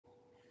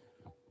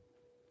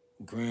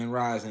Grand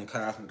Rising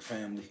Cosmic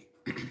Family.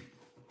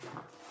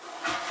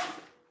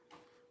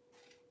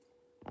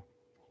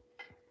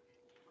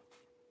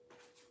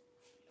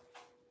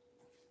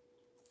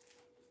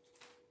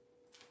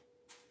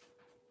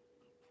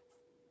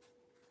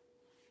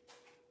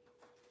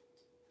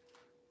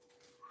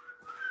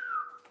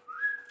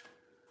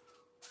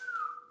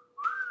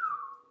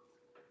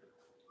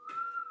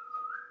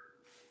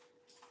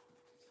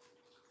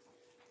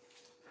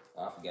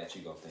 I forgot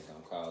you gonna think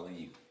I'm calling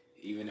you.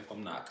 Even if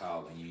I'm not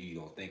calling you, you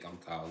gonna think I'm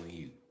calling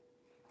you.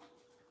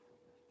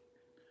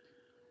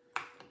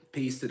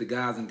 Peace to the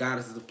gods and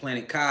goddesses of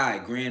Planet Kai.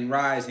 Grand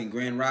Rising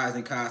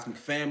Cosmic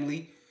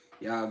Family.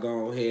 Y'all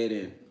go ahead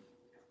and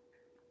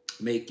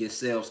make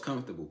yourselves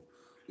comfortable.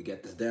 We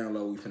got this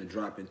download we finna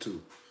drop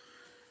into.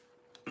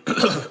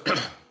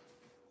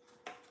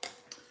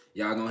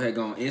 Y'all go ahead,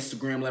 go on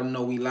Instagram, let them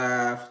know we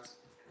live.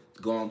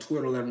 Go on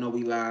Twitter, let them know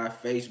we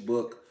live.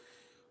 Facebook.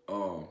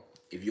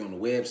 If you're on the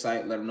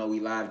website, let them know we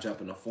live.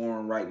 Jump in the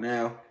forum right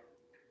now.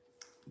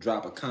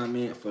 Drop a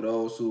comment for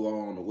those who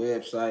are on the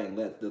website and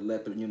let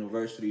the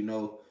university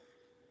know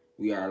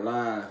we are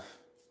live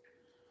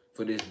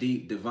for this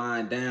deep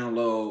divine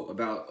download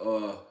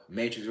about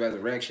Matrix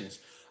Resurrections.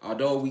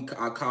 Although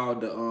I called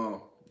the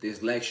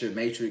this lecture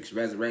Matrix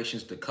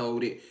Resurrections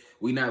Decoded,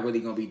 we not really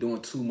gonna be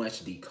doing too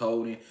much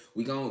decoding.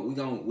 We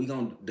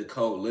gonna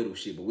decode little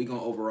shit, but we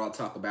gonna overall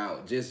talk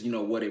about just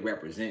what it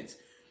represents.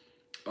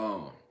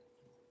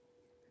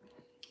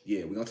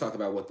 Yeah, we're gonna talk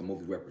about what the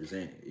movie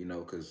represent,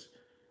 because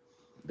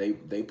they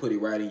put it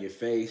right in your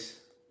face.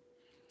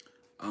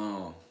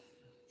 I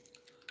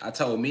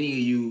told many of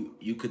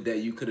you could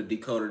have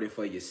decoded it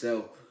for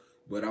yourself,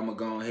 but I'm gonna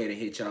go ahead and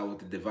hit y'all with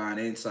the divine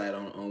insight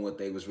on what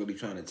they was really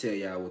trying to tell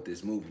y'all with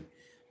this movie.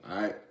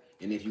 All right,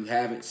 and if you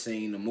haven't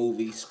seen the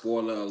movie,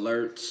 spoiler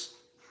alerts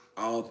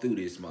all through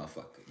this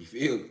motherfucker. You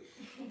feel me?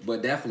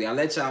 But definitely, I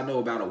let y'all know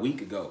about a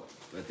week ago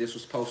that this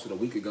was posted a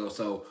week ago,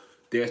 so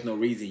there's no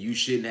reason you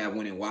shouldn't have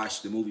went and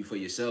watched the movie for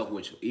yourself.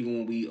 Which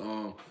even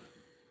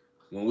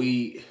when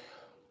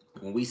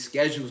we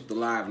scheduled the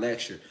live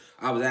lecture,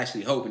 I was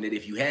actually hoping that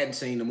if you hadn't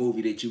seen the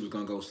movie that you was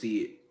gonna go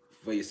see it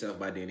for yourself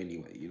by then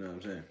anyway. You know what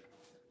I'm saying?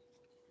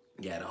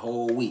 Yeah, the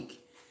whole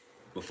week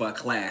before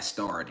class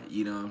started.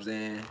 You know what I'm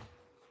saying?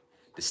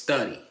 To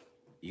study.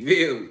 You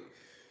feel me?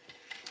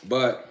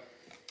 But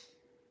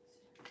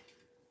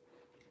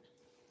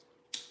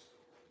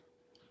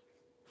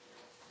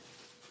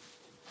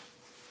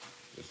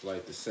just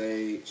like the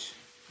sage.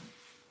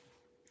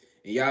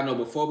 And y'all know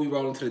before we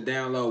roll into the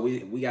download,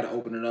 we got to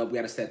open it up. We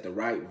got to set the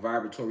right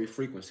vibratory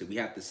frequency. We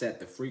have to set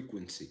the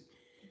frequency.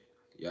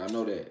 Y'all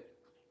know that.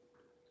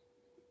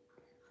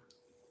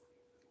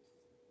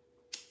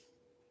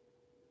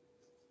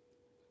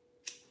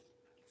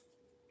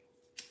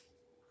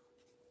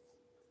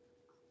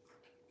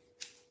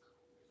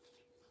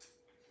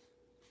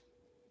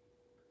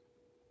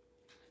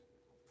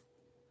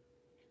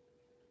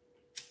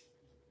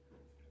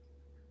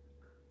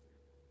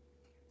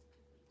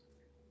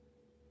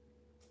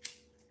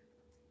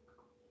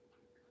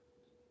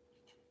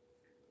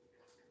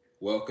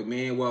 Welcome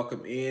in,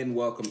 welcome in,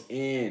 welcome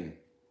in.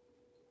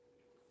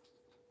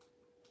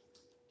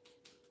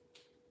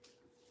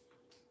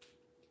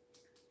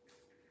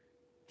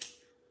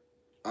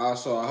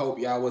 Also, I hope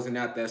y'all wasn't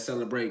out there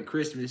celebrating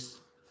Christmas.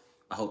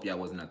 I hope y'all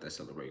wasn't out there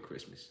celebrating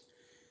Christmas.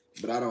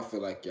 But I don't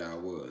feel like y'all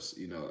was.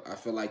 I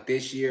feel like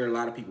this year a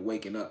lot of people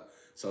waking up.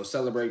 So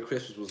celebrating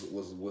Christmas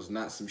was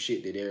not some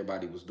shit that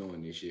everybody was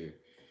doing this year.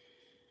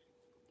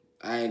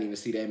 I ain't even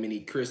see that many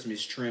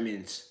Christmas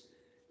trimmings.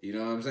 You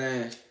know what I'm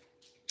saying?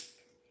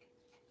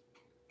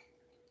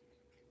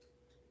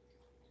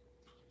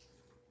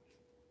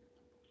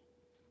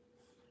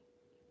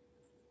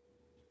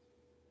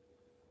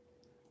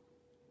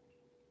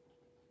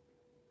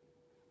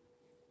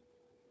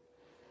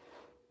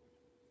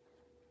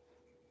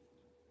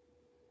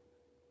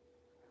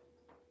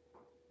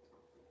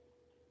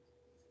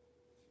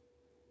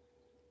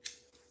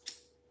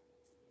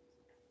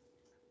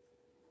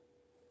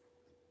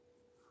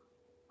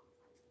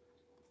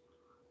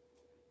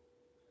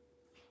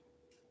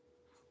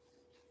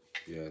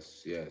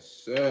 Yes, yes,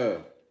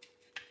 sir.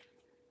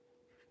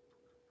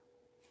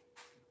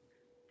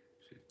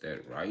 Sit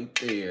that right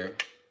there.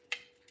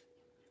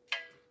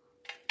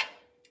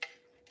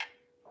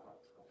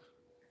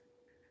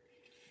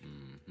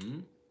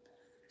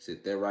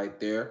 Sit that right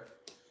there.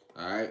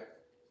 All right.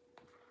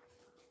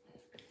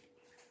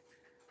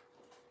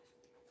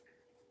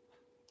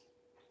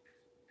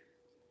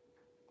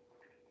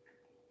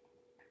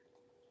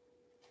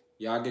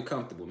 Y'all get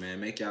comfortable, man.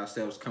 Make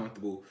yourselves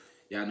comfortable.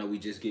 Y'all know we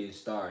just getting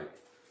started.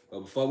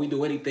 But before we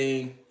do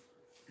anything,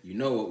 you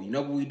know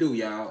what we do,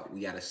 y'all.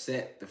 We gotta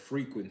set the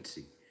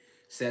frequency,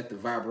 set the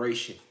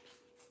vibration.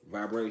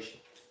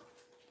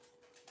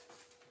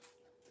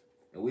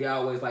 And we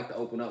always like to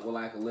open up with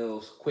like a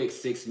little quick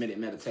 6-minute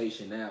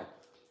meditation now.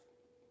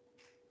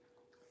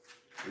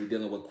 We're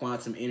dealing with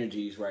quantum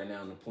energies right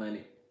now on the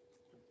planet.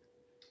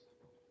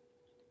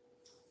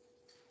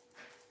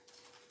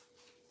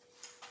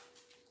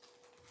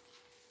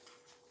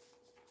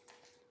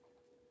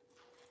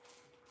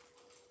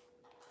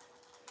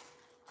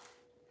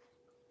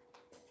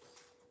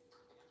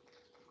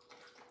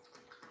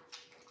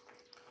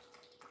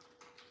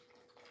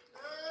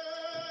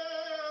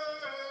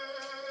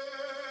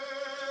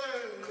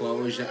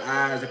 Close your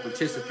eyes and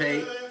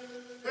participate.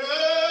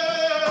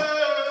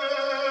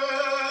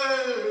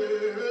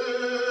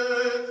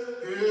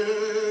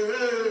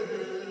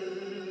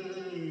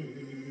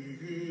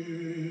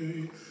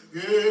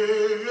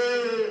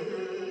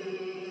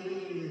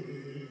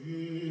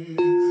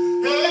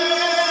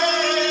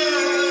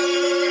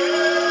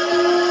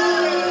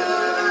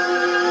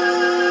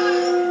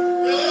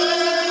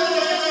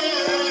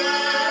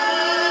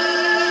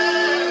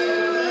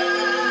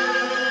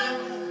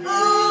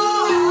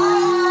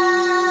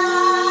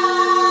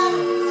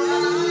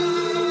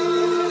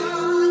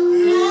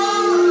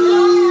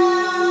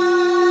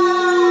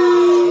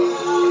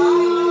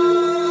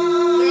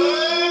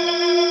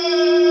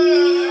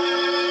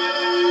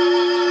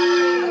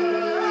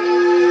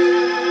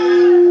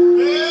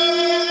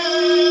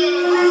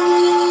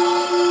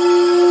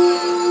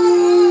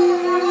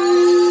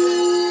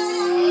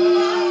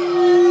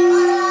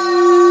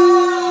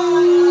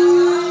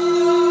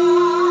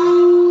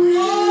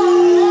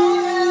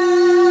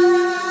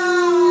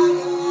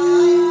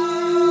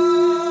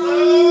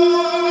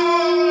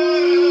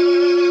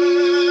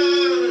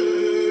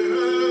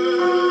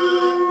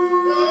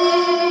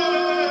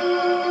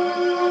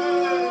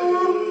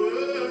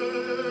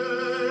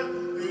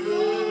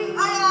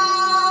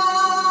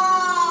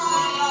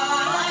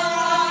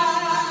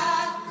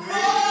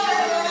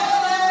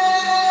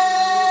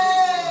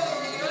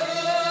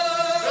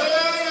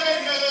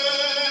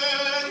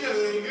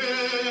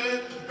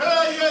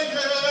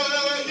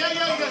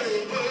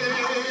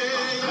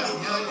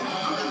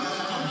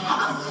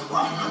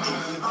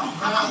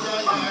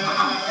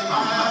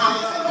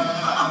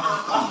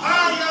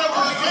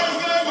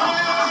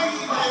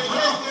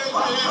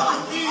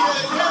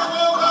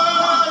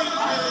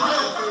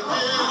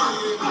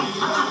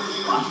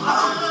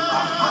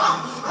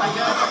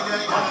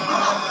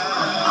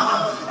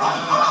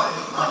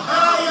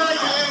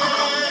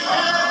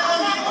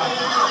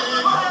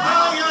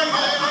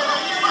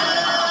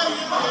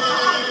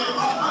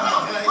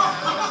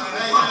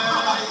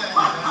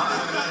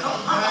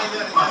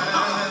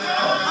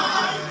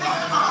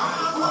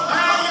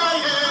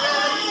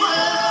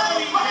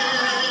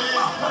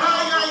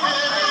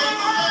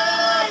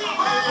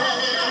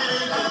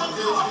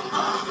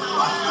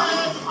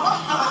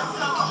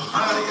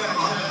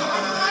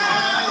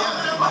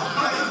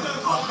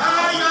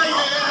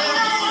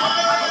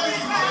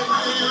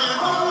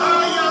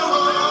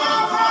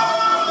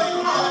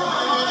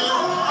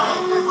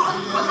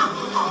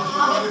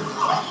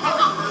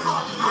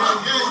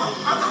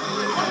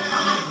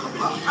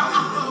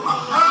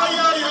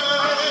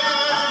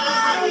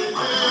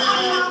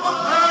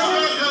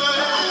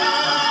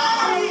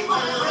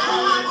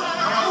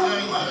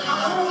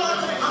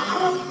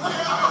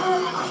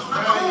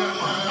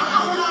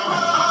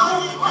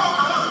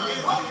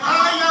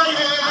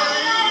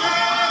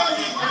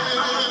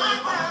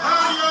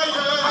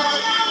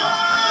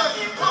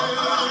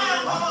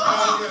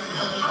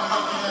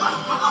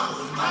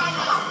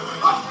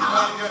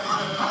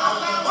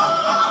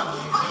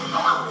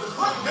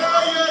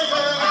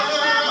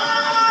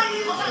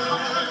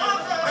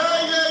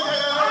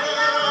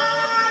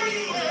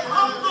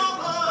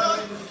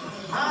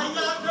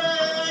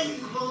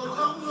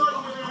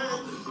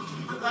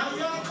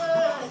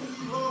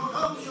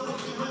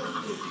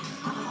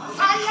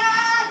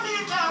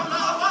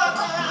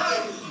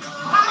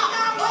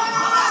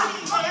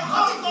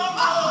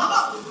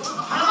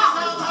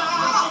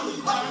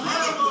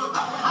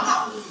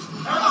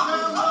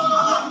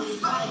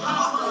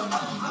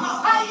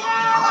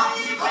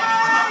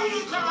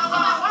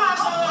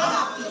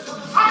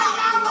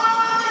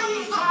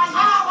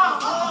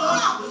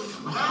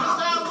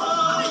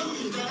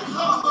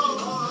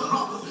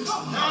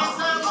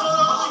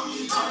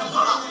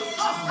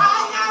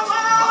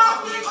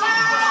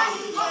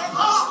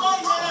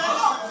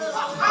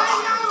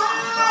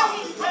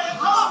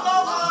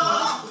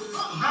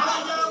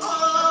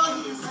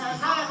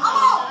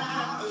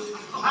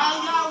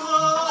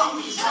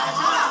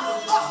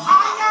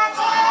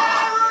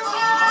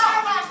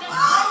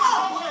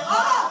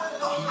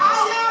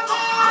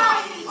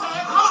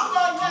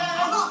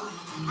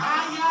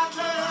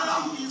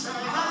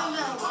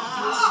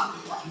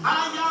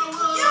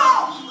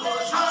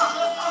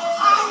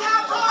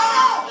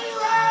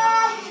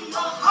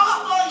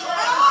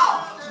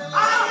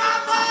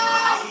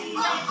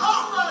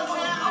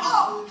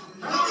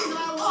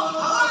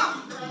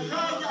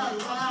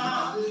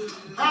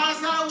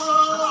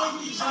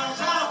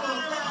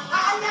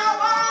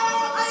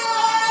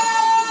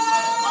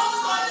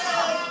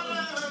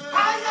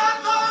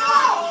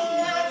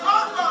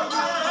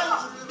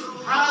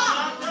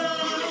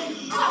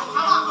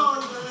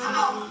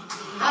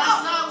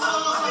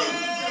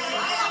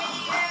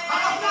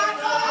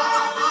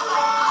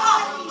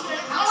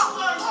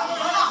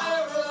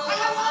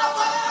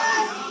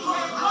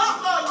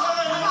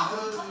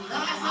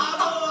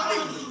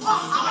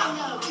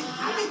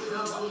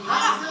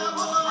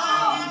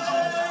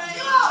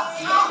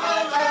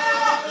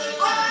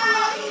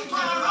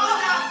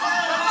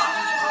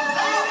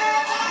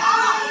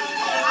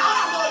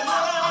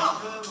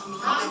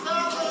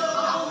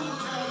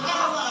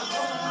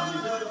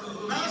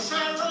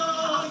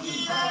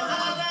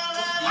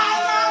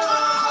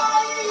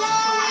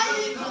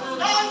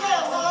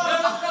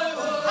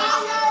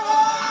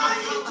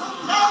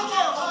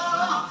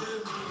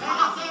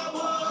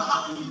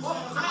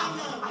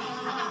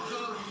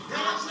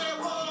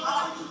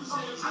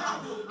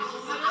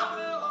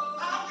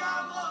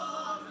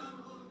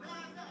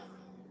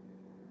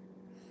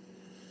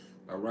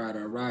 right,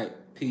 all right.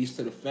 Peace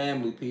to the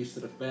family, peace to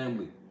the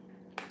family.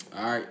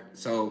 All right,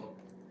 so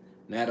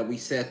now that we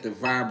set the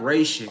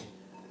vibration,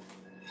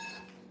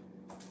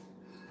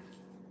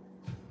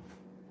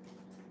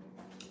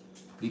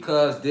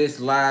 because this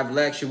live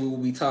lecture we will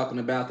be talking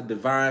about the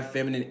divine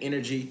feminine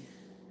energy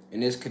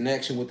and this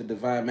connection with the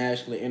divine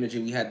masculine energy,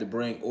 we had to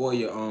bring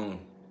Oya on.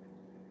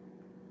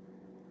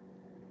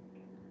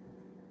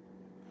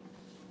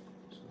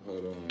 So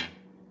hold on.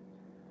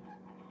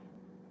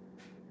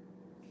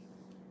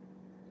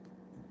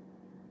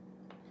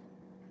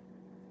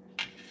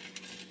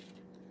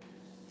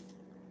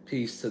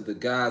 Peace to the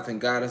gods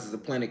and goddesses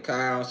of planet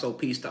Kai. Also,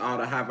 peace to all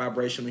the high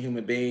vibrational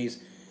human beings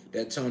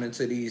that tune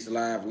into these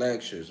live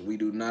lectures. We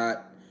do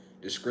not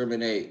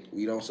discriminate.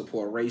 We don't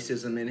support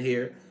racism in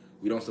here.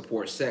 We don't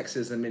support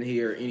sexism in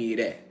here, any of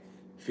that.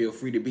 Feel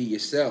free to be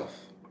yourself.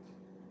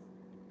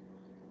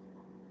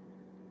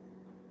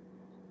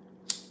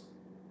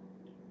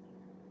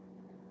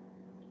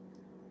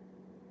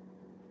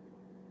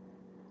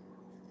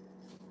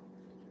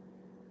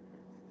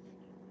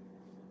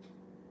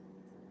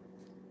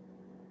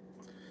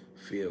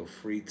 Feel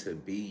free to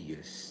be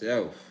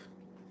yourself.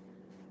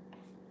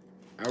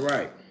 All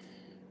right.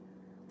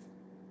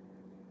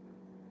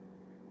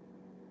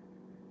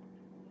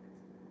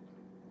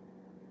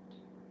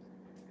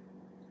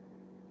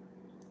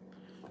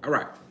 All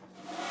right.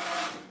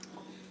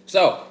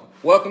 So,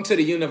 welcome to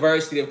the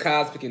University of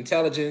Cosmic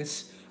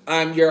Intelligence.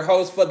 I'm your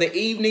host for the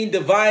evening,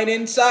 Divine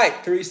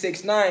Insight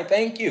 369.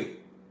 Thank you.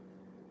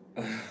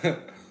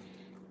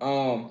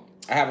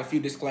 I have a few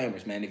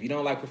disclaimers, man. If you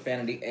don't like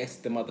profanity,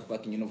 exit the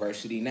motherfucking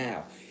university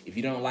now. If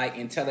you don't like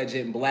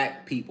intelligent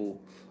black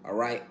people, all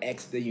right,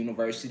 exit the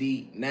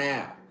university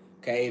now.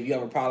 Okay, if you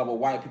have a problem with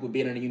white people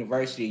being in the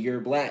university,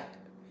 you're black,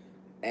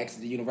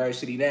 exit the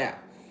university now.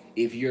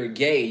 If you're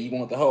gay, you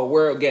want the whole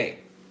world gay,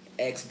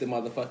 exit the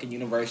motherfucking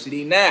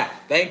university now.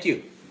 Thank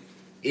you.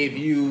 If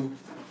you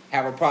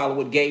have a problem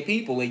with gay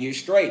people and you're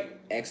straight,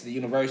 exit the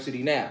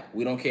university now.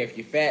 We don't care if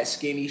you're fat,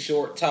 skinny,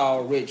 short,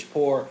 tall, rich,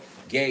 poor,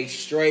 gay,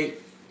 straight.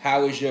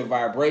 How is your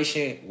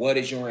vibration? What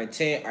is your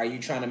intent? Are you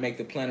trying to make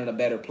the planet a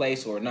better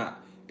place or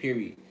not?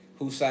 Period.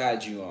 Whose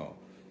side you on?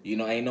 You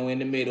know, ain't no in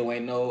the middle.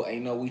 Ain't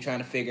no we trying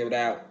to figure it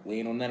out. We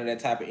ain't on none of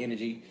that type of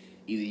energy.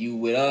 Either you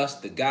with us,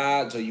 the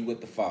gods, or you with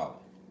the Father.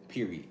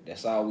 Period.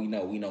 That's all we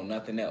know. We know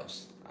nothing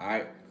else. All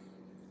right.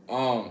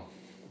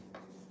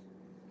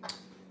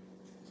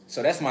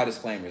 So that's my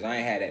disclaimers. I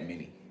ain't had that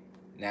many.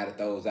 Now that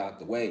those out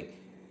the way,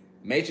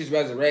 Matrix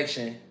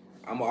Resurrection.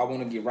 I want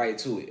to get right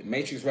to it.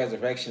 Matrix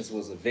Resurrections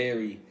was a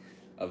very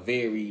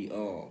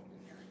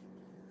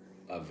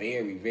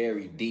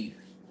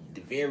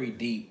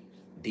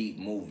deep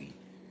movie.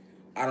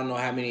 I don't know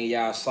how many of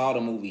y'all saw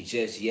the movie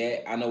just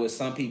yet. I know it's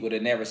some people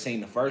that never seen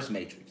the first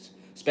Matrix.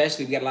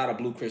 Especially, we got a lot of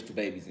blue crystal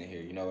babies in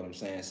here. You know what I'm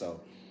saying? So,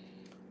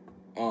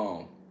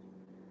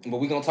 but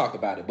we're going to talk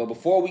about it. But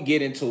before we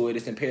get into it,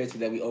 it's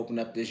imperative that we open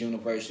up this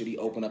university,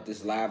 open up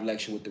this live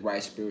lecture with the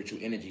right spiritual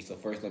energy. So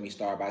first, let me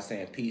start by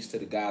saying peace to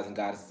the gods and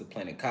goddesses of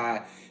planet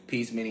Kai.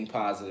 Peace meaning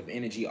positive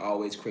energy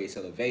always creates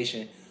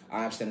elevation.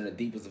 I'm sending the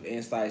deepest of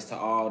insights to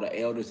all the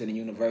elders in the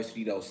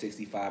university, those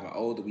 65 and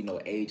older. We know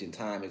age and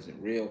time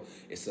isn't real.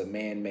 It's a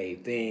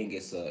man-made thing.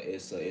 It's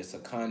a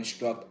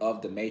construct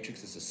of the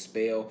Matrix. It's a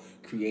spell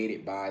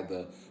created by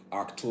the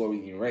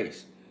Arcturian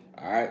race.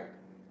 All right?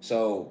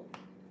 So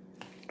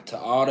to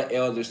all the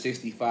elders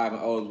 65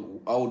 and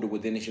older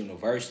within this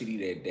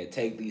university that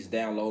take these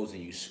downloads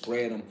and you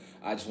spread them,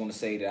 I just want to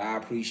say that I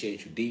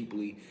appreciate you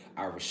deeply.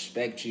 I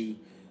respect you,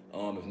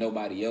 if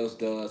nobody else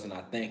does, and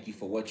I thank you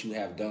for what you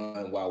have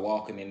done while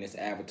walking in this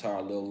avatar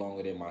a little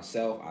longer than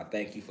myself. I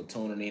thank you for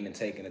tuning in and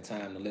taking the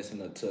time to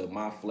listen to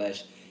my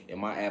flesh and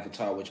my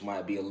avatar, which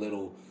might be a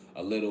little,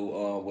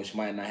 which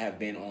might not have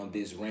been on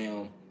this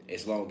realm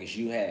as long as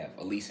you have,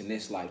 at least in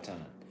this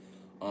lifetime.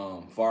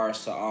 Far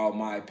as to all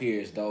my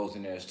peers, those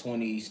in their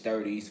 20s,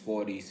 30s,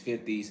 40s,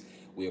 50s,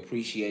 we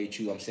appreciate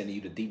you. I'm sending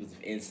you the deepest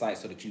of insight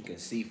so that you can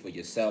see for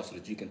yourself, so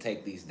that you can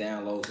take these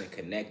downloads and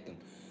connect them.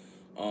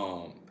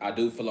 I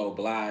do feel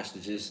obliged to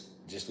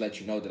just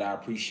let you know that I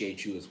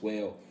appreciate you as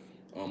well.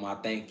 I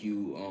thank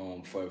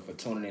you for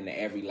tuning in to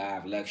every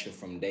live lecture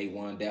from day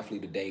one. Definitely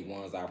the day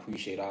ones. I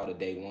appreciate all the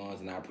day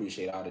ones, and I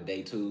appreciate all the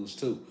day twos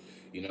too.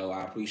 You know,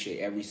 I appreciate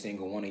every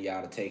single one of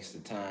y'all that takes the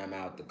time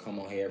out to come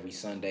on here every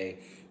Sunday.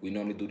 We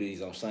normally do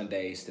these on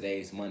Sundays.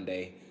 Today's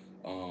Monday.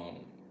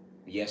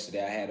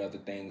 Yesterday I had other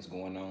things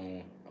going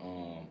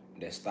on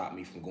that stopped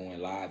me from going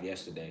live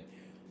yesterday.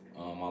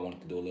 I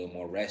wanted to do a little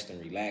more resting,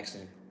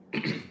 relaxing.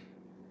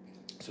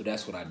 So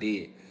that's what I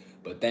did.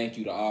 But thank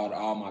you to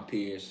all my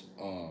peers,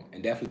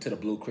 and definitely to the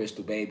Blue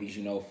Crystal Babies,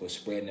 you know, for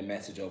spreading the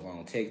message over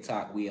on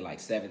TikTok. We had like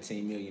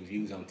 17 million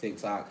views on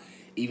TikTok,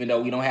 even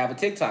though we don't have a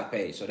TikTok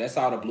page. So that's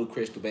all the Blue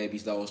Crystal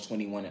Babies, those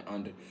 21 and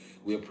under.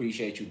 We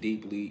appreciate you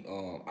deeply.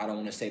 I don't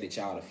want to say that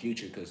y'all the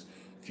future, because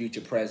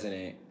future,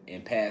 present,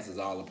 and past is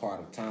all a part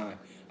of time.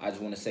 I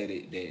just want to say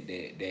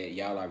that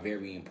y'all are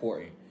very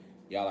important.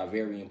 Y'all are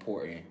very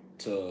important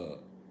to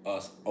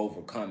us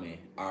overcoming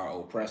our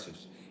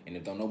oppressors. And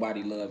if don't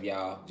nobody love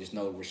y'all, just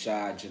know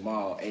Rashad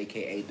Jamal,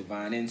 aka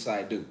Divine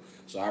Insight, do.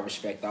 So I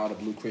respect all the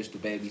blue crystal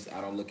babies.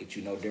 I don't look at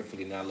you no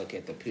differently than I look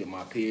at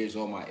my peers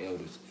or my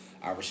elders.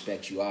 I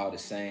respect you all the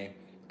same.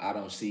 I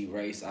don't see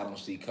race. I don't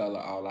see color.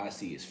 All I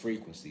see is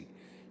frequency.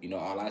 You know,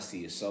 all I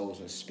see is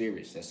souls and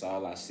spirits. That's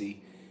all I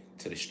see.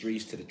 To the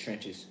streets, to the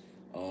trenches.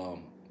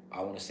 I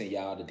want to send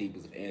y'all the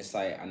deepest of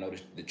insight. I know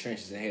the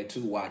trenches in here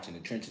too, watching. The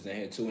trenches in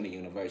here too in the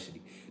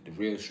university. The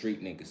real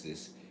street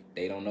niggas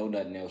they don't know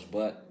nothing else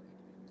but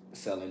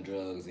selling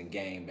drugs and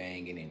gang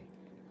banging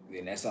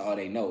and that's all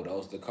they know.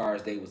 Those the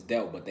cards they was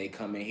dealt, but they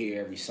come in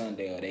here every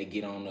Sunday or they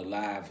get on the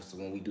live. So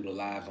when we do the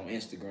lives on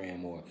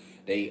Instagram or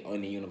they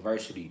on the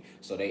university,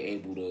 so they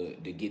able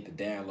to get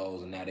the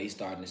downloads and now they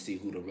starting to see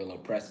who the real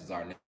oppressors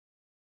are.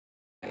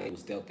 They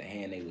was dealt the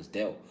hand they was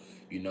dealt.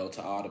 You know,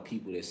 to all the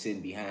people that's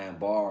sitting behind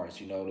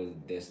bars, you know,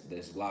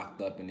 that's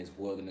locked up in this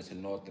wilderness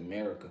in North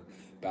America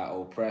by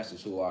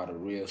oppressors who are the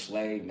real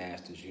slave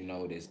masters, you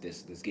know,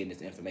 that's getting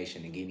this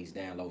information and getting these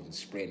downloads and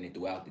spreading it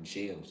throughout the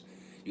jails.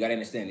 You gotta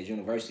understand this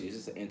university, this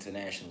is an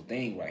international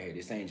thing right here.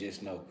 This ain't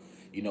just no,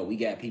 you know, we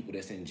got people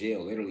that's in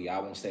jail. Literally, I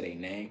won't say their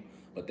name,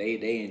 but they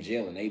in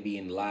jail and they be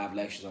in live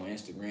lectures on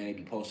Instagram, they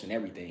be posting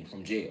everything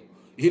from jail.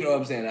 You know what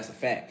I'm saying? That's a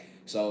fact.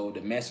 So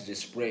the message is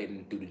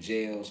spreading through the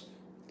jails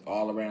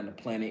all around the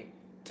planet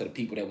to the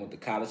people that went to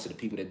college, to the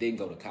people that didn't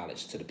go to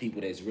college, to the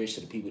people that's rich,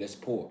 to the people that's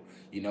poor.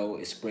 You know,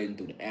 it's spreading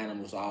through the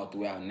animals all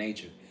throughout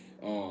nature.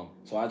 So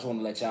I just want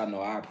to let y'all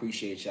know I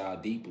appreciate y'all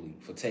deeply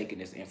for taking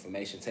this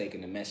information,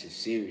 taking the message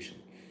seriously.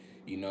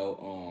 You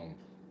know,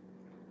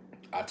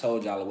 I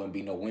told y'all it wouldn't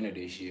be no winter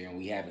this year, and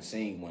we haven't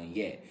seen one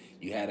yet.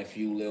 You had a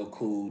few little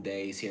cool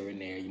days here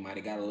and there. You might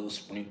have got a little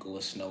sprinkle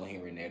of snow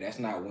here and there. That's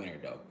not winter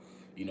though.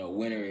 You know,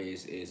 winter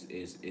is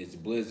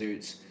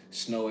blizzards,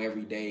 snow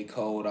every day,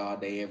 cold all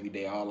day, every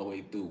day, all the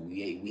way through.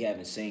 We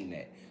haven't seen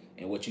that.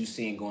 And what you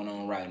seeing going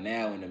on right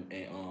now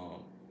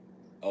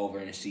over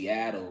in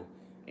Seattle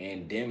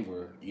and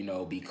Denver, you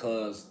know,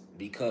 because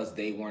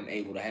they weren't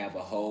able to have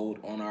a hold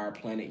on our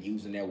planet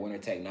using their winter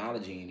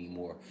technology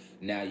anymore.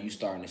 Now you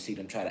starting to see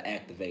them try to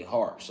activate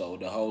HARP. So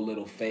the whole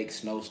little fake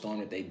snowstorm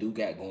that they do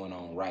got going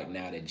on right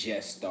now that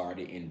just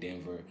started in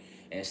Denver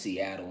and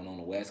Seattle and on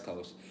the West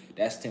Coast,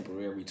 that's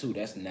temporary too.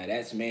 That's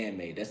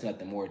man-made. That's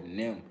nothing more than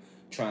them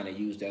trying to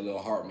use their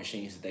little HARP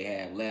machines that they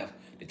have left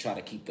to try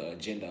to keep the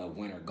agenda of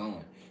winter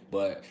going.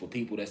 But for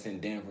people that's in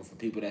Denver, for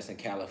people that's in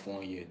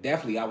California,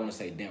 definitely I want to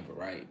say Denver,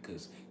 right?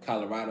 Because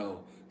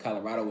Colorado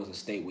was a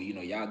state where, you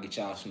know, y'all get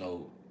y'all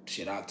snow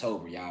shit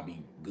October, y'all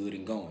be good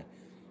and going.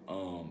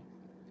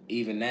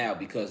 Even now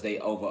because they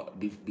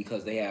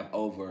have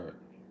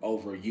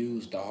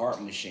overused the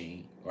HARP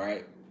machine,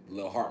 right? The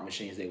little HARP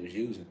machines they was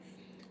using.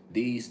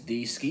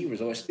 These ski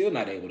resorts still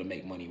not able to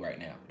make money right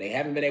now. They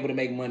haven't been able to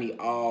make money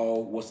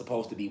all what's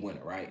supposed to be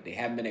winter, right? They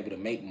haven't been able to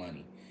make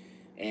money,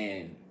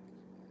 and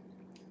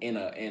in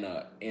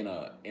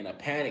a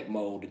panic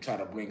mode to try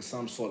to bring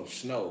some sort of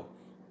snow,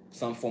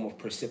 some form of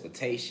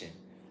precipitation.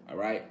 All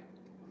right.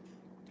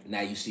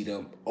 Now you see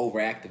them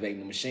overactivating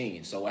the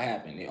machine. So what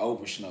happened? It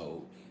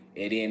oversnowed,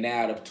 and then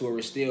now the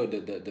tourists still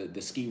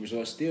the ski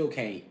resorts still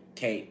can't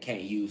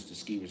use the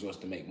ski resorts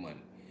to make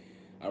money.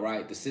 All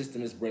right, the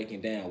system is breaking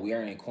down. We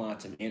are in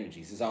quantum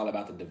energies. It's all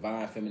about the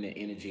divine feminine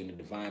energy and the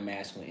divine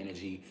masculine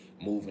energy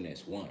moving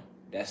as one.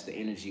 That's the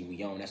energy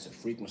we own. That's the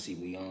frequency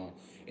we own.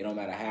 It don't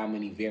matter how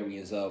many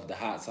variants of the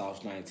Hot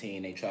Sauce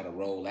 19 they try to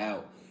roll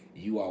out.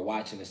 You are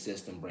watching the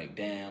system break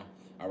down.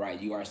 All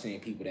right, you are seeing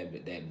people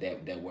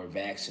that were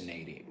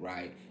vaccinated,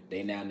 right?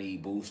 They now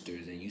need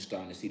boosters, and you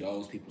starting to see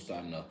those people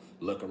starting to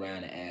look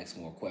around and ask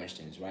more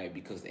questions, right?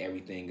 Because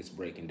everything is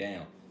breaking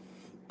down.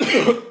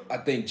 I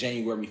think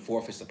January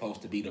 4th is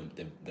supposed to be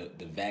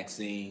the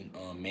vaccine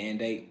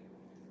mandate,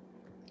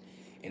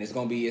 and it's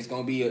gonna be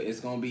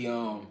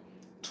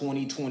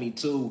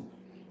 2022.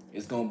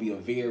 It's gonna be a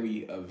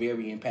very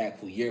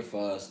impactful year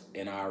for us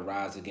in our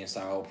rise against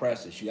our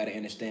oppressors. You gotta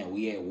understand,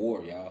 we at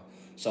war, y'all.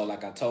 So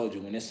like I told you,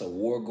 when it's a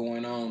war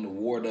going on, the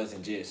war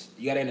doesn't just.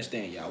 You gotta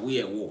understand, y'all. We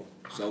at war.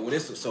 So when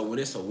it's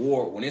a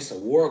war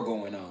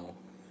going on,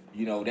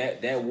 you know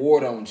that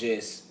war don't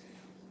just,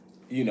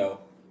 you know,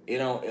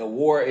 a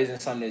war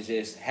isn't something that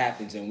just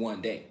happens in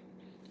one day.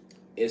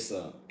 It's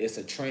a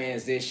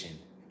transition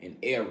in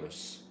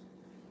eras.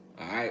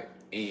 All right,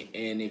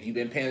 and if you've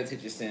been paying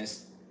attention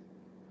since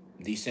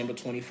December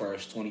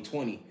 21st,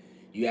 2020,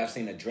 you have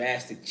seen a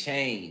drastic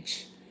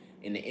change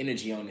in the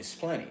energy on this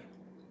planet.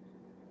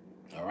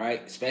 All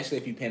right, especially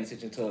if you pay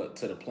attention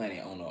to the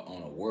planet on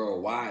a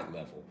worldwide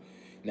level.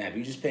 Now, if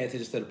you just pay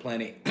attention to the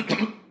planet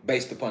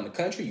based upon the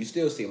country, you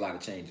still see a lot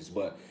of changes.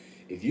 But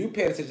if you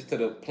pay attention to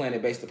the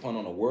planet based upon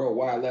on a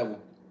worldwide level,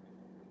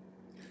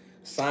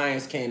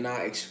 science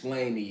cannot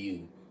explain to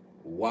you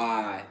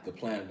why the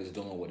planet is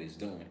doing what it's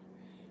doing.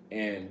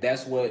 And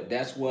that's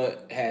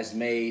what has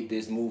made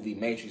this movie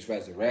Matrix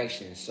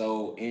Resurrection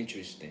so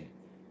interesting.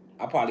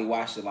 I probably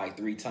watched it like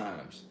 3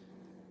 times,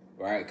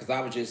 right? Because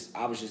I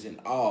was just in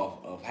awe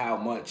of how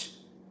much,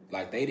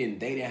 like, they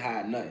didn't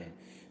hide nothing.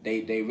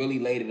 They really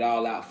laid it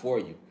all out for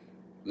you.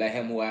 Let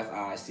him who has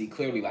eyes see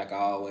clearly, like I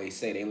always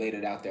say. They laid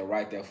it out there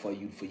right there for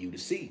you to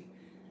see.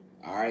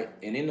 All right.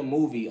 And in the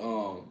movie,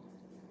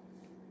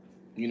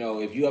 you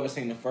know, if you ever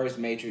seen the first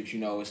Matrix, you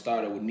know, it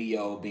started with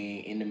Neo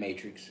being in the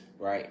Matrix,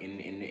 right?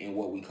 In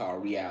what we call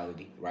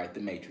reality, right? The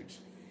Matrix.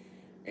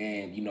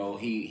 And, you know,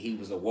 he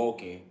was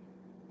awoken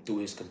through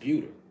his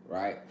computer,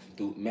 right?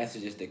 Through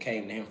messages that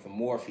came to him from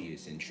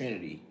Morpheus and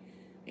Trinity.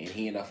 And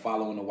he ended up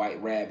following the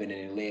white rabbit, and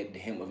it led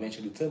him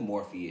eventually to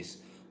Morpheus,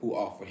 who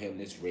offered him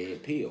this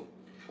red pill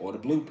or the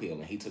blue pill.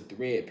 And he took the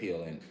red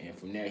pill, and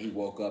from there he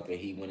woke up and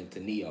he went into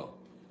Neo.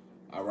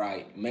 All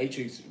right,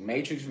 Matrix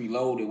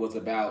Reloaded was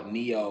about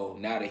Neo.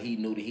 Now that he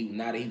knew that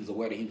now that he was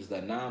aware that he was the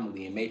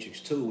anomaly in Matrix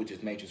 2, which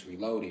is Matrix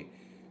Reloaded.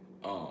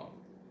 Now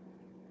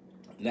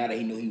that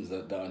he knew he was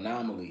the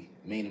anomaly,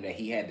 meaning that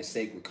he had the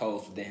sacred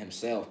codes within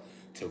himself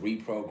to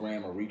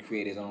reprogram or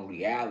recreate his own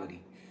reality.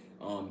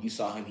 You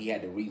saw him; he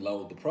had to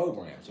reload the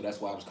program, so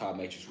that's why it was called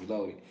Matrix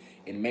Reloaded.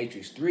 And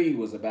Matrix 3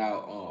 was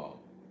about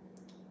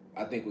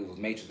I think it was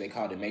Matrix. They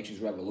called it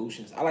Matrix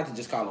Revolutions. I like to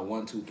just call it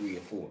 1, 2, 3,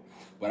 and 4,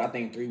 but I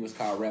think 3 was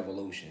called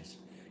Revolutions,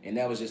 and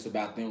that was just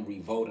about them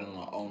revolting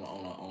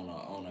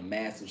on a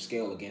massive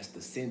scale against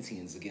the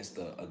sentience, against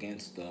the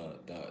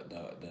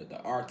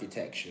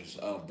architectures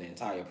of the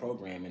entire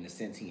program and the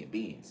sentient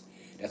beings.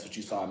 That's what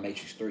you saw in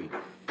Matrix 3.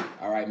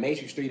 All right,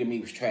 Matrix 3 to me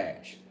was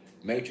trash.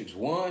 Matrix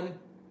 1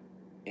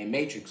 and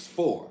Matrix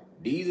 4.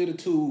 These are the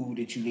two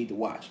that you need to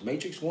watch.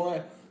 Matrix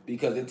 1,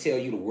 because it tell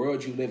you the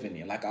world you living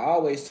in. Like I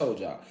always told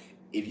y'all,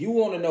 if you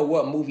want to know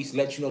what movies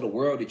let you know the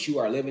world that you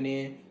are living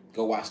in,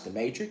 go watch The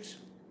Matrix.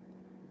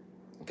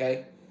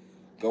 Okay?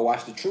 Go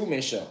watch The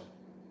Truman Show.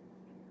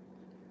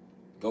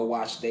 Go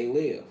watch They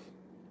Live.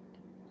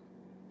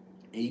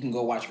 And you can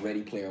go watch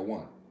Ready Player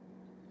One.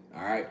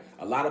 All right?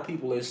 A lot of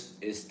people is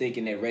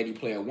thinking that Ready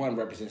Player One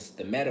represents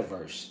the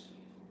metaverse.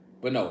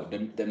 But no,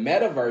 the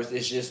metaverse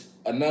is just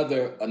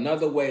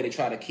another way to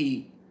try to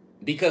keep,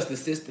 because the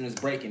system is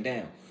breaking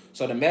down.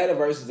 So the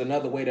metaverse is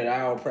another way that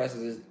our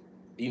oppressors,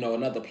 you know,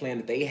 another plan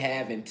that they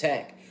have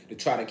intact to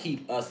try to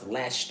keep us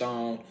latched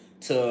on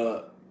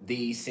to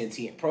these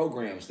sentient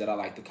programs that I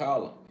like to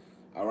call them.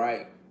 All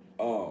right?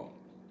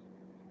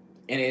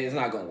 And it's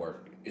not going to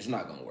work. It's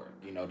not going to work.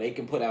 You know, they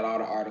can put out all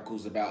the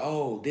articles about,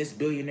 oh, this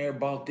billionaire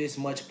bought this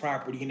much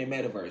property in the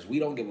metaverse. We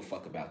don't give a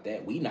fuck about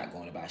that. We not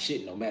going to buy shit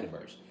in no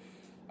metaverse.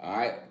 All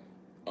right?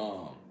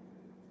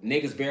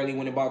 Niggas barely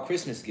went and bought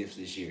Christmas gifts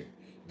this year.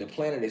 The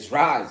planet is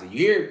rising. You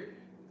hear?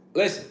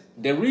 Listen,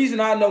 the reason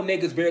I know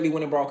niggas barely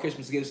went and bought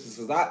Christmas gifts is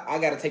because I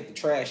got to take the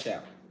trash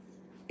out.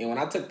 And when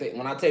I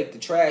take the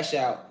trash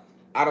out,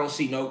 I don't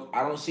see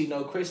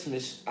no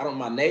Christmas.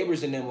 My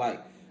neighbors and them,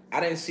 like, I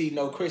didn't see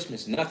no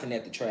Christmas, nothing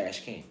at the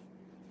trash can.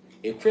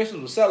 If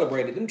Christmas was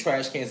celebrated, them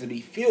trash cans would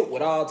be filled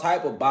with all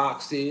type of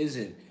boxes,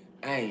 and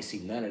I ain't see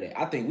none of that.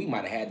 I think we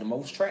might have had the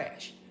most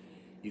trash.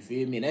 You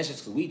feel me? And that's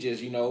just because we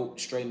just, you know,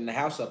 straighten the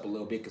house up a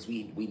little bit because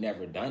we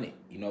never done it.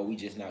 You know, we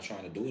just not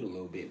trying to do it a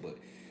little bit. But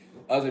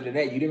other than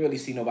that, you didn't really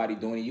see nobody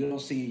doing it. You don't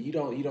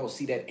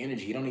see that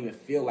energy. You don't even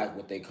feel like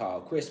what they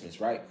call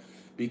Christmas, right?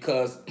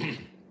 Because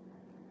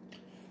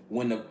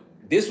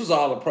this was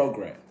all a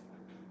program.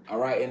 All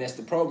right, and that's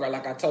the program,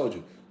 like I told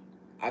you.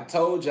 I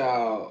told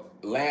y'all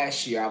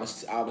last year, I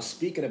was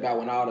speaking about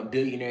when all the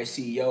billionaire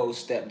CEOs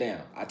stepped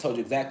down. I told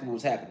you exactly what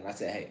was happening. I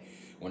said, hey,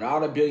 when all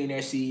the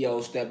billionaire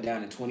CEOs stepped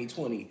down in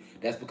 2020,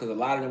 that's because a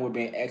lot of them were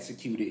being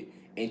executed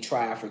and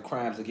tried for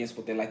crimes against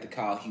what they like to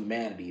call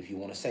humanity, if you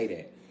want to say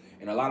that.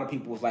 And a lot of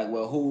people was like,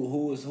 well,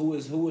 who's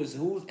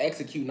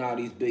executing all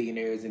these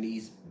billionaires and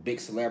these big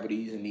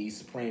celebrities and these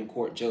Supreme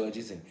Court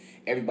judges and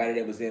everybody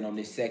that was in on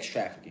this sex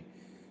trafficking?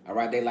 All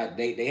right,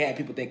 they had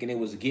people thinking it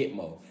was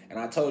Gitmo, and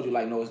I told you,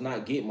 like, no, it's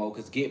not Gitmo,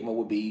 because Gitmo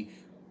would be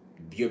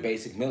your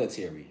basic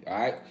military. All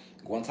right,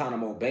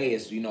 Guantanamo Bay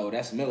is, you know,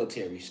 that's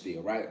military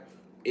still, right?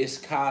 It's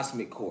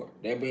cosmic court.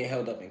 They're being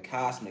held up in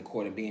cosmic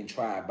court and being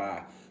tried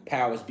by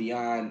powers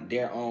beyond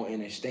their own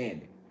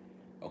understanding.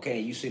 Okay,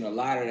 and you've seen a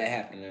lot of that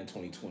happening in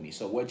 2020.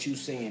 So what you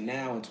seeing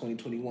now in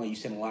 2021, you've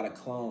seen a lot of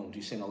clones.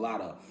 You've seen a lot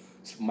of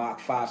Mach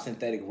 5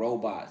 synthetic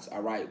robots,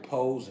 all right,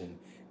 posing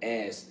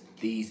as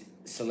these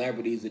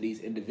celebrities or these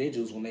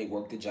individuals when they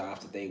work the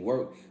jobs that they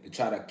work, to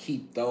try to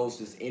keep those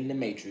that's in the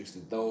matrix,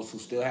 those who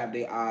still have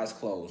their eyes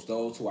closed,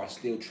 those who are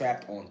still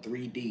trapped on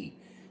 3D,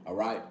 all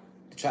right,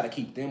 to try to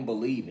keep them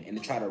believing, and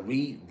to try to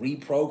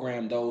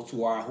reprogram those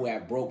who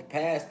have broke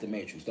past the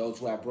matrix, those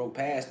who have broke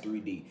past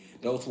 3D,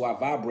 those who are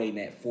vibrating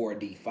at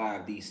 4D,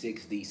 5D,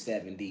 6D,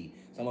 7D.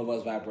 Some of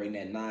us vibrating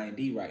at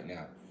 9D right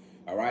now,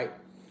 all right?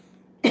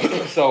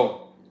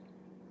 So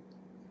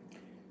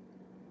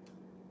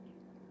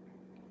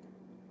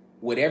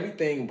with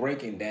everything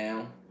breaking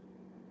down,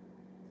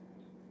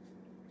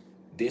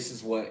 this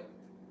is what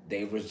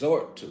they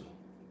resort to.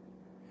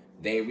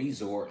 They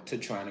resort to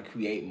trying to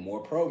create more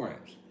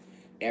programs.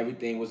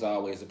 Everything was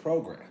always a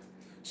program.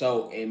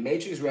 So in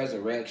Matrix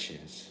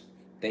Resurrections,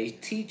 they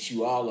teach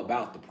you all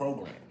about the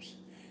programs.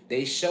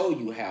 They show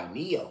you how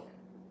Neo,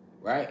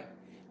 right?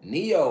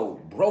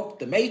 Neo broke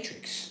the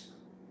Matrix.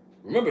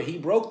 Remember, he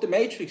broke the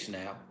Matrix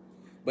now.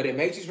 But in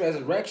Matrix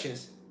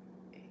Resurrections,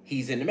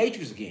 he's in the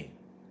Matrix again.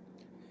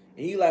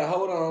 And you like,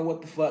 hold on,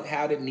 what the fuck?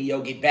 How did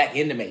Neo get back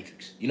in the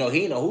Matrix? You know,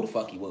 he didn't know who the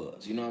fuck he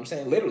was. You know what I'm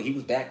saying? Literally, he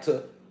was back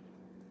to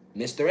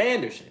Mr.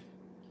 Anderson.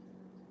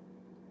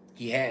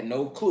 He had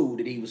no clue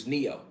that he was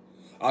Neo.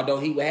 Although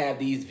he would have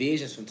these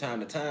visions from time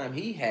to time,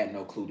 he had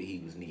no clue that he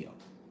was Neo.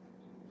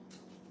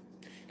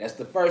 That's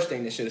the first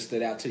thing that should have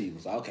stood out to you.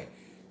 Was like, okay,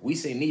 we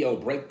see Neo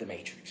break the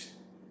Matrix.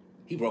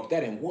 He broke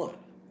that in 1.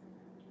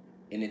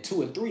 And in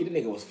 2 and 3, the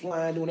nigga was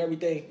flying, doing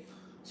everything.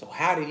 So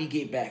how did he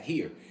get back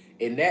here?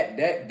 And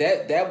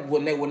that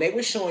when they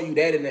were showing you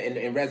that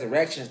in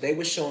Resurrections, they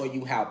were showing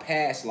you how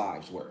past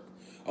lives work.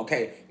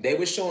 Okay, they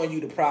were showing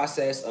you the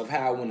process of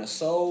how when a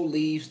soul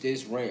leaves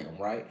this realm,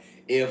 right?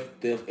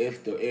 If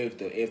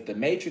the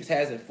Matrix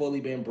hasn't fully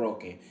been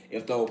broken,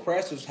 if the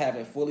oppressors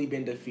haven't fully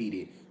been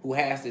defeated, who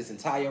has this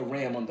entire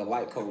realm under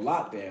light code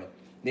lockdown,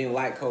 then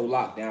light code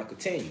lockdown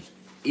continues.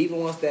 Even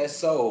once that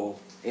soul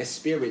and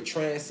spirit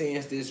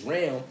transcends this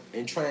realm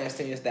and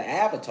transcends the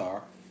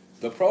avatar,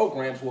 the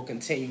programs will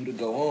continue to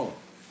go on.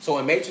 So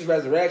in Matrix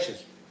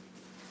Resurrections,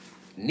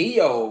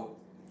 Neo,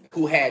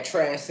 who had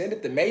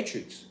transcended the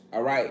Matrix,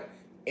 all right,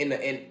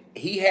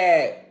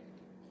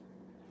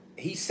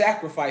 he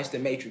sacrificed the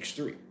Matrix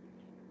 3.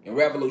 In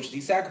Revolution,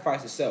 he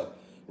sacrificed himself,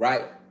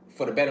 right,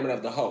 for the betterment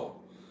of the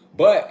whole.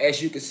 But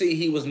as you can see,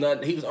 he was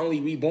only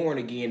reborn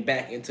again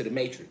back into the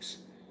Matrix.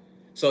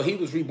 So he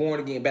was reborn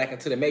again back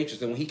into the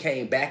Matrix. And when he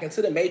came back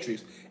into the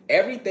Matrix,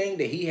 everything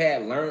that he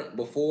had learned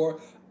before,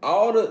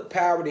 all the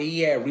power that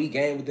he had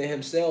regained within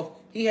himself,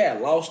 he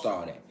had lost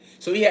all that.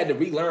 So he had to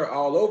relearn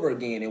all over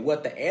again. And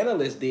what the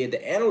analyst did,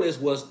 the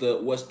analyst was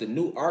the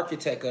new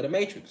architect of the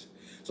Matrix.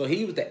 So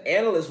the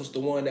analyst was the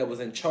one that was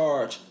in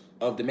charge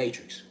of the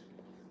Matrix.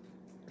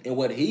 And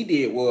what he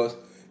did was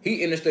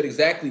he understood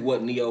exactly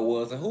what Neo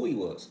was and who he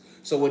was.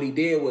 So what he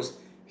did was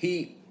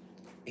he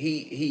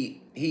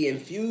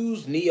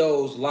infused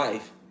Neo's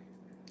life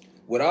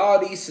with all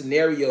these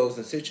scenarios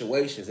and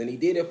situations, and he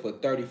did it for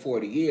 30,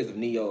 40 years of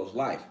Neo's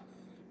life.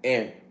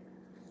 And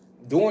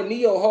during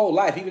Neo's whole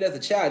life, even as a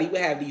child, he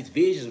would have these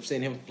visions of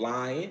seeing him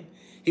flying.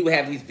 He would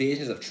have these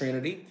visions of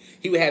Trinity.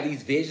 He would have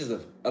these visions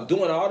of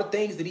doing all the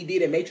things that he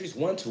did in Matrix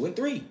 1, 2, and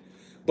 3.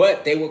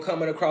 But they were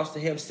coming across to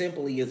him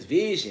simply as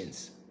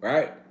visions,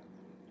 right?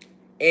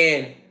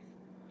 And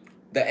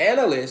the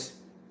analyst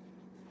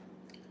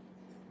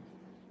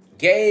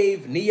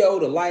gave Neo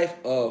the life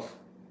of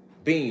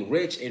being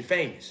rich and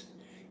famous.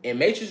 In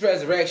Matrix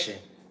Resurrection,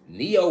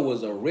 Neo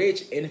was a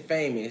rich and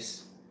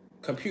famous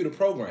computer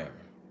programmer,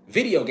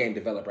 video game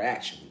developer,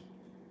 actually.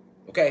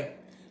 Okay?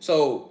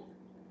 So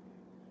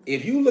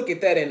if you look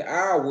at that in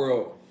our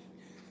world,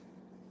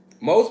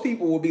 most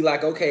people will be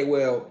like, okay,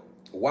 well,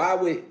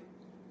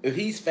 if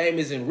he's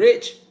famous and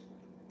rich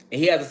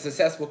and he has a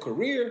successful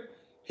career,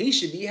 he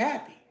should be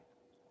happy.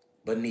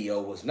 But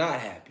Neo was not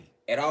happy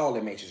at all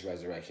in Matrix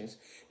Resurrections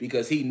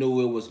because he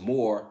knew it was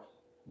more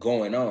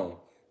going on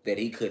that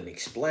he couldn't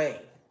explain.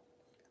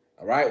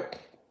 All right?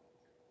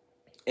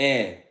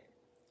 And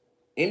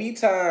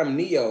anytime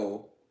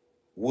Neo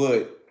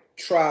would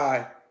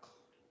try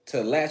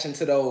to latch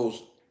into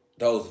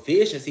those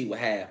visions he would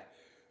have,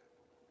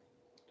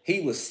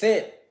 he was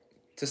sent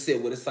to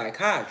sit with a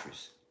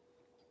psychiatrist.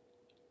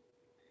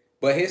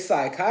 But his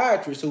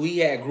psychiatrist, who he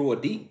had grew a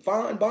deep,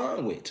 fine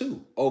bond with,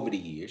 too, over the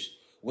years,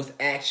 was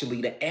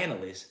actually the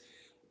analyst,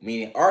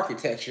 meaning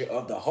architecture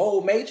of the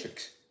whole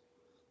Matrix.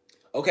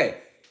 Okay,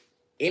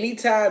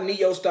 anytime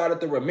Neo started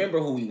to remember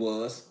who he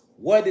was,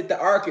 what did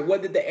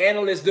the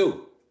analyst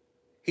do?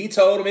 He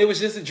told him it was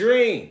just a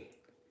dream.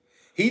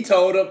 He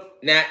told him,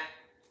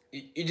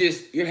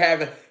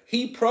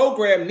 he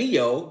programmed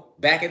Neo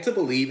back into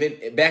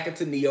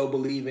Neo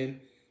believing.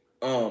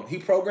 He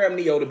programmed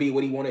Neo to be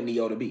what he wanted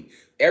Neo to be.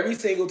 Every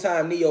single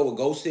time Neo would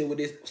go sit with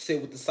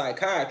the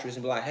psychiatrist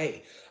and be like,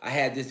 hey, I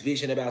had this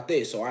vision about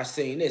this, or I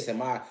seen this.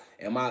 Am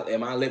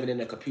I living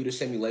in a computer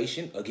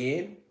simulation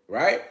again?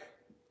 Right?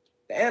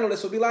 The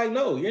analyst would be like,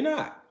 no, you're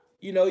not.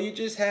 You know, you're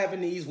just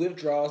having these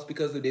withdrawals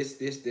because of this,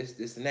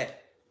 and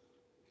that.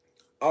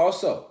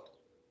 Also,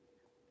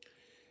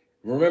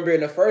 remember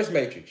in the first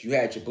Matrix, you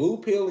had your blue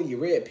pill and your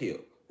red pill.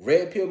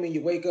 Red pill mean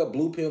you wake up,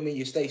 blue pill mean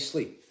you stay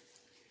asleep.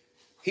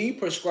 He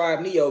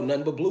prescribed Neo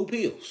nothing but blue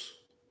pills.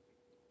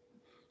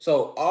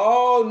 So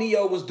all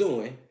Neo was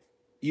doing,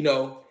 you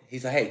know, he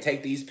said, hey,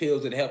 take these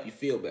pills and help you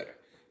feel better.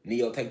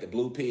 Neo take the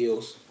blue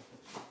pills,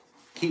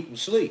 keep him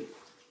asleep.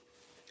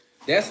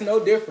 That's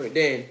no different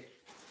than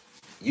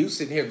you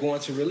sitting here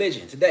going to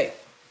religion today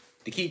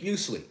to keep you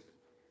asleep.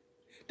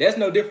 That's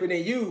no different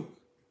than you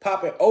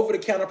popping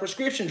over-the-counter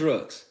prescription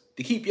drugs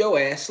to keep your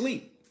ass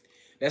asleep.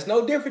 That's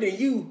no different than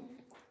you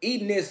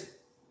eating this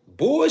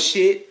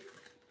bullshit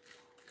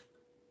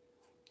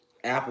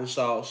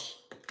applesauce,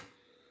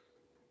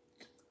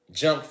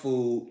 junk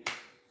food,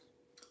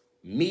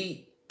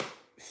 meat,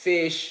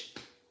 fish.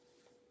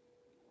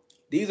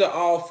 These are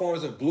all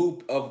forms of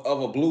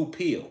a blue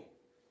pill.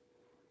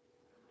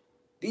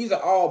 These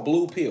are all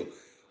blue pill.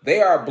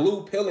 They are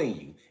blue pilling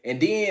you. And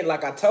then,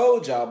 like I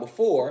told y'all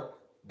before,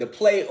 the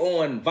play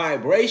on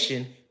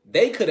vibration,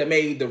 they could have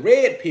made the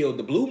red pill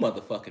the blue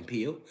motherfucking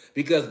pill,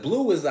 because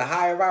blue is a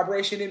higher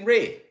vibration than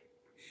red.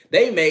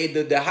 They made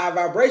the high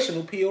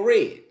vibrational pill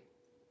red.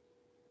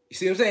 You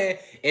see what I'm saying?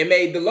 And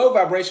made the low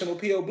vibrational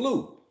pill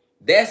blue.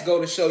 That's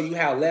going to show you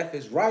how left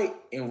is right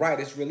and right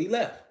is really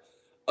left.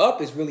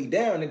 Up is really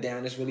down and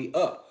down is really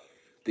up.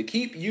 To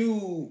keep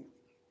you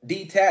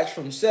detached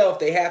from self,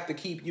 they have to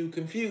keep you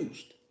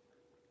confused.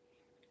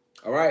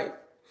 All right?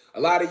 A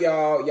lot of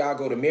y'all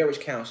go to marriage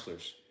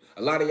counselors.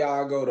 A lot of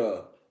y'all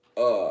go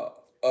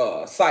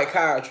to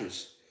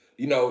psychiatrists.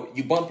 You know,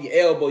 you bump your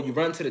elbow, you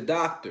run to the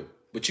doctor.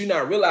 But you're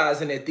not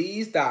realizing that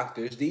these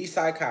doctors, these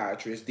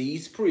psychiatrists,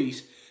 these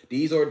priests,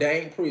 these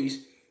ordained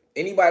priests,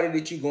 anybody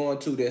that you're going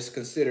to that's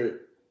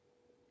considered,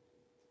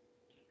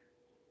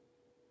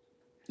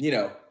 you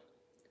know,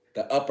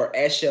 the upper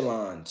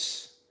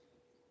echelons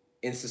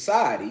in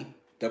society,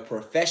 the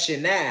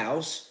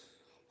professionals,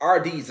 are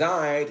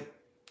designed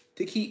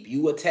to keep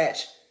you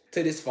attached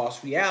to this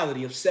false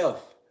reality of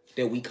self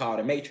that we call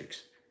the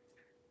matrix.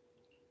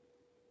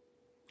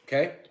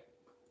 Okay?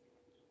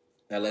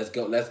 Now let's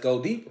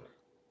go deeper.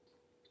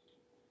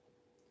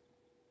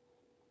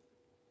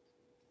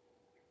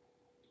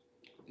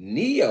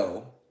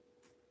 Neo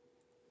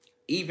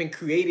even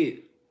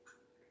created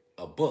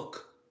a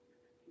book,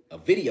 a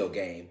video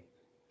game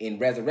in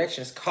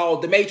Resurrections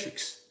called The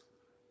Matrix.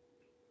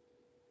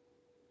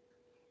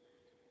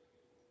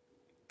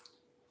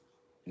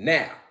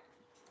 Now,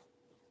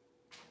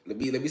 let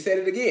me say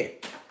it again.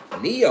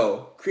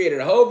 Neo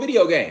created a whole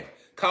video game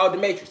called The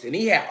Matrix, and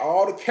he had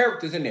all the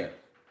characters in there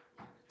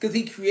because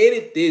he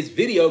created this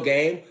video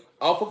game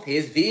off of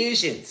his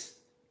visions.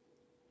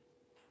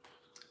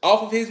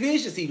 Off of his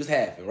visions he was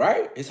having,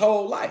 right? His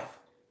whole life.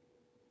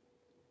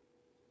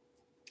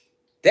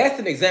 That's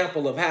an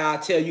example of how I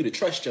tell you to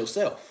trust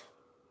yourself.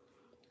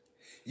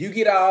 You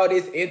get all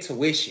this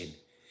intuition.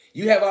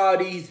 You have all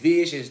these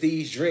visions,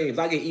 these dreams.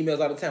 I get emails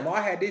all the time. Oh,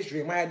 I had this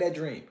dream. I had that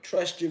dream.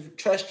 Trust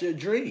your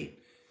dream.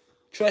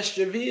 Trust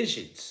your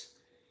visions.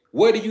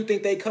 Where do you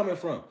think they coming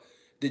from?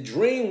 The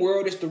dream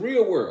world is the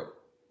real world.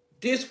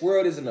 This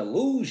world is an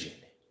illusion.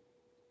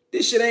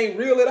 This shit ain't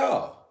real at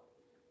all.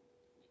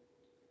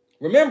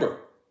 Remember,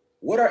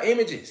 what are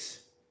images?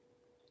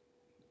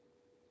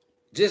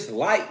 Just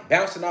light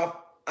bouncing off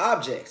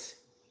objects,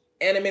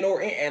 animate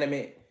or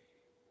inanimate,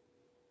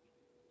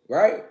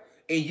 right?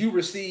 And you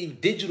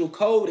receive digital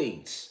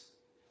codings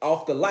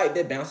off the light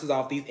that bounces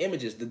off these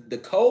images. The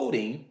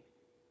coding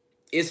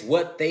is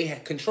what they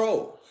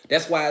control.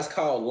 That's why it's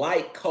called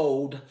light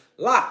code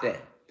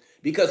lockdown.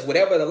 Because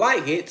whatever the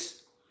light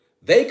hits,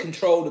 they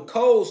control the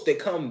codes that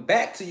come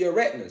back to your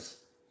retinas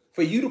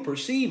for you to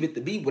perceive it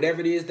to be whatever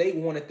it is they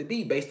want it to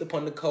be based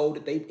upon the code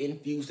that they've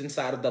infused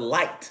inside of the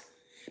light.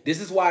 This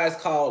is why it's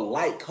called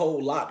light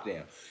code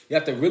lockdown. You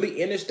have to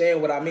really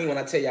understand what I mean when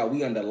I tell y'all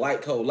we under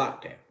light code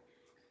lockdown.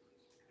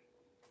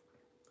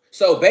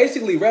 So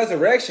basically,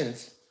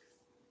 Resurrections,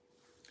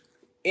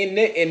 in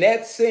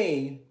that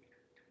scene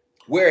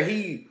where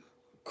he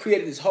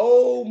created this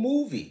whole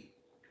movie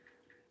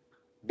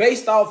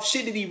based off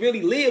shit that he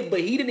really lived, but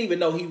he didn't even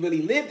know he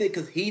really lived it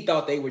because he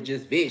thought they were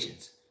just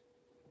visions.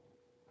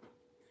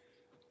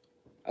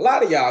 A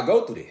lot of y'all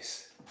go through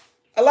this.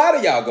 A lot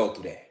of y'all go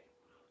through that.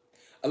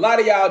 A lot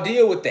of y'all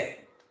deal with that.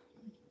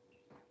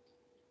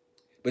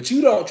 But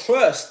you don't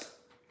trust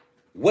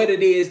what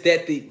it is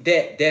that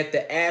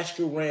the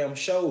astral realm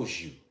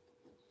shows you.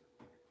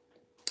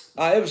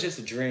 Oh, it was just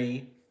a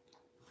dream.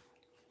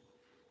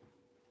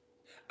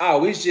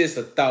 Oh, it's just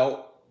a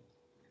thought.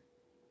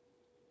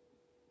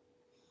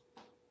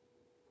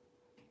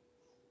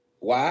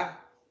 Why?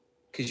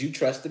 Because you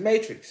trust the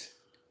Matrix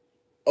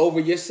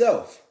over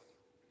yourself.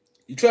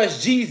 You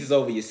trust Jesus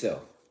over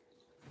yourself.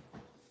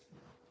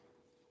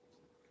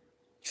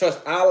 Trust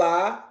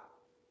Allah.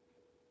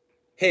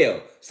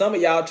 Hell, some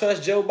of y'all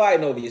trust Joe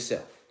Biden over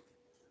yourself.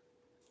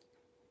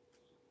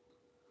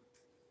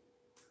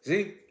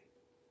 See?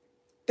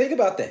 Think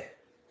about that.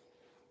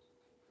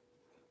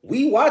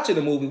 We watching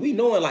the movie, we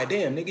knowing like,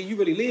 damn, nigga, you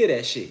really live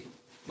that shit.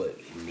 But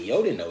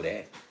Neo didn't know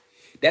that.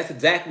 That's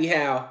exactly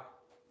how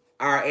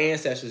our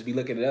ancestors be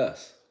looking at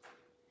us.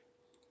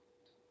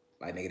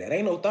 Like, nigga, that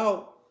ain't no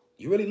thought.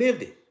 You really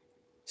lived it.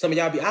 Some of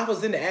y'all be, I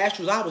was in the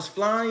astrals, I was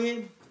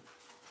flying.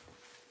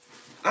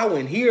 I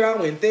went here, I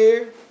went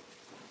there.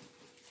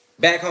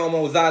 Back home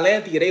on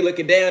Xylanthia, they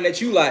looking down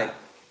at you like,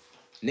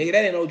 nigga,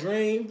 that ain't no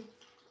dream.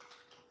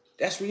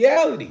 That's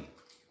reality.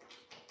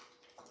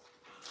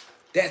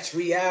 That's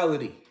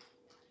reality.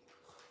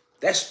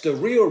 That's the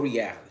real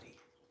reality.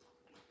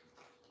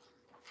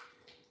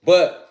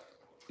 But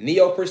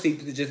Neo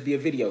perceived it to just be a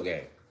video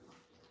game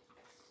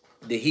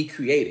that he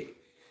created.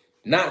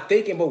 Not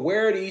thinking, but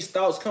where are these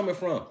thoughts coming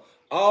from?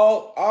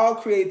 All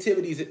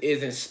creativity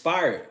is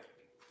inspired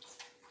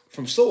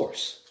from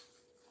source.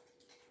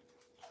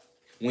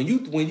 When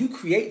you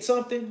create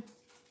something,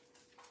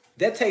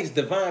 that takes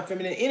divine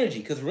feminine energy.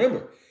 Because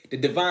remember, the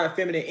divine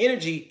feminine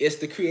energy is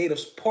the creative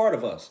part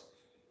of us.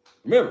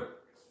 Remember,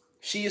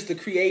 she is the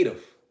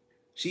creative.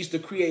 She's the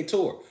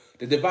creator.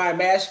 The divine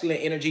masculine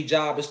energy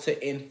job is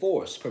to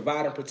enforce,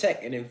 provide and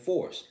protect and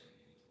enforce.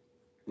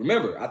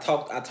 Remember, I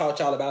taught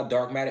y'all about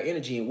dark matter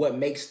energy and what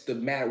makes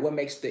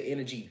the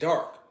energy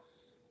dark.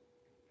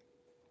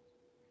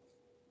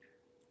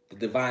 The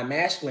divine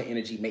masculine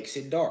energy makes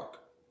it dark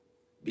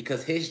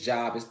because his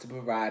job is to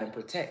provide and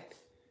protect.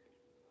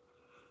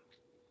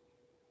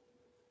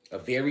 A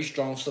very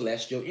strong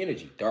celestial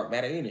energy, dark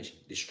matter energy,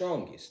 the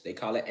strongest. They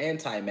call it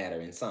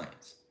antimatter in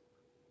science.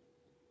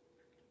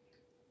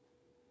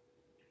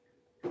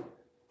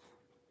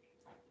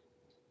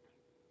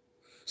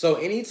 So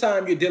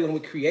anytime you're dealing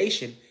with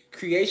creation,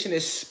 creation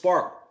is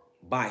sparked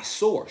by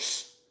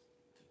source.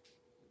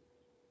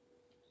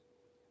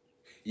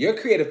 Your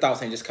creative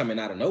thoughts ain't just coming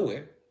out of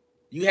nowhere.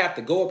 You have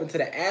to go up into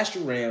the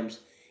astral realms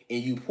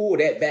and you pull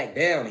that back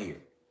down here.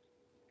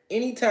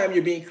 Anytime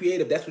you're being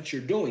creative, that's what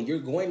you're doing. You're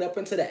going up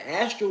into the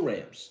astral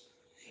realms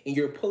and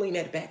you're pulling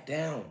that back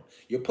down.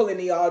 You're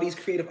pulling all these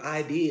creative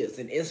ideas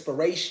and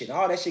inspiration.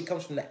 All that shit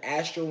comes from the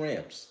astral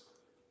realms.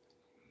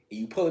 And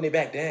you pulling it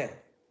back down.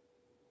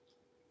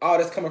 All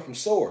that's coming from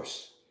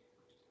source.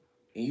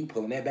 And you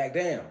pulling that back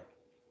down.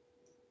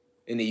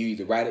 And then you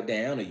either write it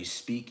down or you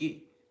speak it.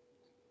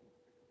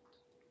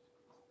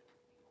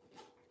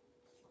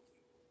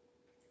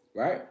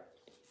 Right?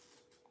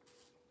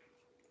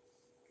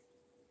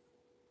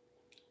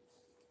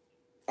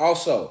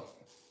 Also,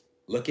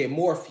 look at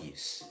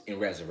Morpheus in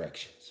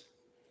Resurrections.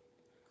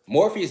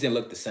 Morpheus didn't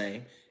look the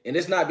same. And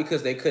it's not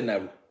because they couldn't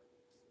have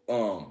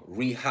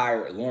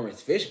rehired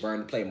Lawrence Fishburne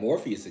to play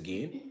Morpheus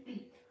again.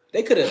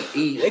 They could have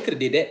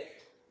did that.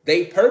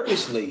 They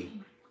purposely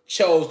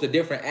chose the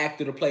different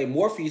actor to play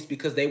Morpheus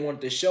because they wanted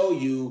to show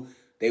you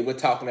they were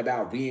talking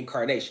about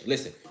reincarnation.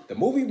 Listen, the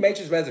movie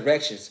Matrix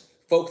Resurrections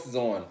focuses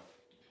on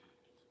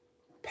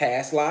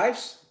past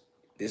lives.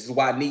 This is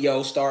why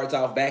Neo starts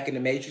off back in the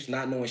Matrix,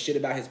 not knowing shit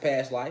about his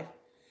past life.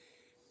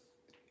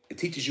 It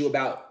teaches you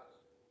about,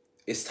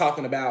 it's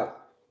talking about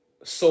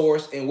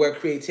source and where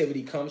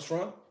creativity comes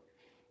from,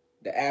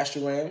 the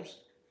astral realms.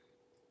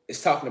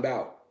 It's talking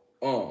about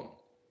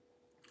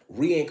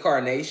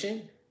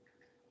reincarnation,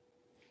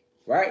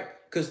 right?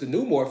 Because the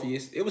new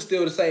Morpheus, it was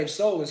still the same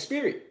soul and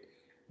spirit,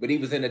 but he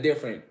was in a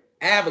different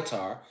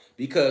avatar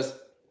because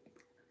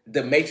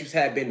the Matrix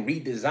had been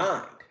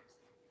redesigned.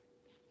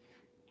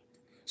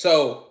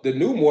 So the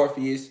new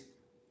Morpheus,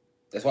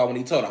 that's why when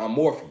he told her, I'm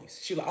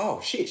Morpheus, she like, oh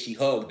shit, she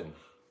hugged him.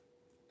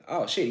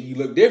 Oh shit, you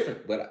look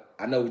different, but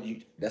I know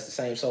that's the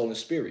same soul and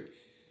spirit.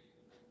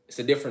 It's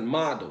a different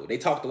model. They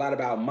talked a lot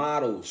about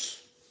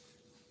modules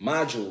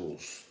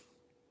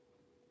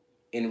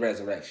in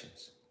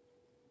Resurrections.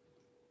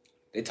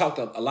 They talked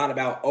a lot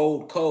about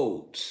old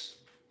codes.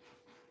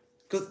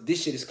 Because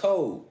this shit is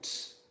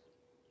codes,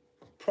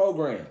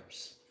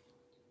 programs.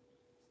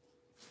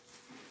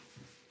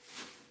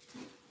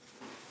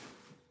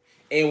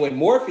 And when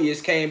Morpheus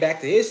came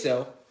back to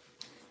himself,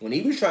 when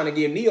he was trying to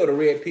give Neo the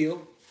red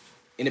pill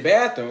in the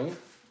bathroom,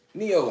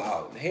 Neo,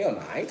 oh, hell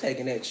no, I ain't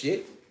taking that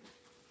shit.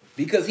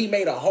 Because he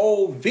made a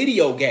whole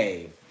video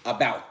game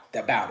about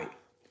it.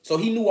 So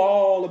he knew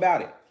all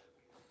about it.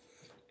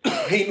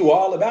 He knew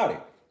all about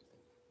it.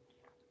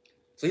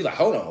 So he's like,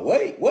 hold on,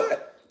 wait,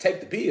 what? Take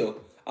the pill?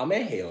 Oh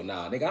man, hell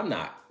nah, nigga, I'm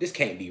not. This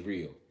can't be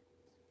real.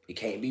 It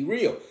can't be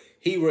real.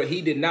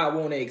 He did not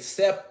want to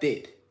accept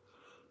it.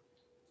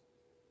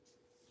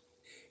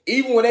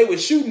 Even when they were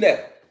shooting at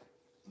him.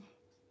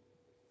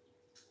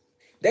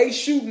 They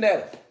shooting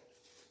at him.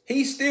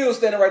 He's still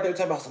standing right there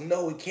talking about some,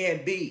 no, it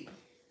can't be.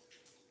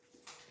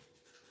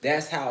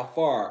 That's how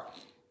far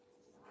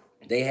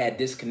they had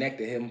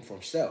disconnected him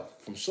from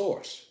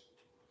source.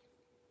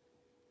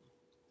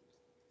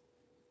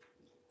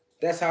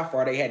 That's how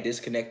far they had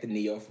disconnected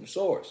Neo from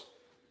source.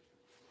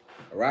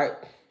 All right?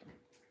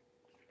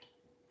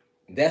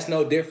 That's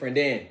no different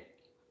than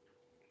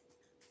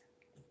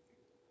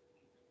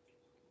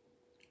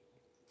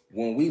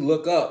when we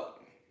look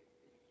up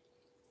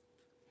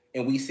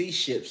and we see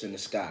ships in the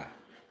sky.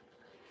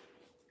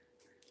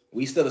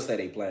 We still say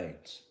they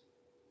planes.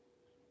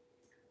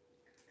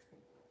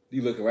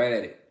 You looking right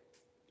at it.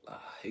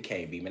 It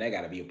can't be, man. That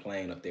got to be a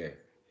plane up there.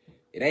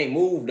 It ain't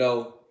moved,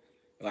 though.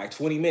 In like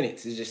 20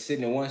 minutes. It's just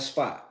sitting in one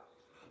spot.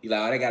 You like,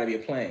 oh, that got to be a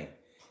plane.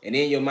 And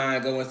then your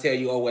mind go and tell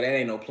you, oh, well, that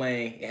ain't no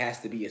plane. It has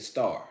to be a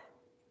star.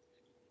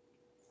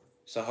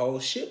 It's a whole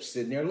ship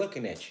sitting there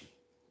looking at you.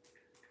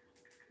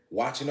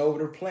 Watching over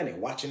the planet.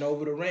 Watching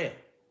over the realm.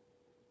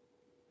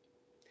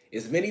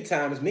 As many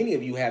times, many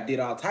of you have did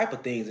all type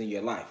of things in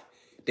your life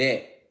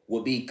that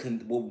will be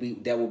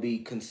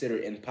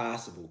considered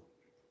impossible.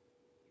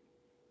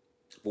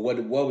 But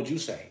what would you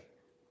say?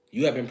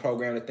 You have been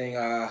programmed to think,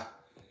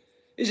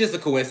 it's just a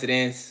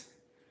coincidence.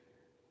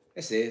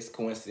 That's it, it's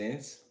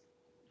coincidence.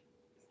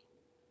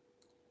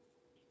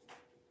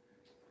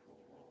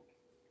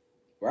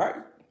 Right?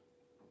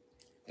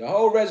 The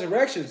whole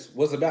Resurrections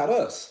was about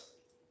us.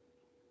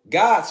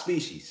 God's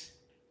species.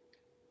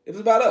 It was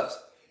about us.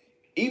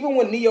 Even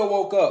when Neo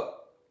woke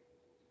up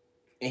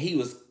and he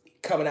was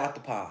coming out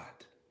the pod,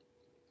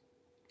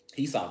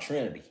 he saw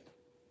Trinity.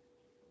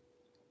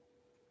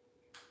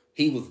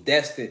 he was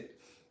destined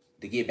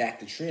to get back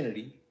to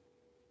Trinity.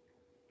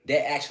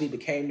 That actually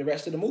became the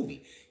rest of the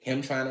movie.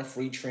 Him trying to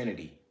free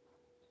Trinity.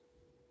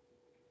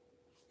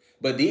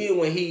 But then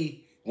when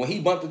he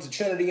bumped into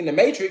Trinity in the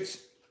Matrix,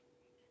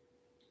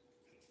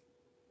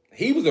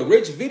 he was a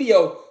rich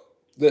video.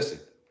 Listen.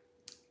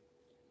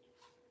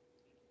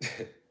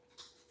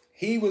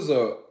 He was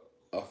a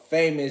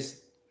famous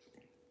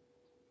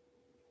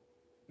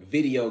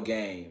video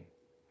game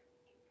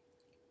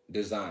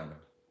designer.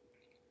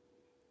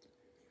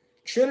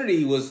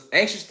 Trinity was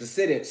anxious to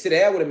sit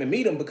down with him and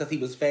meet him because he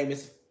was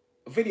famous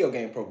video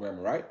game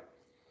programmer, right?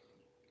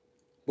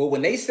 But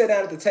when they sat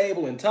down at the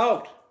table and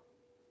talked,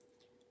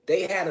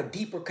 they had a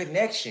deeper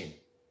connection.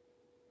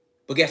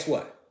 But guess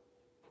what?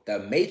 The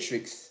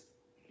Matrix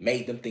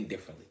made them think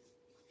differently.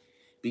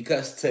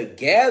 Because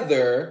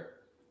together,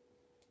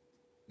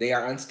 they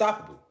are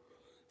unstoppable.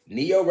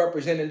 Neo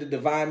represented the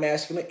divine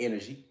masculine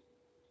energy,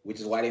 which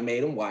is why they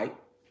made him white.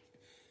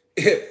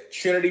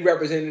 Trinity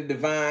represented the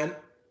divine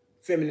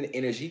feminine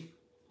energy,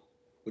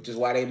 which is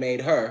why they made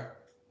her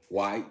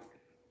white.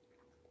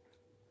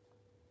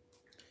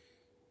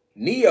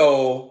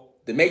 Neo,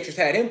 the Matrix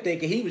had him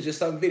thinking he was just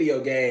some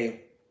video game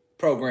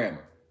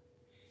programmer.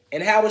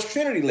 And how was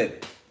Trinity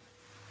living?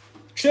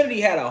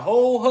 Trinity had a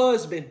whole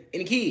husband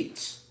and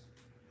kids.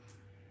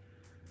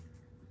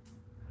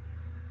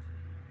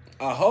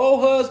 A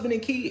whole husband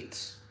and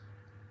kids.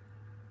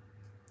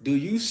 Do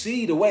you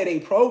see the way they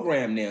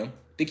program them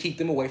to keep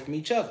them away from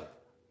each other?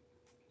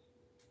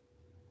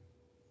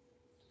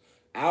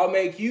 I'll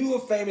make you a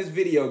famous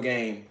video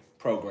game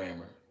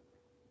programmer.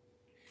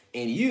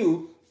 And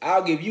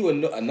I'll give you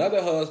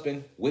another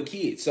husband with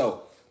kids.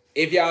 So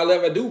if y'all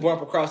ever do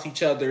bump across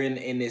each other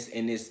in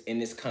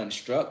this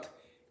construct,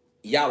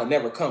 y'all will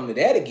never come to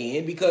that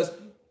again because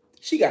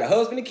she got a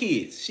husband and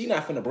kids. She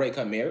not finna break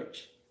her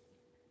marriage.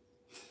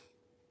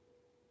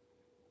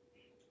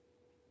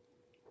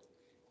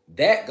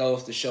 That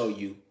goes to show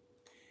you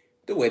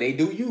the way they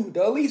do you,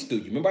 the elites do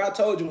you. Remember I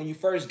told you when you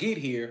first get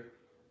here,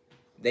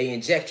 they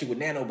inject you with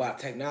nanobot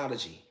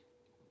technology.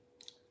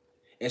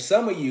 And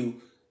some of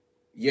you,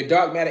 your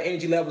dark matter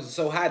energy levels are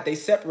so high, they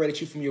separated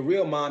you from your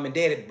real mom and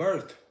dad at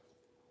birth.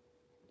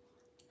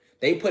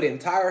 They put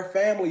entire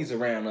families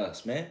around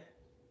us, man.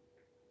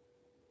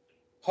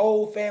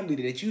 Whole family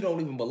that you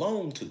don't even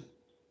belong to.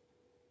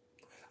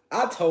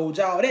 I told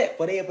y'all that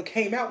before they ever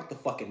came out with the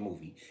fucking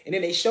movie. And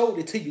then they showed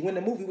it to you in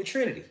the movie with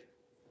Trinity.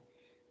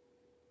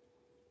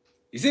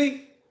 You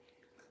see?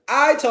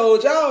 I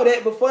told y'all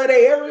that before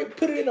they ever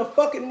put it in a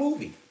fucking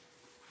movie.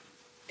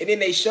 And then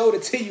they showed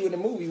it to you in the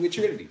movie with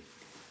Trinity.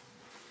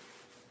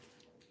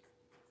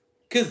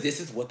 Because this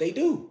is what they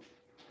do.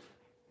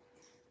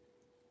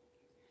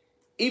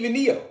 Even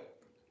Neo.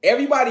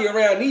 Everybody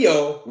around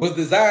Neo was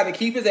designed to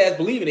keep his ass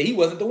believing that he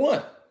wasn't the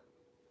one.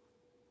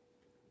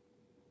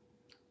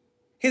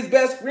 His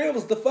best friend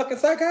was the fucking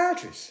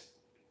psychiatrist.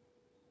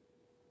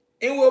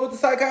 And what was the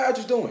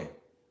psychiatrist doing?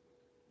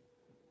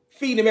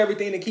 Feeding him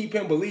everything to keep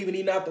him believing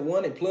he's not the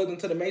one and plugged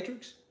into the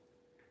Matrix.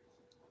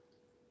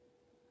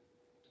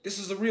 This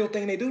is a real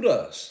thing they do to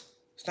us.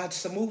 It's not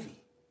just a movie.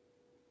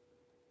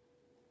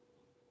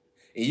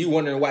 And you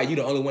wondering why you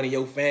the only one in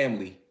your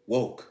family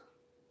woke.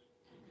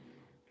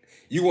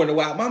 You wonder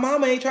why my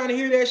mama ain't trying to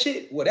hear that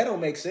shit. Well, that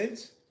don't make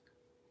sense.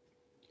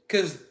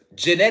 Because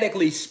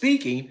genetically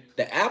speaking,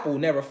 the apple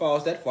never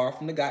falls that far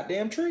from the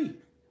goddamn tree.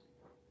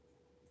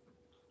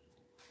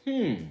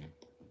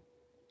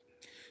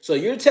 So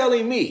you're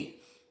telling me,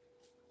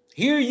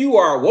 here you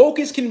are woke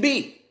as can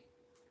be,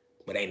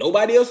 but ain't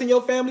nobody else in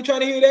your family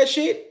trying to hear that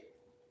shit?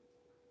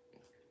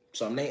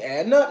 Something ain't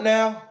adding up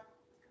now.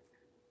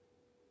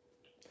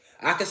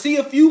 I can see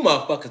a few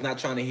motherfuckers not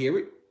trying to hear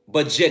it,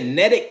 but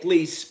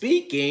genetically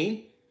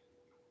speaking,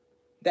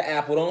 the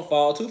apple don't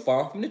fall too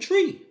far from the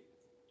tree.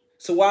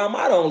 So why am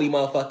I the only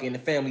motherfucker in the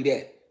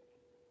family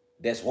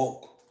that's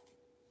woke?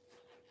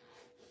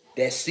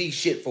 That see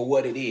shit for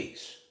what it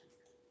is?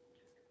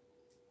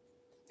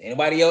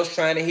 Anybody else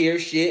trying to hear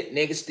shit?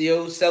 Niggas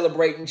still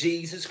celebrating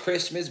Jesus,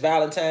 Christmas,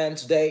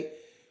 Valentine's Day.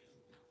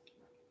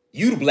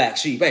 You the black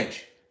sheep, ain't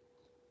you?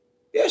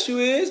 Yes, you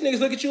is. Niggas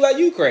look at you like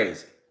you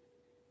crazy.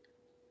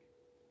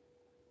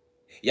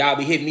 Y'all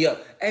be hitting me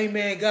up. Hey,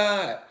 man,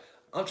 God,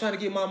 I'm trying to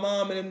get my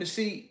mom and them to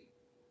see.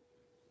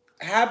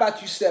 How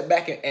about you step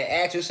back and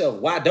ask yourself,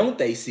 why don't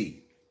they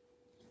see?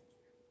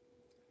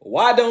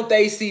 Why don't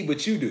they see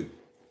what you do?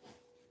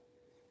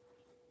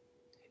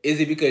 Is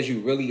it because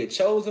you really a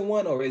chosen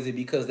one, or is it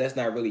because that's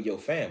not really your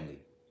family?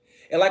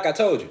 And like I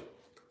told you,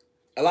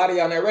 a lot of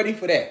y'all not ready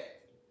for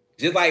that.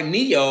 Just like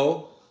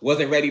Neo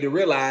wasn't ready to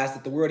realize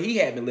that the world he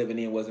had been living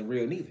in wasn't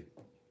real neither.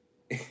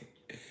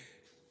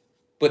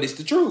 But it's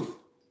the truth.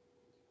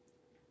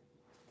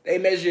 They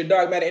measure your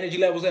dark matter energy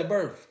levels at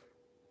birth.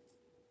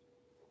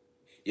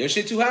 Your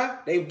shit too high,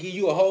 they give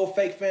you a whole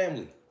fake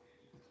family.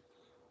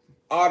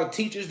 All the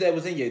teachers that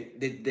was in your,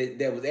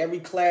 that was every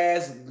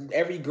class,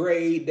 every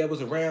grade that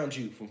was around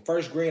you from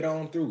first grade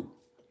on through.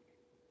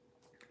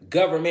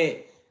 Government,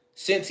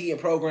 sentient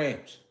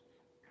programs.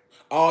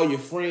 All your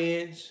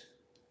friends.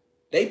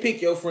 They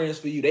pick your friends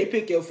for you. They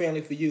pick your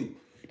family for you.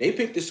 They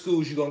pick the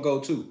schools you're going to go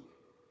to.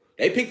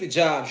 They pick the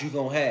jobs you're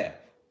going to have.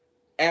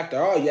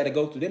 After all, you got to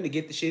go through them to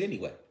get the shit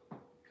anyway.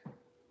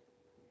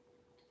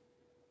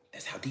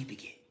 That's how deep it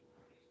get.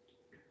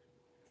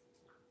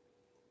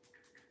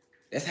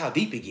 That's how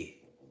deep it get.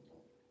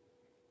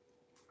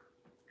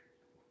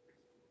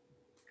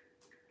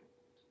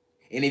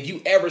 And if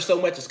you ever so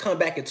much as come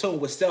back in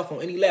tune with self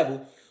on any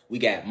level, we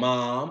got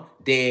mom,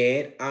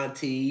 dad,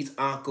 aunties,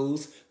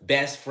 uncles,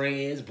 best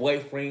friends,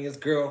 boyfriends,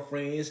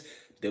 girlfriends,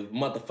 the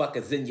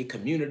motherfuckers in your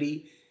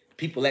community,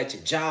 people at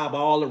your job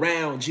all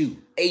around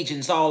you,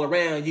 agents all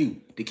around you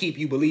to keep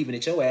you believing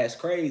that your ass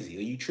crazy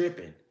or you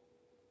tripping.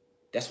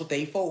 That's what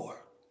they for.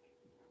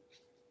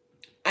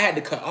 I had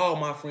to cut all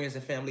my friends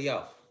and family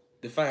off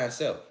to find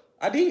self.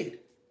 I did.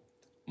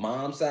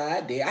 Mom's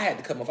side, dad, I had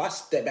to cut them off. I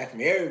stepped back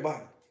from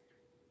everybody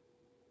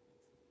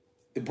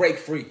to break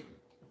free.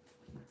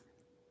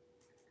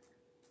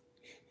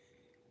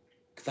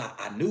 Because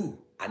I knew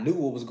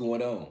what was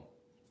going on.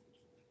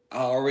 I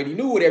already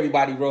knew what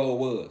everybody's role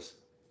was.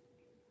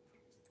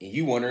 And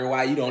you wondering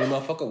why you the only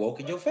motherfucker woke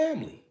in your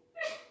family.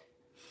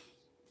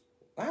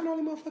 Why I'm the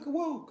only motherfucker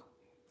woke?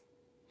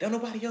 Don't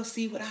nobody else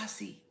see what I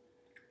see.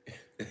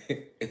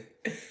 That's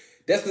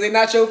because they're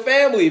not your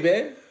family,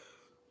 man.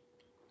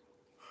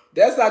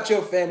 That's not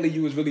your family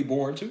you was really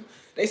born to.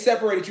 They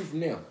separated you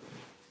from them.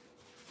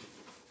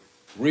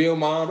 Real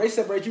mom, they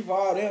separate you from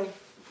all them.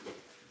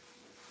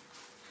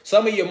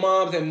 Some of your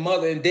moms and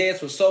mother and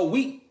dads were so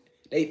weak,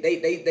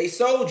 they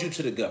sold you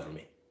to the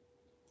government.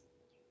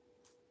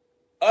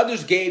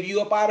 Others gave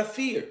you up out of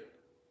fear.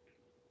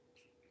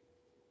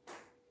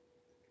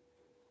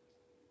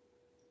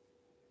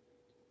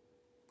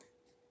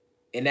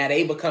 And now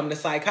they become the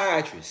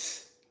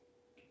psychiatrists.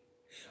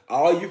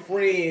 All your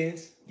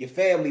friends, your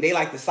family, they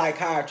like the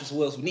psychiatrist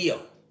was Neo.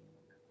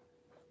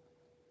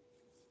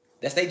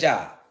 That's their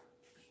job.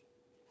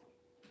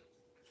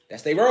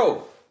 That's their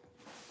role.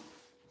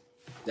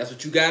 That's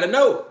what you gotta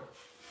know.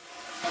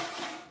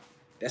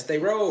 That's their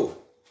role.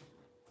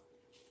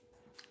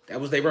 That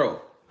was their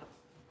role.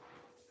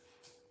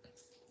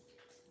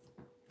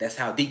 That's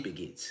how deep it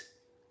gets.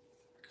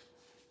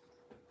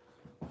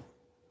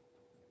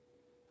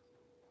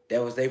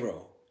 That was their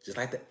role. Just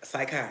like the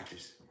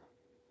psychiatrist.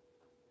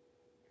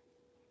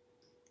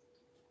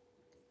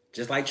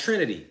 Just like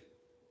Trinity.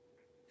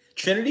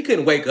 Trinity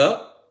couldn't wake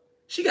up.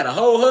 She got a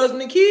whole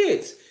husband and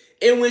kids.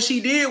 And when she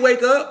did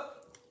wake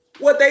up,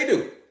 what they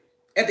do?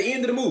 At the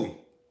end of the movie,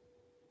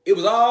 it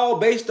was all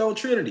based on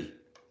Trinity.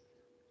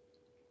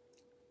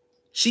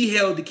 She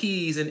held the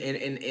keys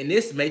in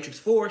this Matrix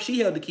 4, she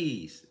held the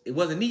keys. It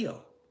wasn't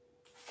Neo.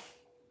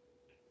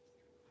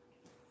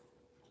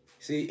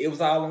 See, it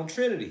was all on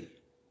Trinity.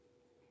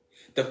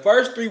 The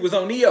first three was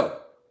on Neo.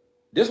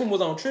 This one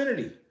was on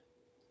Trinity.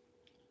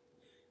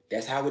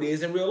 That's how it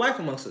is in real life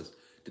amongst us.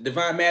 The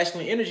divine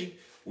masculine energy,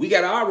 we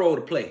got our role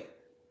to play.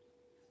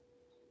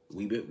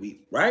 We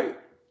right?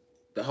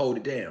 To hold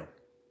it down.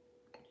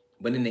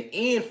 But in the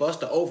end, for us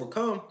to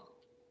overcome,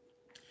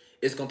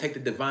 it's going to take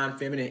the divine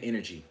feminine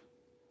energy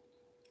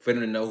for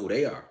them to know who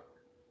they are.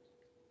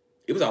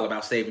 It was all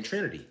about saving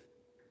Trinity.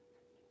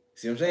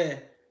 See what I'm saying?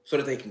 So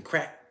that they can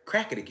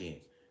crack it again.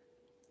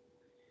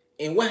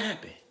 And what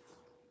happened?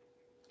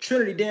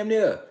 Trinity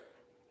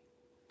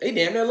they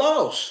damn near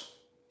lost.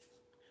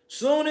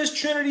 Soon as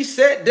Trinity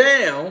sat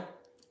down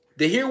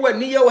to hear what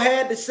Neo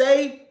had to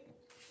say,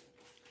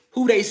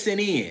 who they sent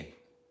in?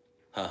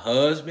 Her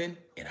husband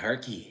and her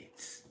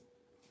kids.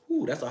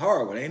 Ooh, that's a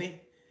hard one, ain't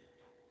it?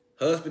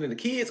 Husband and the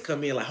kids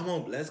come in like, come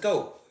on, let's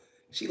go.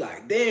 She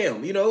like,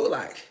 damn, you know,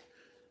 like,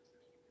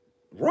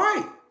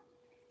 right,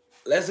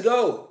 let's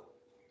go.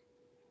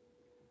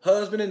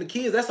 Husband and the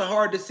kids, that's a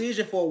hard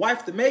decision for a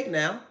wife to make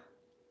now.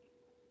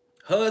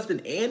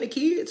 Husband and the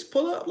kids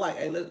pull up like,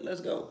 hey, let's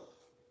go.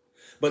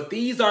 But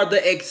these are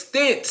the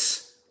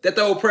extents that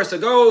the oppressor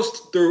goes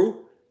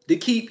through to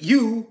keep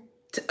you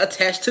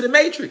attached to the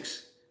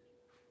matrix.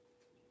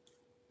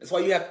 That's why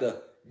you have to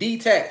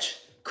detach.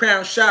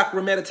 Crown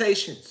chakra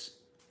meditations.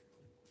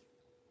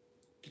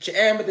 Get your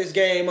amethyst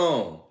game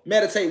on.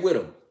 Meditate with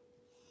them.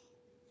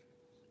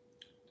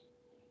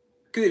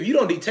 Because if you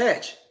don't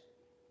detach,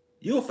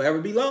 you'll forever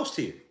be lost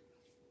here.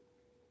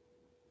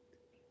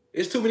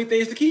 There's too many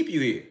things to keep you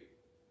here.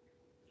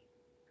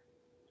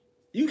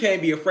 You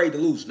can't be afraid to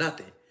lose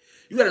nothing.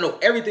 You got to know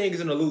everything is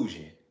an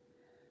illusion.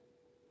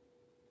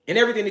 And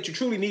everything that you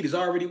truly need is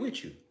already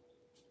with you.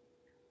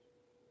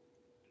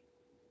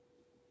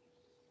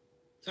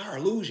 It's our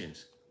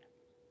illusions.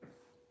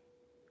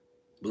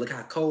 But look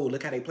how cold,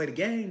 look how they play the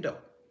game, though.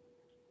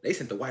 They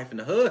sent the wife and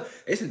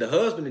they sent the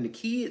husband and the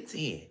kids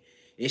in.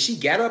 And she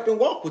got up and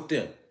walked with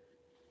them.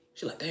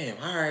 She's like, damn,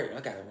 all right, I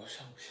got to watch.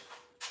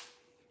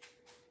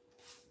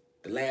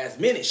 The last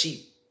minute,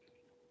 she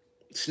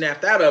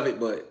snapped out of it,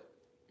 but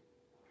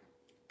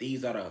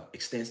these are the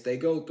extents they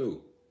go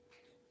through.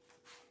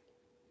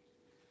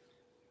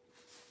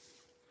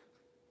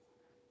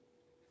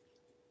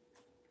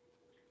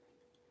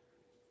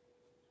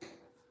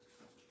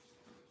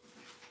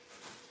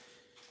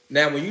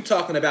 Now, when you're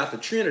talking about the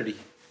Trinity,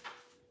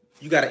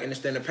 you got to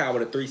understand the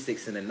power of the 3,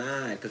 6, and the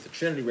 9, because the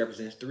Trinity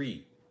represents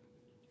 3.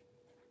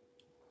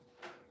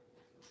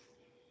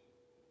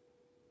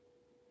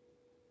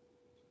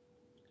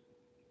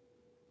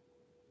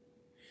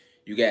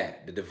 You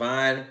got the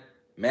divine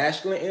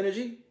masculine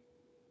energy,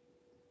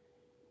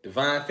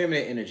 divine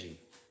feminine energy,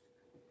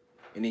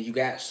 and then you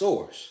got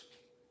Source.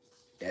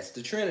 That's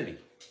the Trinity.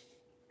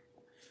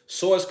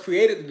 Source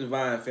created the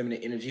divine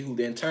feminine energy, who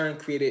then in turn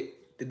created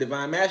the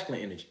divine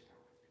masculine energy.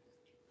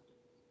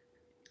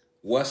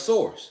 What's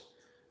Source?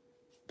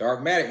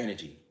 Dark matter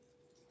energy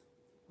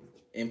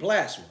and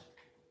plasma.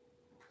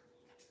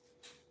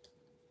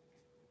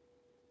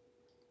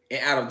 And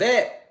out of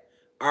that,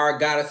 our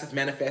goddesses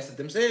manifested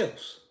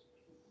themselves.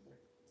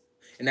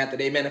 And after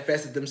they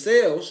manifested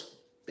themselves,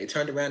 they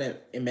turned around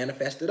and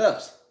manifested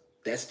us.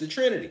 That's the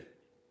Trinity.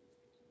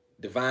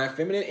 Divine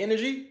feminine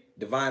energy,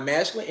 divine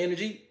masculine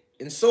energy,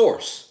 and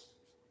Source.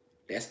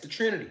 That's the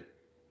Trinity.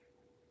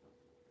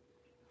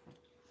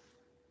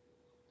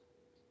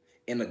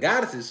 And the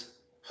goddesses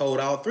hold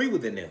all 3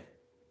 within them.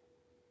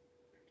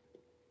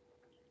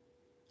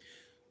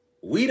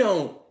 We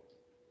don't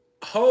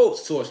hold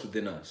Source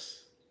within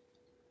us.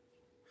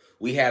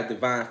 We have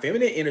divine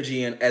feminine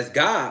energy, and as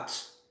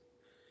gods,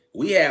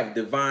 we have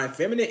divine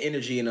feminine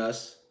energy in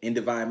us and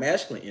divine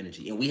masculine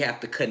energy, and we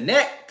have to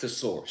connect to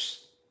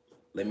Source.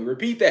 Let me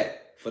repeat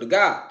that for the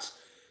gods.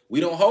 We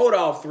don't hold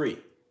all 3.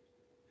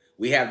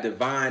 We have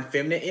divine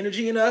feminine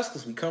energy in us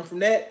because we come from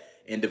that,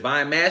 and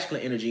divine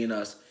masculine energy in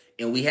us,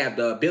 and we have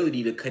the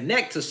ability to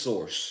connect to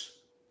Source.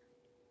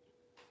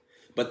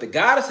 But the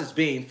goddesses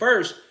being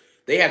first,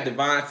 they have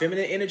divine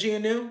feminine energy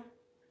in them,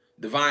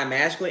 divine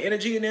masculine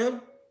energy in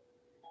them,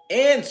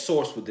 and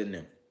Source within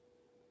them.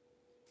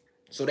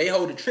 So they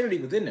hold the Trinity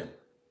within them.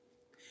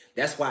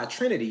 That's why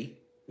Trinity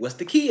was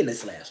the key in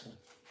this last one.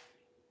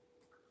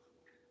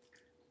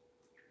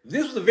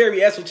 This was a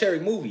very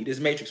esoteric movie, this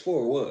Matrix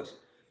 4 was.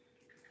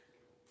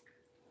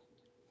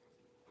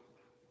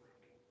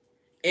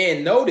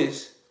 And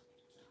notice,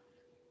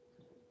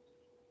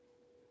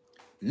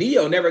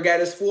 Neo never got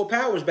his full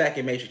powers back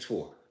in Matrix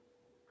 4.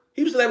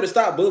 He was still able to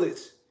stop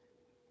bullets.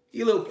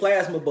 He a little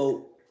plasma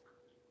boat.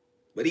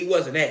 But he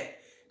wasn't at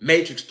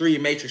Matrix 3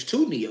 and Matrix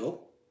 2 Neo.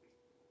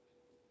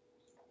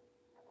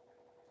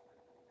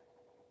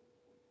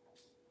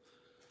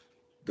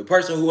 The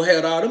person who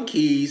held all them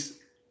keys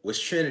was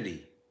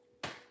Trinity.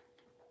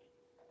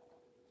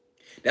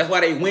 That's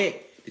why they went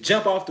to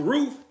jump off the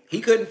roof.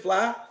 He couldn't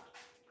fly.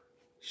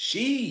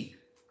 She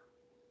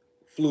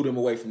flew them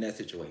away from that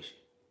situation.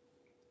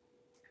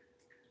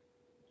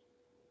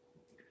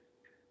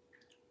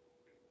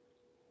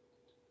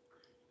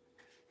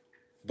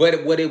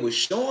 But what it was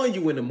showing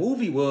you in the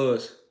movie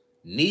was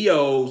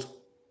Neo's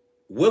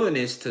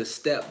willingness to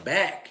step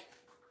back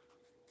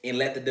and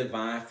let the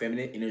divine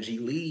feminine energy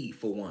lead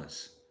for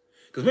once.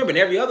 Because remember, in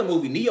every other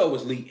movie, Neo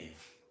was leading.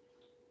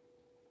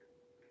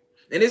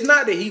 And it's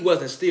not that he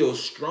wasn't still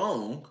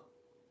strong.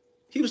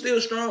 He was still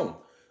strong.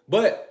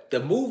 But the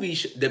movie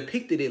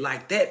depicted it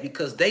like that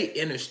because they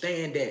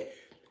understand that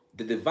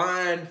the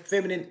divine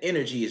feminine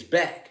energy is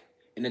back.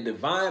 And the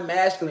divine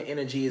masculine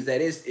energy is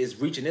that it's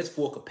reaching its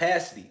full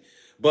capacity.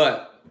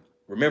 But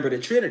remember the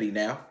Trinity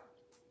now.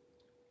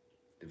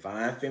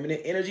 Divine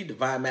feminine energy,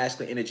 divine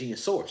masculine energy, and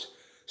Source.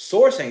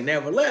 Source ain't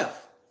never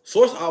left.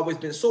 Source always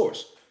been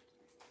Source.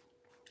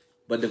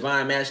 But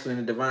divine masculine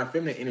and divine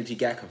feminine energy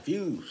got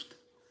confused.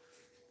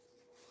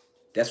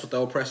 That's what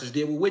the oppressors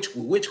did with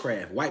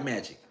witchcraft, white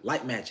magic,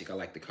 light magic, I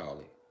like to call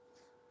it.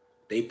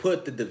 They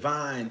put the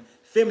divine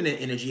feminine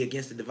energy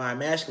against the divine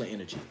masculine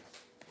energy.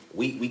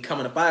 We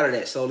coming up out of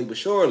that slowly but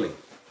surely.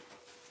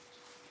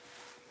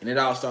 And it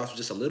all starts with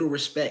just a little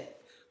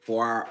respect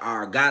for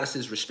our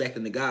goddesses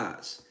respecting the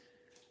gods.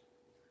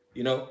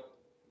 You know,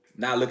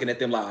 not looking at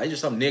them like, it's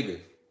just some nigga.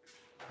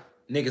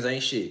 Niggas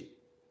ain't shit.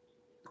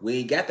 We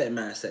ain't got that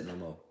mindset no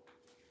more.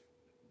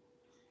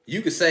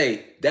 You could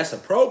say that's a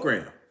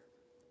program.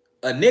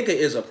 A nigga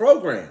is a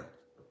program.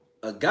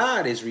 A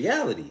god is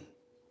reality.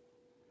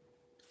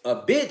 A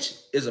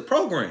bitch is a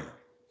program.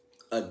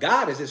 A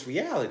god is its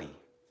reality.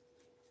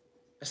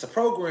 That's a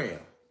program.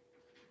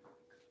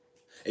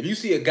 If you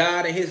see a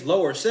god in his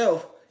lower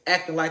self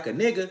acting like a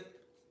nigga,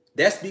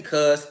 that's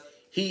because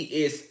he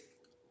is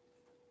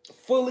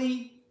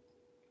fully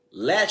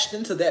latched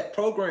into that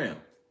program.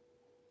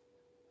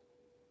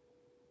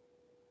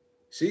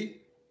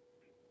 See?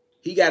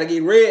 He got to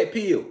get red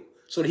pilled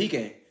so that he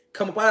can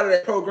come up out of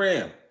that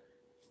program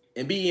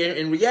and be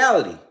in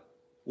reality,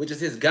 which is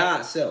his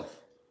God self.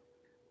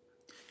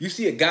 You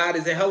see a god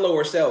is in her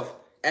lower self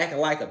acting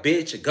like a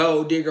bitch, a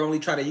gold digger, only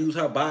trying to use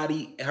her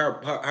body, her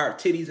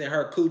titties and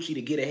her coochie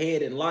to get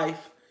ahead in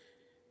life.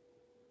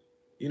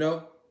 You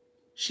know,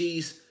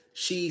 she's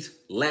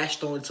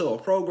latched onto a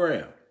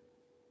program.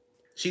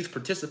 She's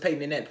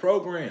participating in that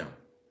program.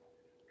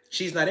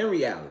 She's not in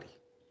reality.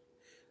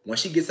 When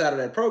she gets out of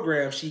that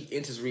program, she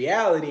enters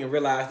reality and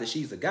realizes that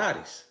she's a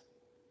goddess.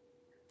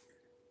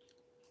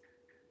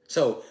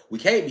 So we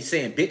can't be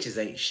saying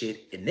bitches ain't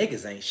shit and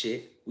niggas ain't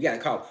shit. We gotta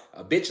call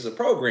a bitch is a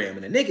program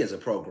and a nigga is a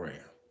program.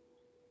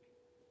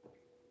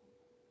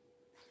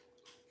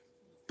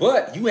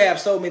 But you have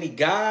so many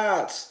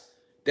gods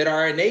that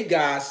are in their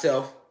God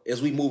self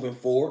as we moving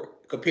forward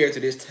compared to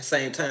this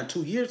same time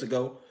 2 years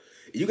ago.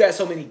 You got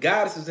so many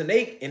goddesses in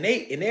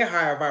their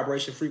higher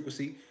vibration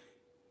frequency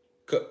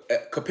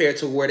compared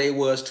to where they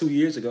was 2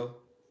 years ago.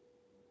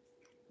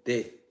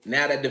 That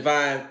now that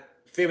divine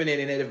feminine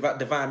and that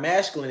divine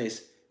masculine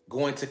is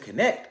going to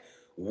connect.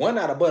 One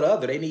not above the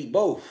other. They need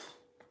both.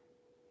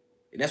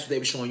 And that's what they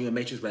were showing you in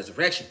Matrix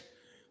Resurrection.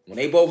 When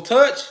they both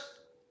touch,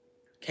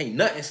 can't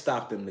nothing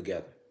stop them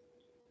together.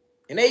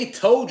 And they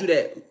told you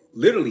that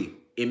literally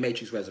in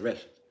Matrix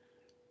Resurrection.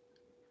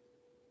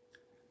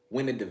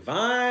 When the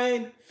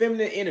divine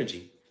feminine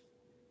energy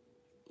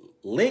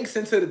links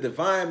into the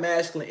divine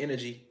masculine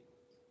energy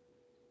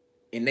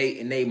and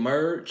they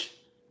merge,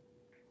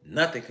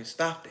 nothing can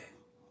stop that.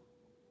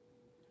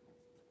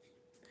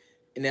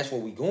 And that's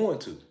what we're going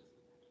to.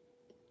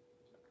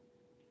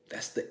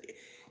 That's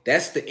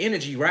the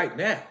energy right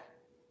now.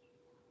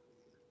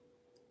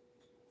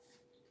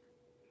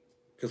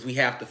 Because we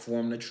have to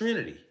form the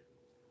Trinity.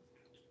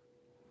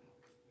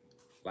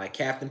 Like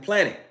Captain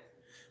Planet.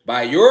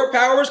 By your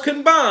powers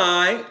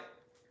combined,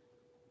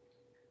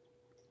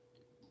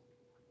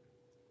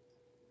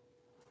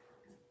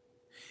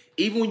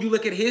 even when you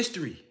look at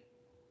history,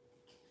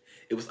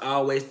 it was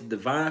always the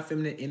divine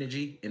feminine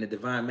energy and the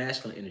divine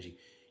masculine energy.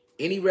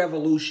 Any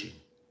revolution,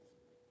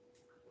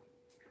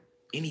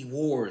 any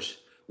wars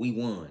we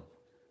won,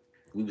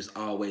 we was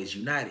always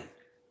united.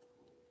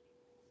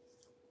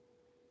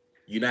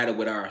 United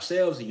with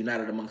ourselves and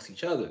united amongst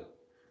each other.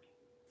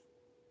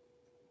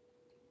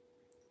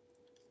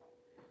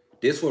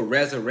 This is what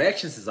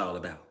resurrections is all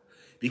about.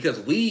 Because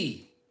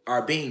we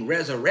are being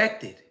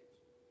resurrected.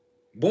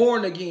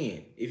 Born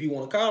again, if you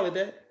want to call it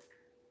that.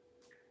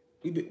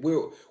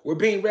 We're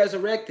being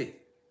resurrected.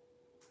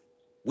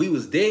 We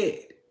was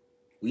dead.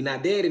 We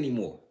not dead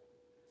anymore.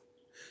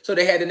 So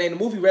they had to name the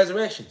movie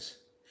Resurrections.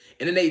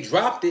 And then they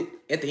dropped it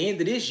at the end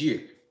of this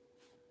year.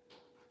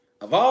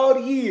 Of all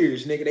the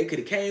years, nigga, they could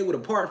have came with a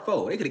part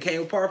 4. They could have came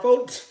with part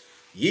 4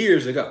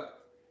 years ago.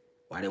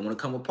 Why they want to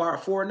come with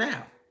part 4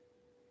 now?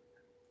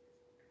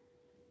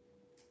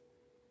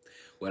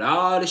 With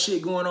all the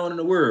shit going on in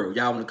the world,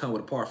 y'all want to come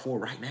with a part 4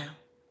 right now?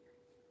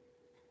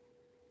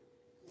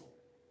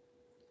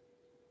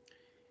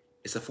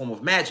 It's a form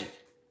of magic.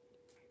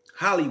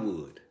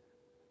 Hollywood.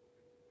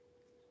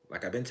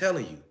 Like I've been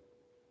telling you.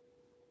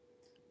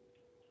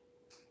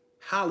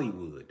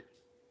 Hollywood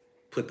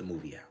put the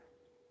movie out.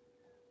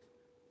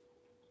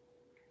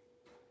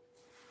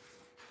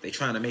 They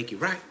trying to make it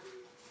right.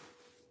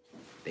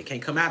 They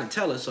can't come out and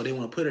tell us, so they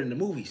want to put it in the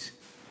movies.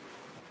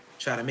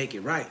 Try to make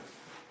it right.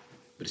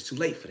 But it's too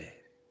late for that.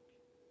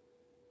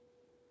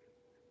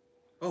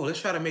 Oh, let's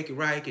try to make it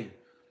right and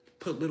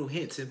put little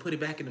hints and put it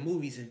back in the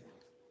movies. And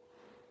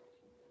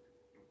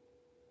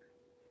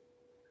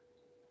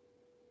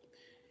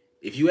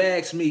if you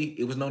ask me,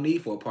 it was no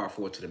need for a part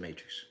 4 to The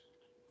Matrix.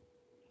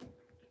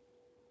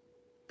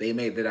 They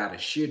made that out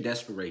of sheer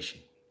desperation.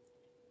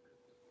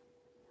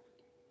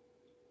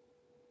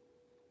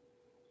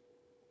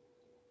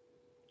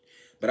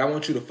 But I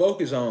want you to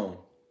focus on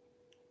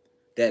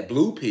that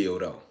blue pill,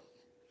 though.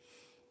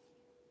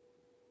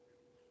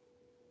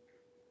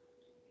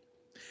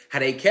 How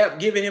they kept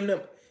giving him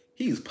them.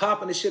 He was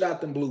popping the shit out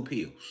them blue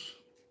pills.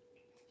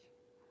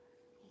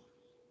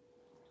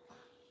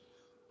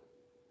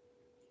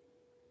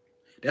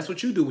 That's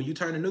what you do when you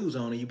turn the news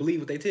on and you believe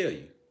what they tell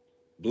you.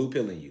 Blue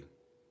pilling you.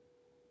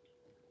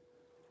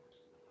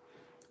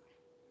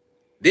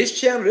 This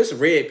channel, this is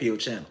a red pill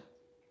channel.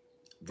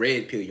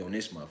 Red pill you on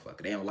this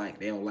motherfucker. They don't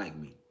like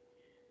me.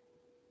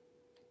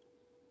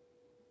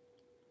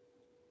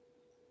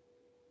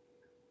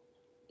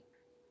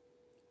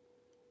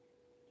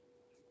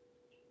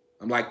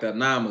 I'm like the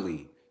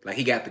anomaly. Like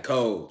he got the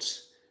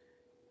codes.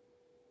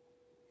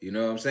 You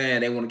know what I'm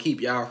saying? They want to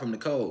keep y'all from the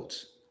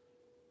codes.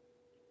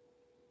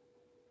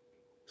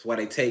 That's why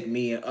they take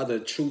me and other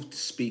truth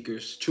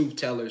speakers, truth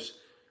tellers.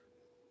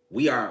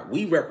 We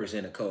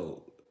represent a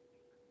code.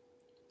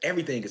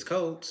 Everything is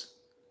codes.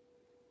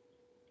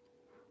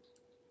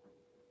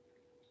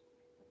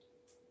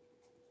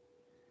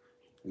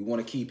 We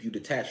want to keep you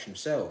detached from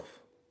self.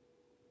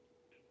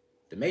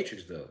 The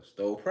Matrix does.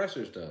 The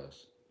oppressors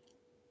does.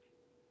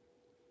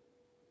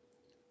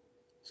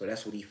 So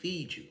that's what he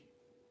feeds you.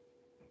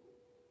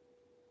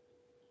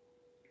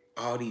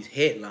 All these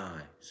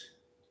headlines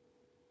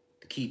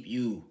to keep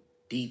you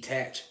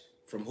detached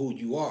from who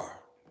you are.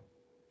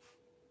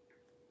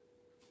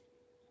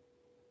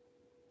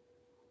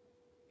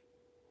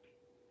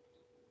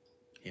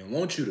 And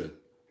want you to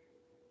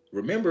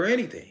remember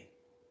anything.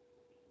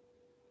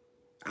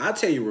 I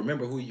tell you,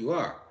 remember who you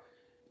are.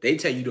 They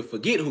tell you to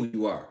forget who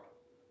you are.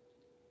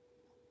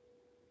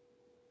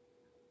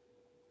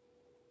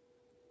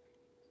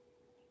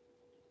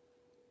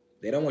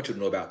 They don't want you to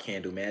know about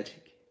candle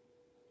magic.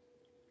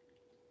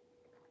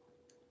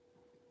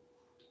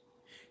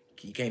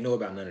 You can't know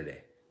about none of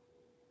that.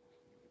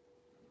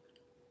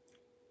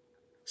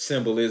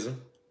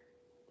 Symbolism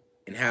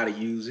and how to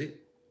use it.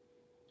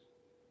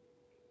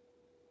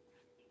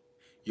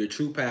 Your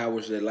true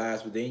powers that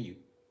lies within you.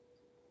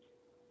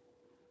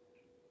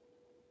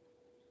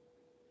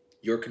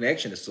 Your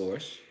connection to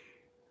source,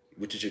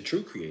 which is your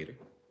true creator.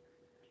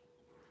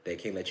 They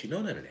can't let you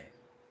know none of that.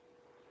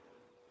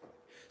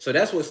 So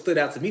that's what stood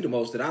out to me the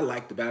most that I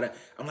liked about it.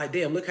 I'm like,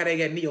 damn, look how they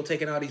got Neo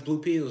taking all these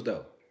blue pills,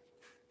 though.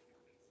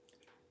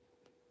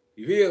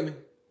 You feel me?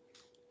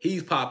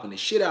 He's popping the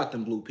shit out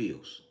them blue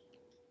pills.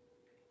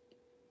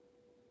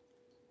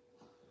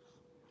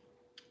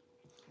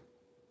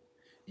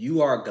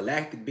 You are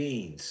galactic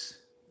beings.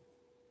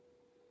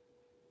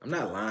 I'm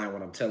not lying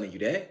when I'm telling you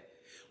that.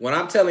 When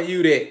I'm telling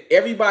you that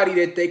everybody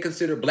that they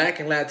consider black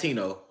and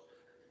Latino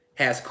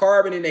has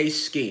carbon in their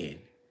skin,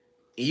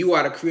 and you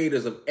are the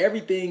creators of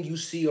everything you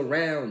see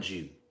around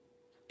you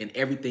and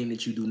everything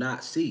that you do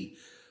not see,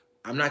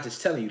 I'm not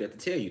just telling you that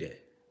to tell you that.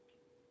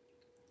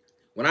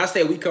 When I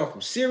say we come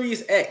from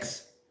Sirius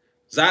X,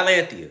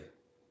 Xylanthia,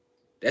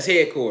 that's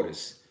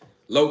headquarters,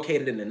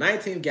 located in the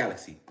 19th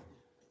galaxy.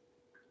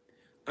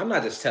 I'm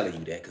not just telling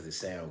you that because it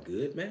sounds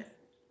good, man.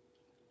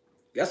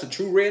 That's a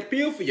true red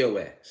pill for your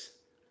ass.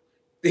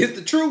 It's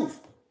the truth.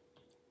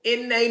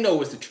 And they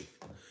know it's the truth.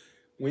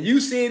 When you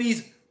see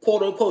these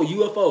quote-unquote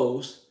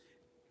UFOs,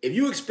 if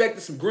you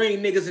expected some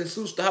green niggas in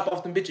suits to hop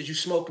off them bitches,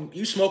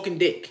 you smoking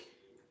dick.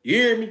 You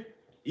hear me?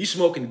 You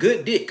smoking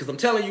good dick. Because I'm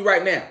telling you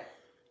right now,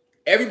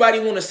 everybody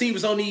want to see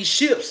what's on these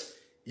ships.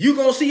 You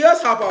gonna see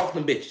us hop off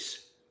them bitches.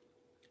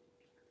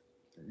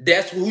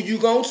 That's who you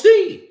gonna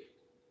see.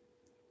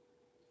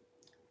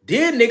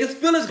 Then niggas'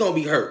 feelings gonna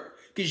be hurt.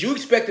 Because you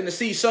expecting to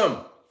see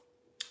some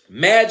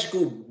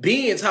magical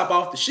beings hop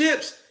off the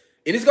ships.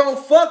 And it's gonna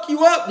fuck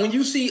you up when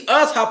you see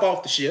us hop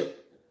off the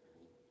ship.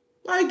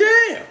 Like,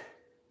 damn.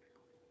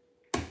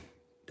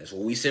 That's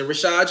what we sent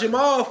Rashad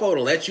Jamal for,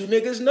 to let you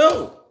niggas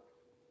know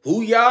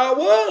who y'all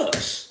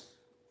was.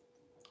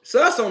 It's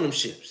us on them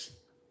ships.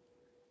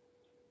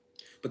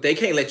 But they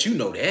can't let you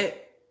know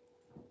that.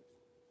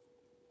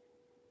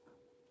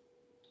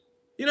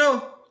 You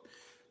know,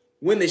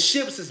 when the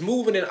ships is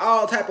moving in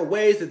all type of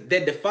ways that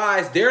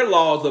defies their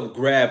laws of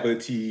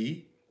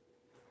gravity.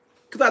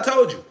 Because I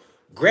told you,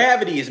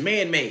 gravity is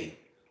man-made.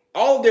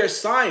 All their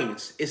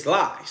science is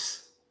lies.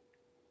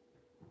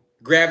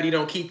 Gravity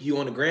don't keep you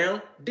on the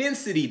ground.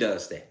 Density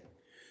does that.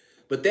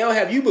 But they'll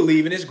have you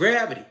believing it's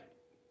gravity.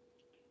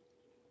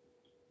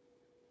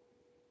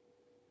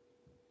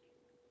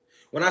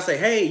 When I say,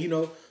 hey, you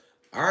know,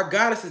 our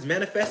goddesses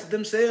manifested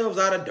themselves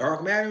out of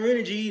dark matter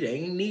energy. They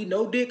ain't need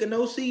no dick or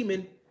no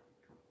semen.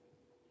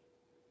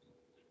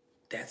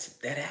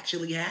 That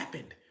actually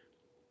happened.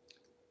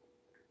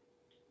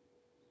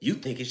 You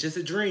think it's just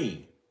a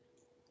dream.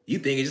 You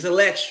think it's just a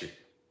lecture.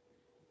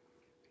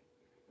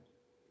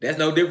 That's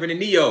no different than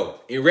Neo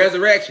in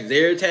Resurrections.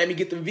 Every time he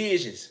get them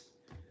visions,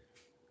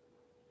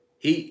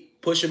 he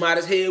push him out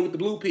his head with the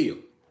blue pill.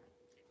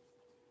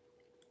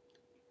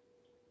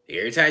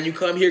 Every time you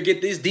come here,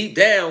 get this deep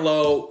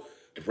download,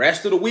 the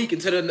rest of the week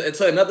until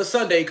another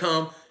Sunday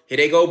come, here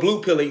they go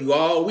blue pilling you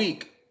all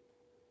week.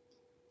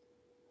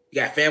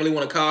 You got family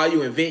want to call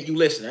you and vent, you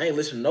listen. I ain't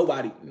listening to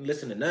nobody.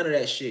 Listen to none of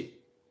that shit.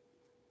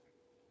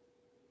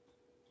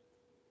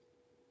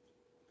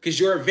 Because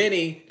your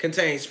venting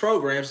contains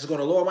programs that's going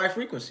to lower my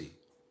frequency.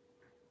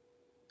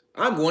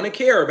 I'm going to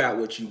care about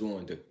what you're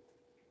going to do.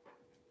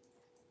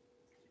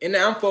 And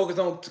now I'm focused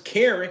on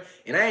caring,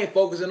 and I ain't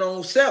focusing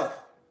on self.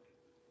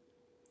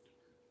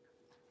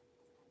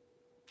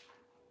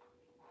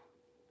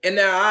 And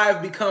now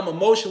I've become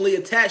emotionally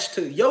attached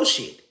to your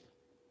shit.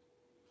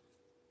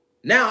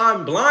 Now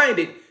I'm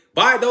blinded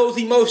by those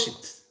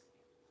emotions,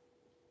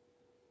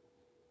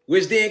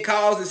 which then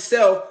causes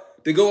self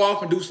to go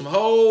off and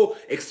do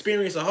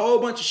experience a whole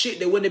bunch of shit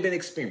that wouldn't have been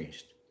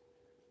experienced.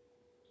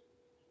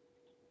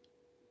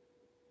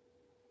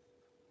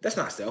 That's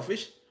not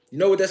selfish. You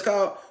know what that's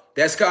called?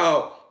 That's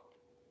called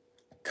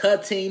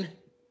cutting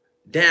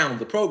down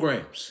the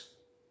programs.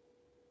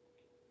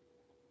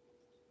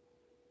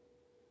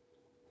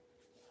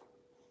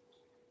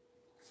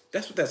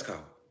 That's what that's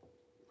called.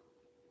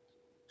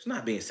 It's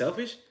not being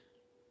selfish.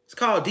 It's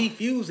called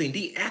defusing,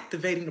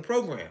 deactivating the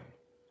program.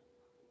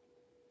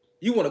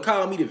 You want to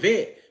call me to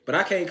vent, but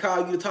I can't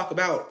call you to talk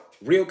about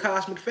real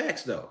cosmic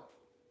facts, though.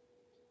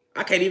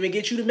 I can't even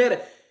get you to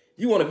meditate.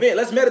 You want to vent?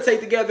 Let's meditate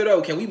together,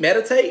 though. Can we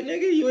meditate,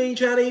 nigga? You ain't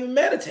trying to even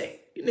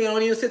meditate. You nigga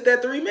don't even sit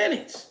there 3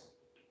 minutes.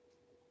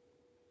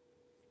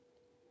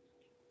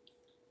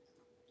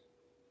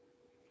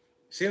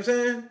 See what I'm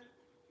saying?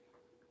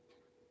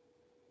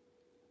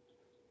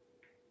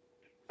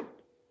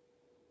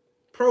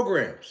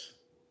 Programs.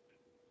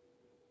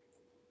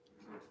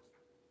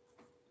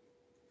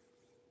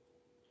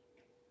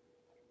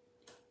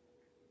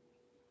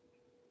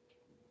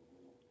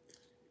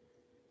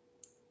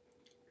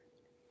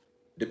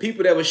 The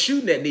people that were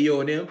shooting at Neo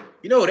and them,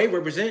 you know what they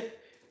represent?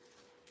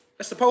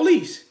 That's the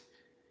police.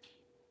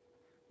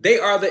 They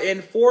are the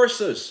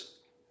enforcers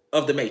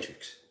of the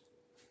Matrix.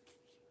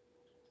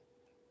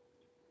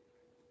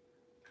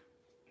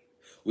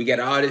 We got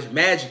all this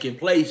magic in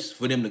place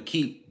for them to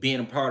keep being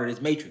a part of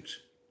this matrix.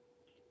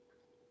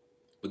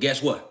 But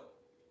guess what?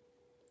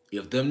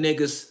 If them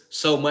niggas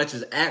so much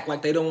as act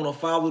like they don't want to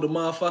follow the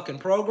motherfucking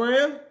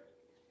program,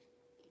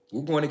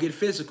 we're going to get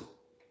physical.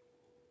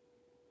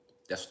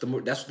 That's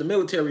what the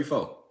military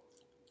for.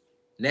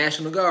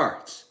 National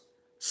Guards,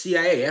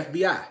 CIA,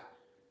 FBI,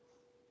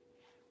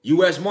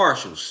 U.S.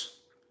 Marshals.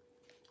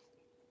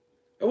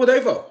 And what they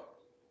for?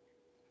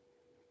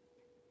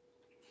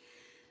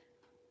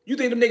 You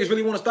think them niggas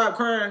really want to stop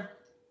crime?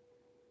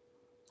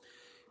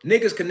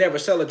 Niggas can never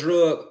sell a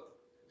drug,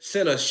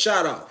 send a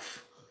shot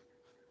off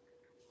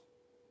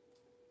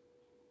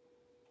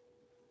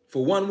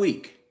for 1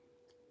 week.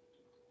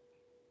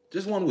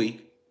 Just 1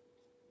 week.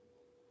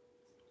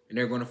 And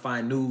they're going to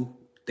find new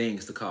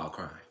things to call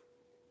crime.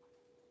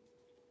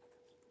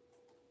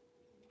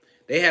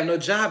 They have no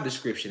job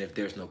description if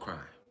there's no crime.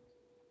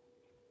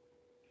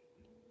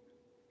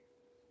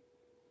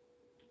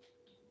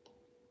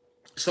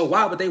 So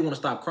why would they want to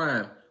stop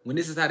crime when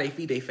this is how they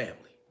feed their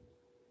family?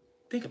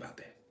 Think about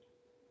that.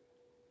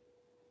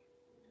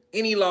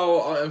 Any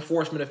law or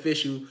enforcement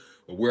official,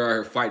 well, we're out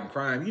here fighting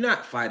crime. You're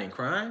not fighting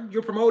crime.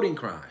 You're promoting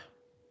crime.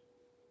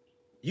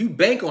 You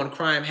bank on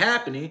crime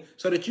happening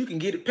so that you can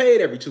get it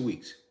paid every 2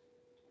 weeks.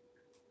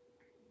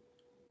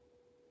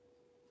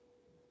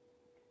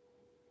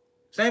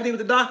 Same thing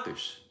with the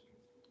doctors.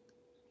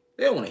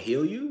 They don't want to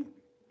heal you.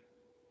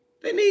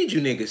 They need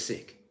you niggas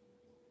sick.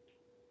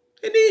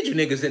 They need you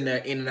niggas in there,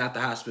 in and out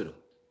the hospital.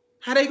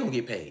 How they gonna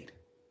get paid?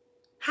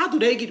 How do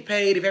they get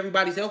paid if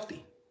everybody's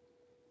healthy?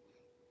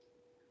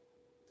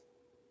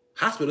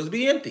 Hospitals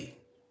be empty.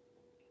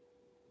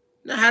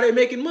 Now how they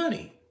making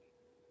money?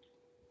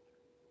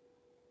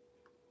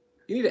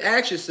 You need to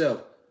ask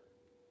yourself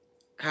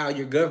how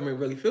your government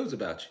really feels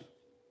about you.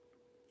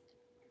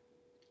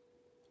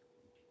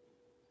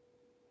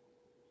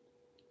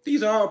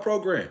 These are all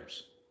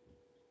programs.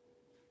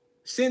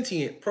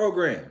 Sentient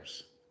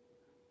programs.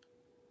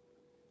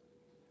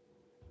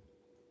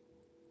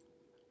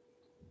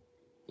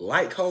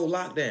 Light code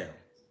lockdown.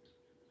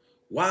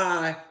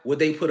 Why would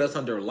they put us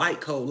under light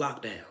code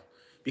lockdown?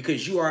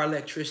 Because you are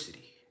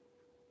electricity.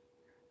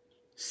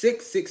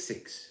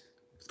 666.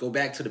 Let's go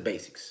back to the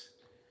basics.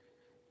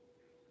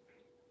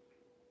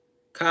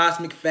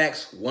 Cosmic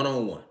facts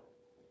 101.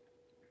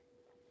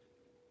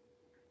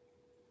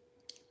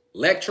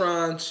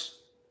 Electrons,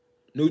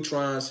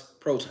 neutrons,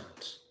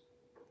 protons.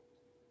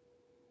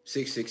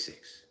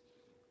 666.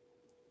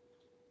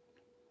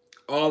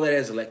 All that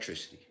is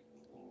electricity.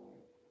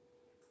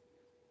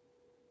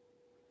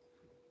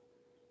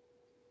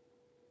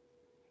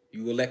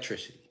 You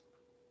electricity.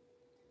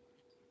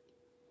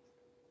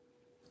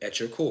 At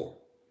your core.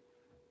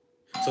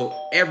 So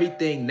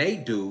everything they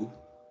do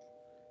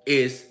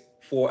is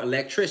for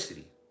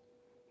electricity.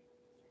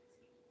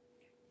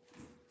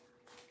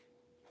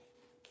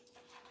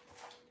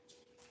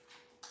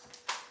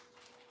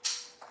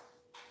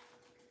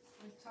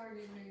 It's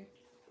targeting me.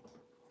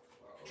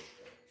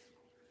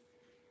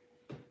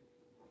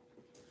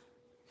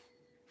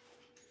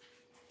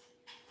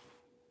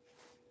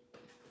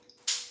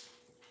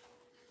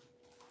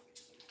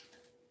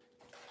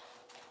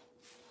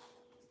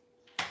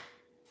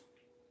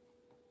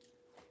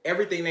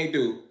 Everything they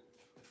do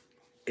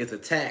is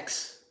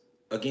attacks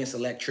against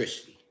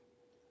electricity.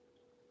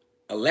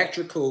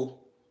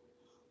 Electrical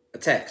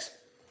attacks.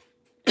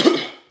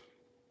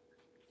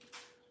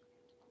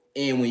 And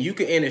when you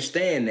can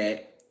understand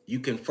that, you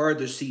can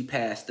further see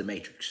past the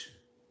matrix.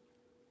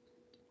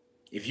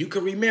 If you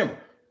can remember,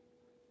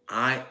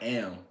 I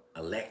am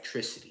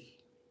electricity.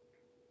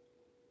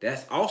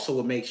 That's also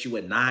what makes you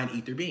a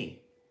non-ether being.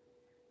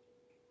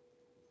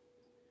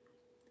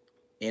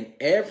 And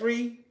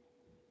everything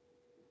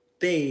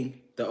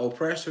the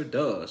oppressor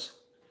does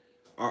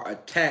are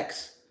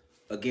attacks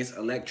against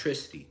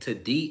electricity to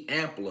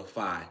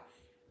de-amplify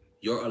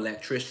your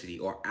electricity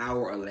or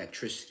our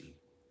electricity.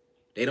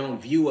 They don't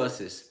view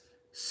us as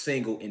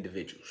single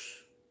individuals.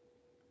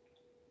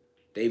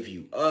 They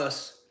view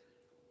us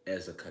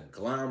as a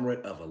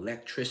conglomerate of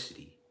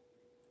electricity.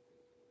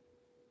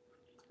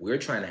 We're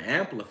trying to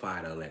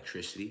amplify the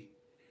electricity.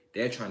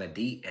 They're trying to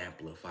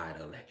de-amplify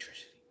the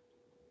electricity.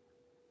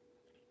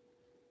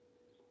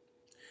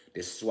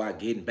 This is why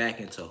getting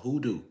back into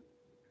hoodoo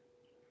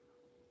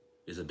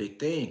is a big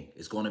thing.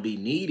 It's going to be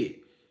needed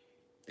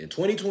in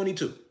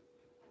 2022.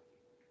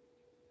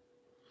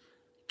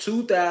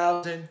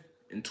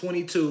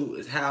 2022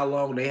 is how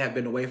long they have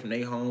been away from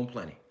their home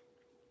planet.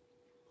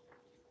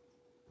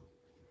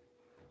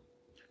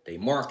 They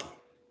mark it.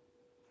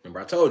 Remember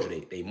I told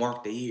you they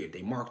mark their year.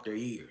 They mark their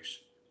years.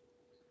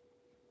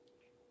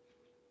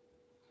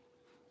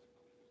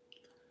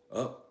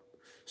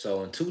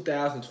 So in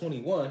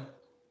 2021,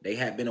 they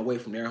had been away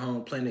from their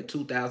home planet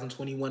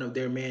 2021 of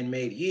their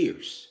man-made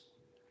years.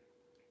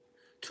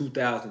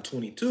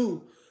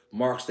 2022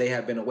 marks they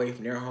have been away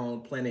from their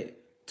home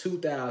planet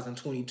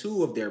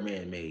 2022 of their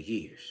man-made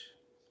years.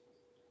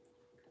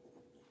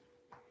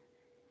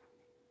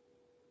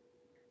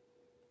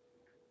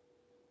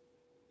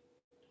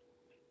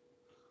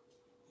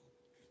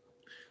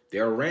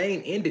 Their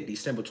reign ended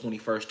December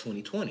 21st,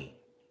 2020.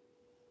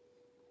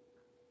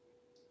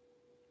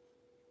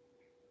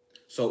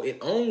 So it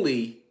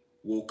only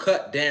will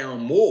cut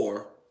down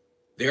more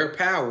their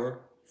power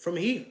from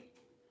here.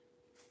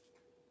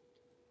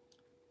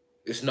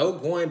 There's no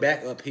going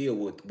back uphill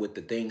with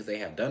the things they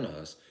have done to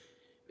us.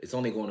 It's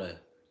only going to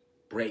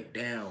break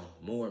down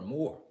more and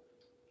more.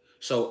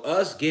 So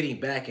us getting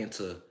back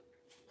into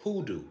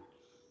hoodoo,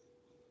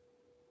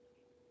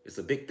 it's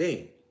a big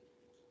thing.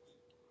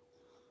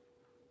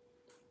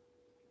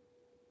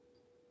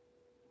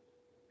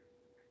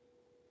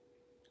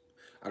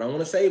 I don't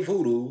want to say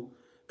voodoo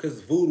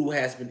because voodoo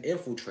has been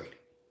infiltrated.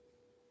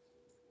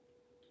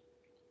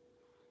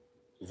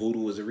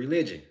 Voodoo is a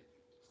religion.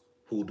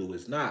 Hoodoo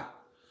is not.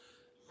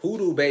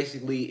 Hoodoo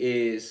basically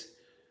is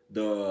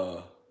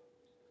the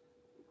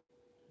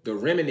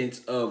remnants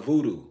of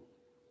voodoo.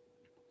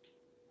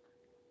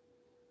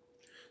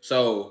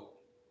 So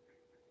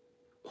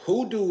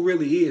hoodoo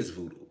really is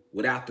voodoo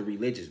without the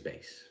religious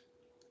base.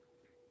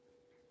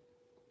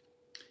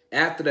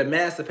 After the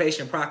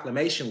Emancipation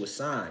Proclamation was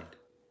signed,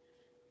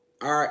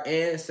 our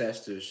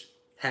ancestors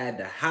had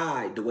to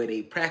hide the way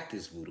they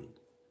practiced voodoo.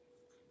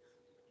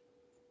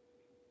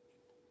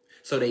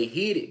 So they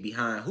hid it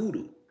behind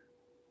hoodoo.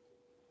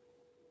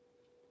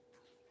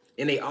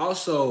 And they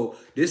also,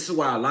 this is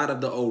why a lot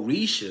of the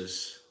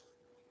Orishas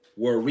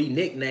were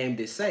re-nicknamed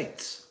as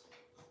saints.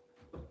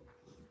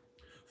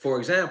 For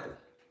example,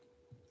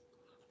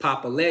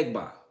 Papa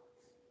Legba,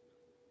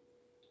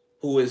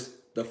 who is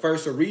the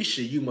first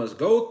Orisha you must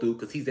go through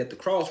because he's at the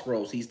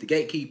crossroads. He's the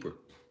gatekeeper.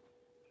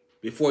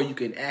 Before you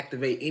can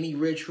activate any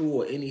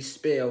ritual or any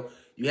spell,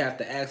 you have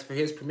to ask for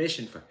his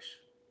permission first,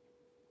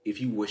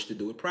 if you wish to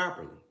do it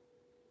properly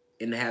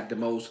and to have the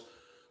most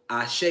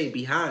ashe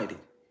behind it.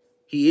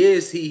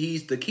 He's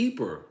the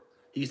keeper.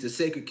 He's the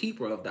sacred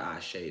keeper of the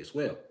ashe as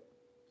well.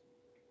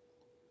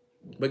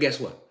 But guess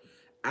what?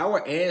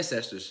 Our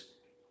ancestors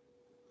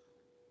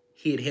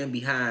hid him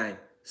behind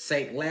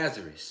Saint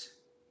Lazarus,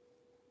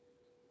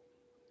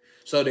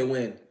 so that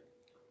when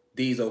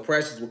these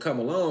oppressors would come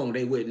along,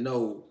 they wouldn't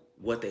know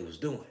what they was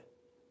doing.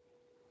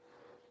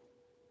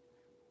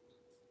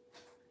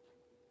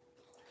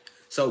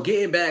 So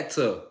getting back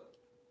to,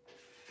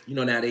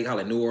 now they call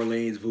it New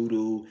Orleans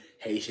voodoo,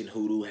 Haitian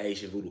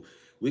voodoo.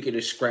 We could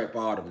just scrap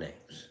all them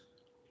names.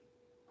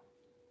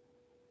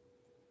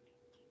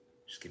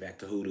 Just get back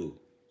to hoodoo.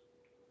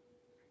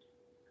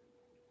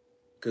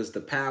 Because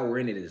the power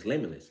in it is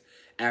limitless.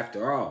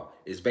 After all,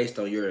 it's based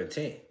on your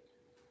intent.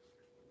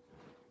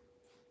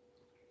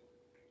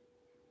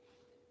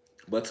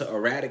 But to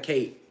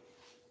eradicate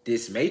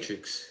this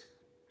matrix,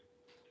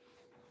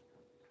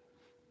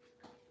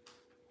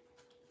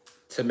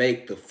 to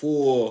make the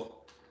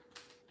full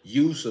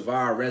use of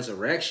our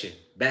resurrection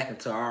back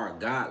into our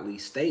godly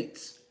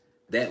states,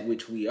 that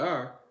which we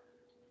are,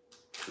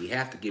 we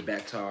have to get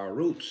back to our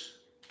roots.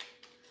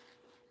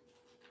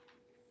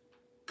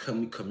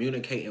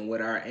 Communicating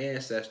with our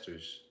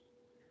ancestors,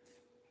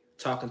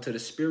 talking to the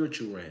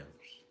spiritual realms,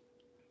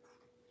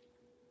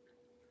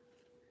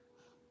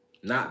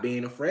 not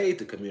being afraid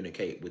to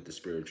communicate with the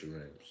spiritual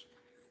realms,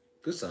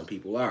 because some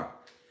people are.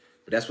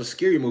 But that's what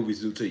scary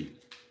movies do to you.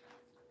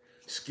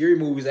 Scary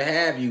movies that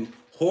have you,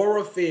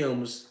 horror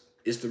films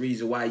is the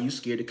reason why you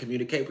scared to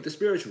communicate with the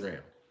spiritual realm.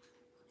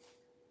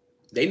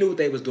 They knew what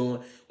they was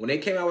doing when they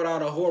came out with all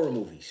the horror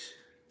movies.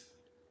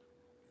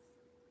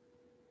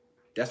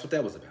 That's what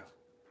that was about.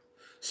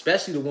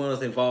 Especially the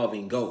ones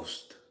involving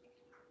ghosts.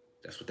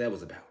 That's what that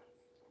was about.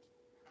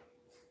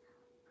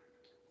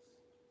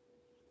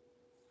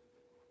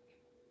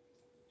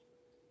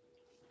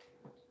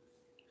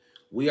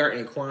 We are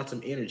in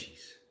quantum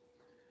energies.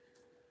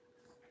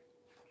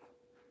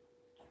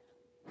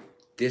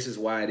 This is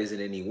why it isn't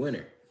any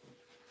winter.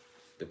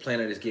 The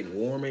planet is getting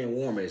warmer and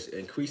warmer. It's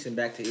increasing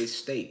back to its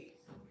state.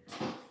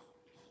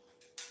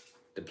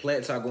 The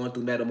plants are going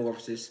through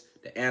metamorphosis,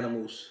 the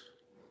animals,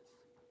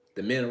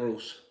 the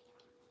minerals,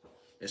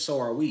 and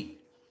so are we.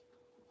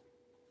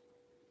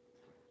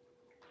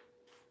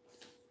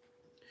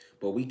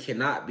 But we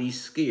cannot be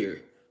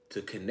scared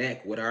to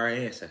connect with our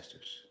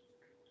ancestors.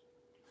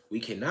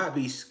 We cannot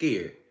be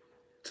scared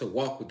to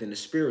walk within the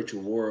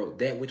spiritual world,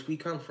 that which we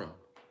come from.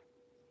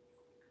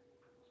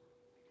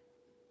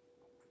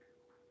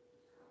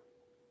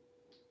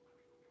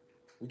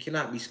 We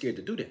cannot be scared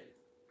to do that.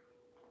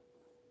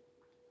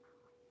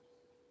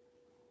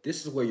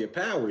 This is where your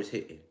power is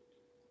hitting.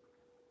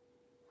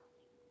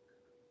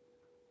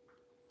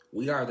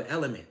 We are the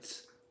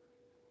elements.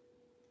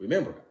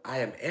 Remember, I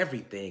am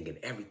everything and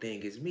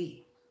everything is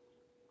me.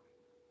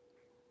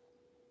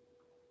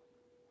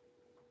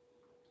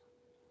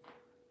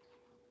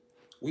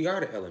 We are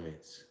the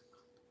elements.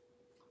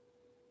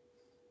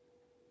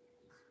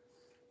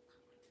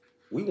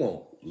 We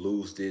won't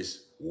lose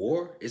this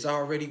war. It's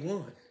already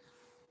won.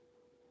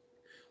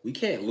 We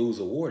can't lose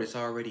a war that's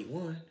already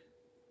won.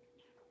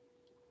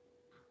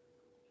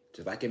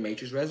 Just like in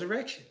Matrix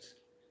Resurrections.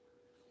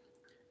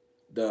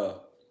 The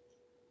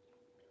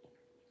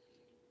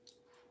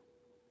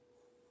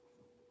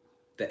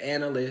the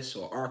analyst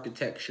or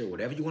architecture,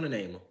 whatever you want to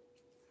name him,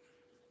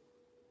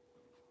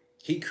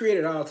 he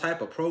created all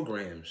type of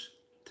programs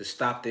to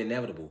stop the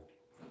inevitable,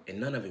 and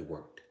none of it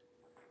worked.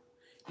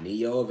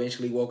 Neo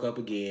eventually woke up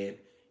again,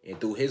 and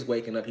through his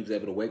waking up, he was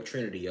able to wake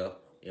Trinity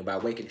up. And by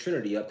waking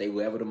Trinity up, they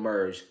were able to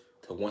merge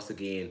to once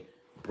again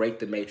break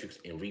the matrix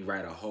and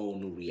rewrite a whole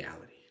new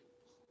reality.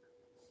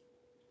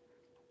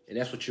 And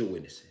that's what you're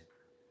witnessing.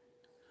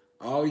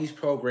 All these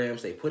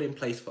programs they put in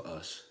place for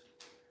us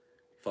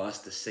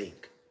to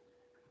sink,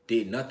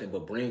 did nothing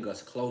but bring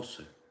us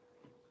closer.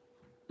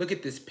 Look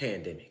at this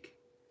pandemic.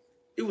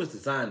 It was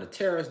designed to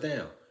tear us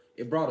down.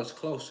 It brought us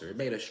closer. It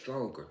made us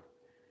stronger.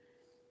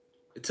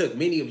 It took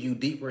many of you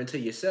deeper into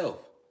yourself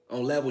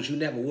on levels you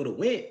never would have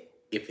went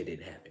if it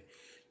didn't happen.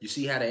 You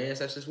see how the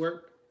ancestors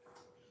work?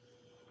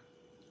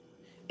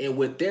 And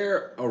with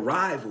their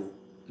arrival,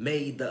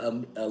 made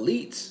the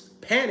elites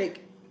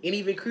panic and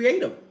even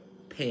create a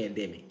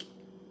pandemic.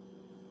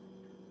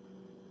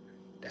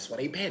 That's why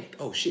they panicked.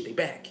 Oh shit, they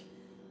back.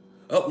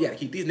 Oh, we gotta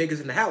keep these niggas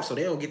in the house so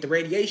they don't get the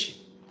radiation.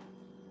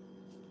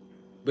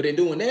 But in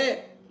doing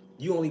that,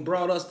 you only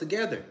brought us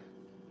together.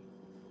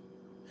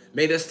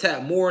 Made us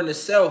tap more into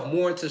self,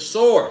 more into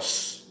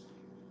source.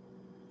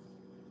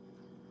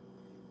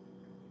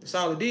 That's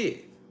all it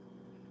did.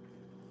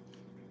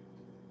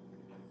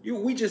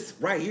 We just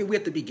right here, we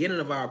at the beginning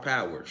of our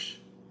powers.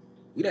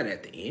 We not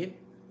at the end.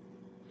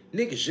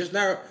 Niggas just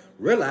now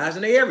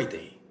realizing they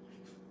everything.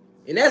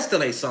 And that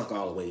still ain't sunk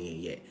all the way in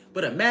yet.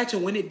 But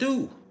imagine when it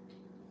do.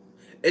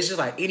 It's just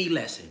like any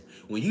lesson.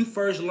 When you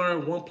first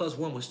learn 1 +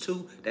 1 was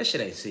 2, that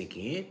shit ain't sink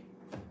in.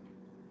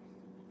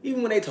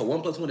 Even when they told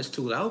 1 + 1 is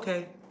 2, like,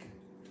 okay.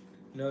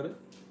 You know that?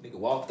 Nigga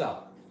walked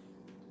out.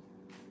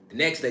 The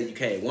next day you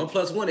came, 1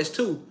 + 1 is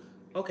 2.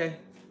 Okay.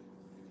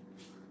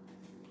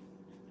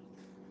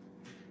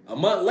 A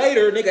month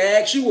later, nigga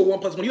asked you what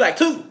 1 + 1, you like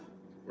 2,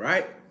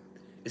 right?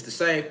 It's the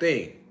same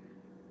thing.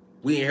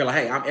 We in here like,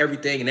 hey, I'm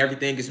everything and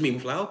everything is me.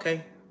 We're like,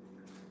 okay.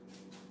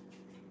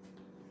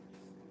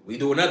 We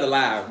do another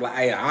live, like,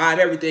 hey, I'm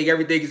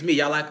everything is me.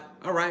 Y'all like,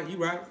 all right, you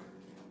right.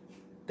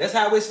 That's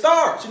how it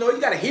starts. You know,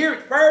 you gotta hear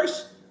it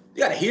first.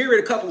 You gotta hear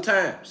it a couple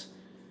times.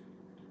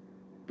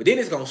 But then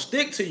it's gonna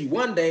stick to you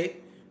one day,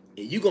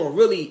 and you're gonna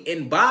really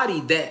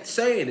embody that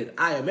saying that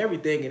I am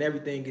everything and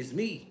everything is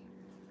me.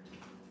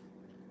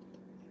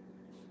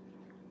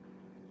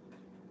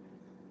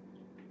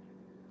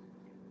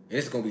 And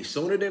it's gonna be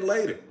sooner than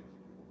later.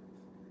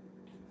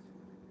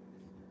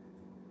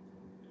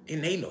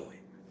 And they know it.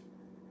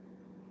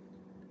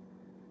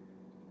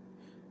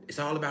 It's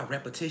all about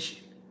repetition.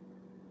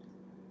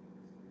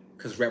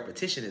 Because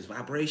repetition is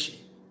vibration.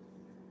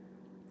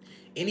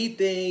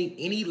 Anything,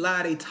 any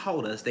lie they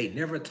taught us, they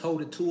never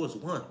told it to us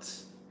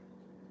once.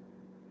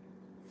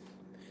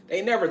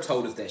 They never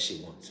told us that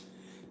shit once.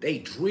 They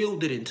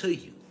drilled it into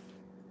you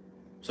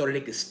so that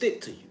it could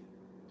stick to you.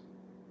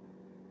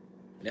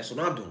 And that's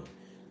what I'm doing.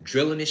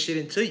 Drilling this shit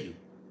into you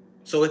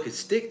so it could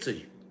stick to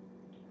you.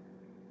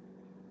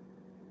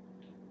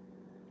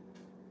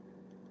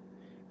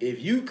 If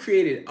you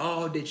created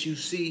all that you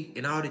see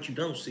and all that you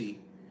don't see,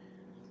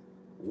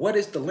 what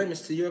is the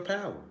limits to your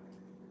power?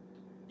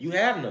 You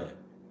have none.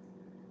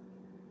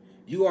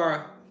 You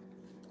are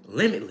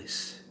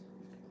limitless.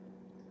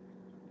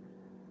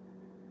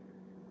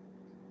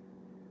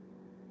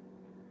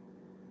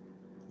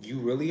 You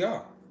really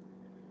are.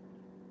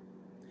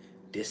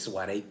 This is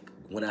why they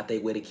went out their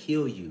way to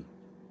kill you,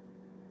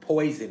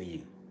 poison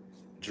you,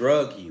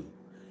 drug you,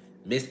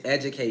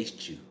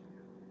 miseducate you,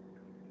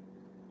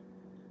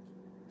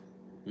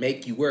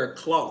 make you wear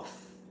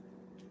cloth.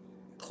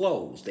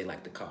 Clothes, they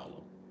like to call them.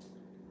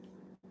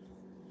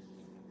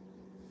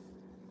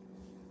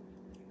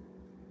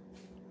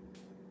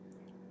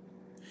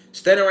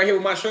 Standing right here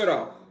with my shirt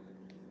off,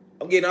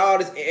 I'm getting all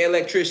this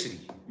electricity.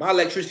 My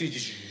electricity is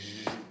just...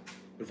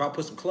 If I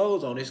put some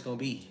clothes on, it's going to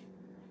be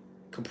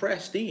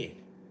compressed in.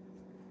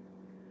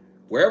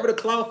 Wherever the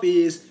cloth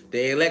is,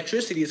 the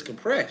electricity is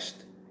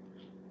compressed.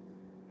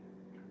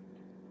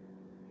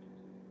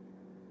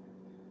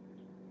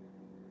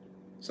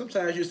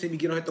 Sometimes you see me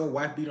get on here, throw a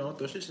wife beater on,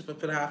 throw shit just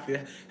for how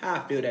I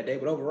feel that day.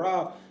 But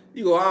overall,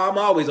 you go, oh, I'm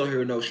always on here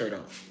with no shirt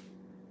on.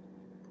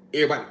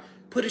 Everybody,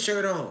 put a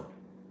shirt on.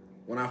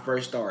 When I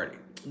first started,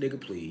 nigga,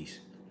 please.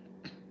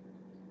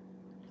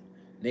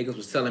 Niggas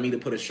was telling me to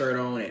put a shirt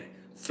on at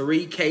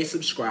 3K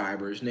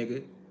subscribers,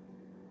 nigga.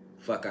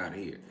 Fuck out of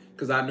here.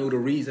 Because I knew the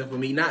reason for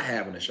me not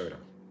having a shirt on.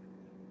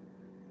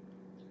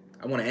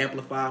 I want to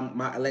amplify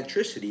my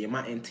electricity and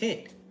my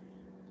intent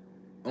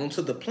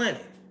onto the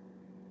planet,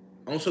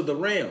 onto the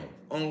realm,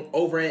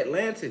 over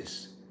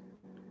Atlantis.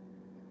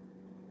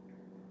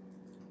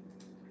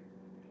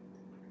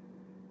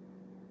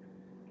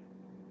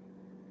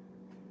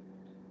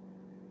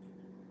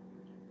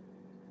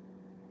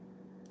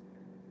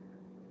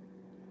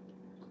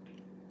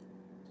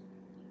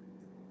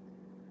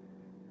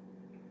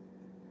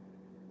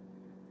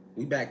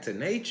 We back to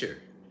nature.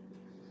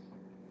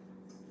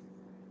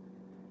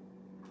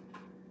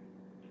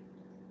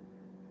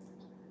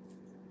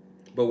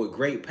 But with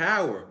great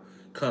power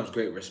comes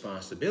great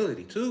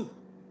responsibility too.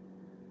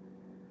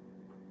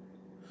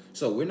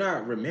 So we're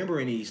not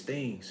remembering these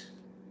things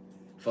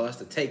for us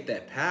to take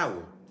that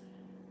power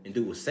and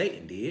do what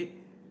Satan did.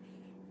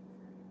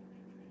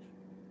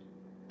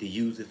 To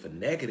use it for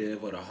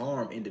negative or to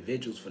harm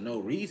individuals for no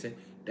reason.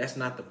 That's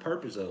not the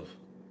purpose of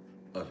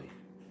it.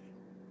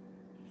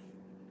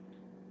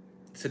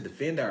 It's to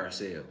defend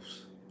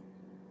ourselves,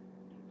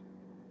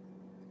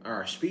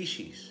 our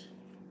species.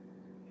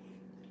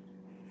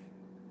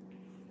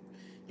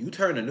 You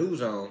turn the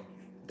news on,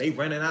 they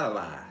running out of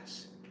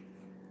lies.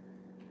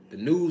 The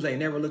news ain't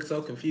never looked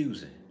so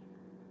confusing.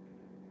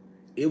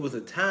 It was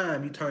a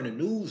time you turn the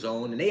news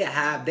on and they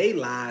have their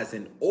lies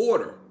in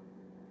order.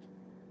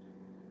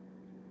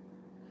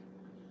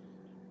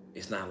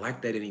 It's not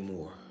like that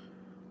anymore.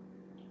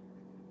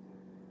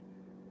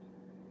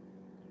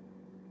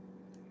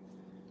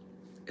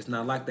 It's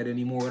not like that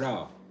anymore at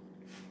all.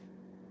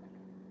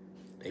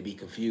 They be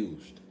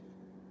confused.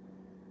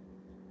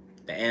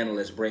 The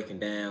analysts breaking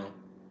down.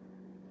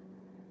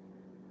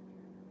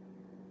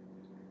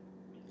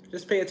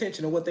 Just pay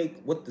attention to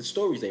what the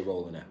stories they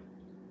rolling out.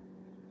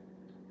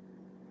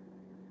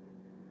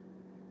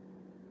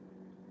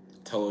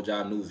 Told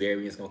y'all new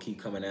variants gonna keep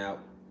coming out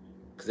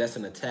because that's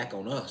an attack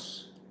on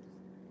us.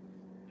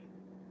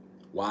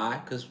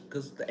 Why?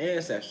 Because the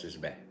ancestors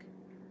back.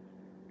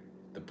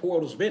 The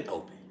portal's been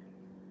open.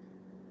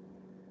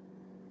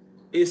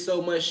 It's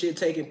so much shit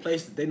taking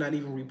place that they're not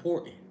even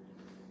reporting.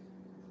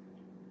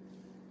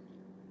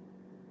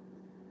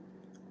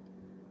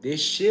 This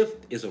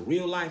shift is a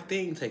real life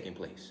thing taking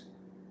place.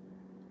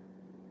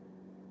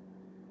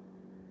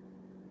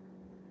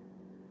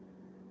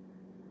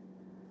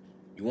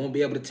 You won't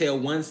be able to tell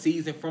one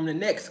season from the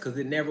next because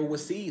it never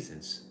was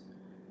seasons.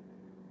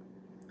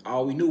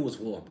 All we knew was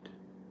warmed.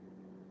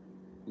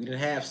 We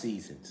didn't have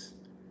seasons.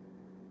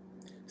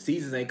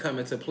 Seasons ain't come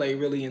into play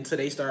really until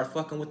they start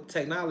fucking with the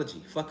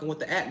technology, fucking with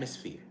the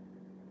atmosphere.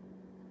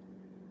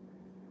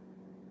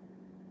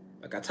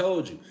 Like I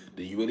told you,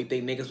 do you really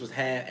think niggas was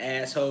half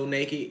asshole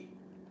naked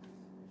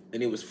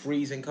and it was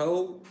freezing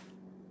cold?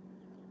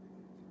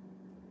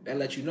 That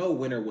let you know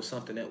winter was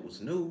something that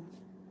was new.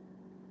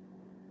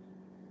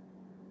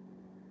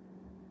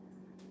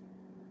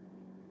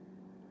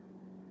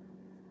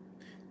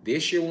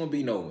 This year won't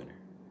be no winter.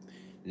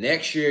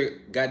 Next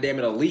year, goddamn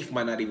it, a leaf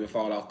might not even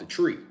fall off the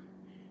tree.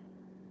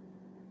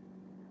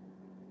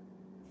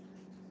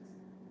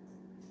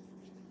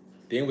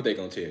 Then what they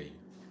gonna tell you?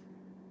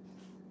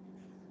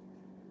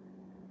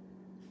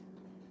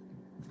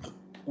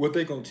 What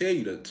they gonna tell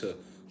you to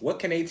what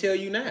can they tell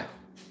you now?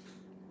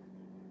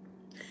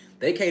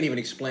 They can't even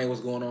explain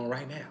what's going on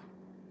right now.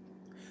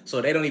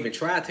 So they don't even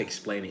try to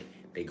explain it.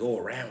 They go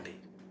around it.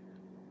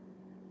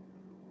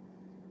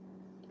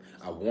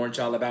 I warned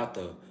y'all about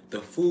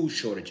the food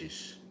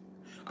shortages.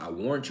 I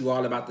warned you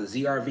all about the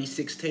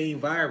ZRV16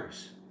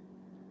 virus.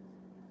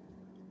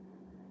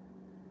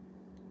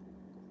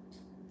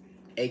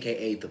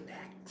 AKA the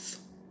vax.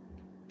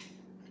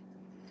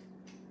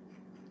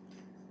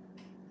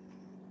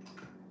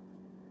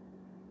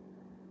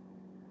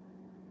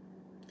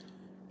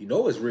 You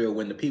know it's real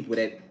when the people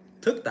that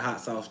took the hot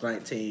sauce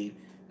 19,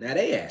 now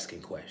they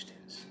asking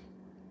questions.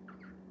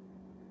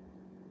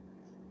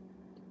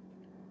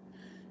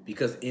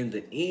 Because in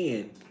the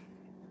end,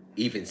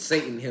 even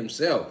Satan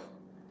himself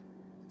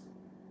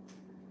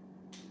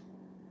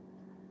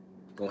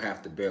gonna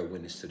have to bear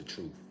witness to the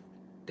truth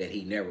that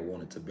he never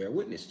wanted to bear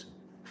witness to.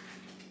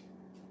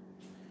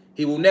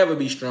 He will never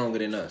be stronger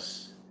than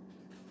us.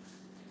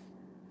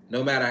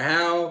 No matter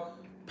how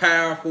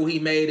powerful he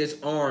made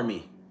his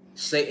army,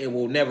 Satan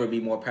will never be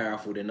more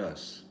powerful than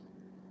us.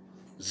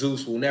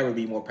 Zeus will never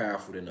be more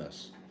powerful than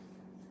us.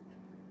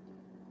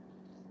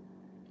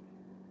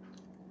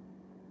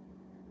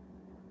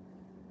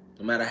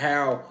 No matter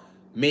how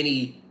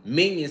many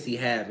minions he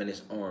have in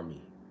his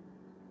army,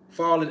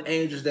 fallen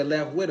angels that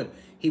left with him,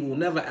 he will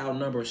never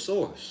outnumber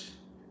Source.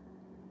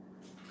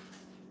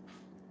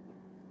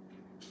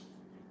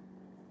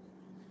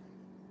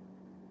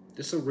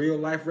 This is a real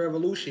life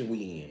revolution we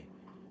in.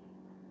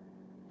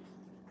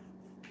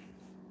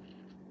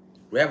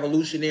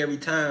 Revolutionary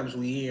times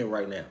we in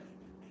right now.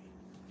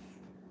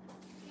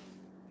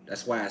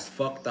 That's why it's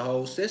fucked the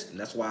whole system.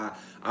 That's why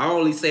I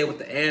only say what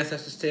the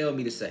ancestors tell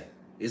me to say.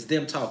 It's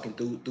them talking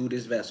through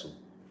this vessel.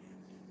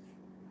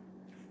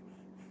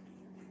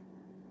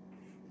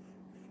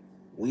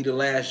 We the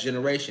last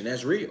generation.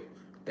 That's real.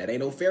 That ain't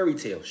no fairy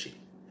tale shit.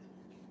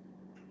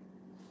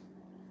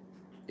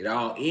 It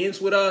all ends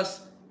with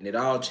us, and it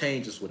all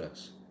changes with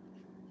us.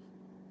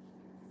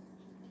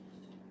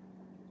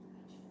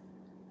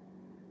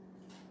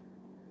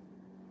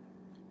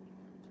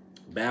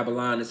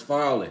 Babylon is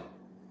falling.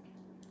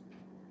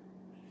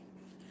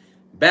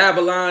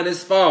 Babylon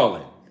is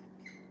falling.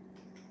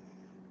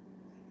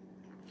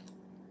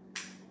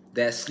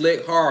 That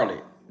slick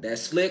harlot, that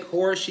slick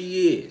whore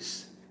she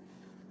is,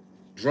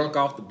 drunk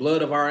off the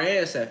blood of our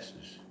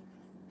ancestors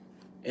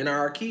and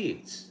our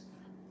kids.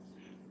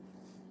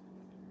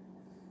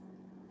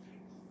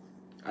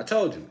 I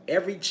told you,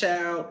 every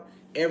child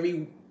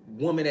every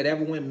woman that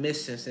ever went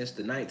missing since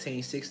the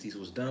 1960s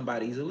was done by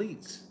these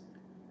elites.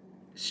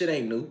 Shit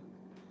ain't new.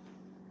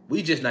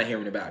 We just not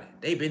hearing about it.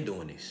 They've been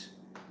doing this.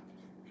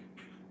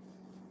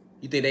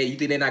 You think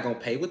they're not gonna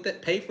pay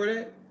for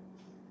that?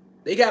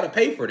 They gotta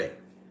pay for that.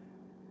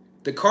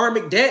 The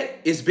karmic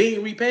debt is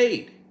being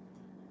repaid.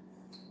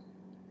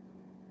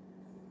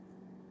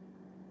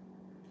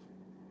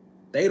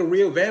 They the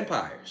real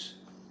vampires.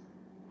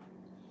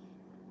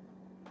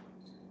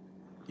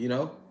 You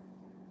know?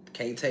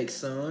 Can't take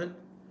sun.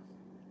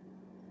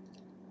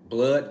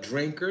 Blood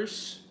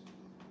drinkers.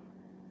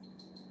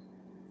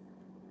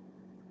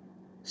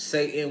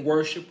 Satan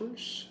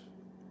worshipers.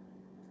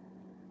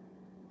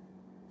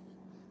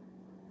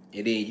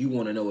 And then you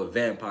want to know if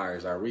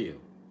vampires are real.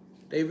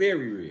 They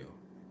very real.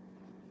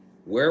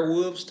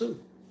 Werewolves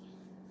too.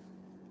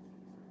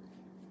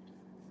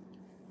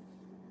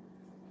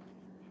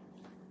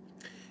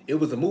 It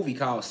was a movie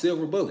called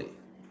Silver Bullet.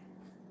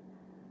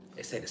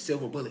 They say the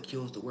silver bullet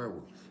kills the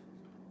werewolf.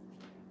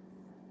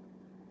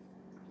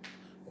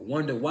 I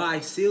wonder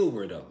why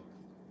silver though?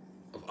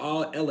 Of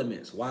all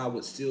elements, why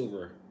would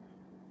silver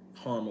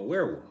harm a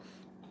werewolf?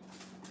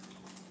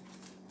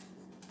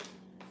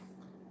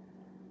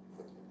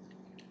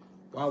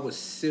 Why would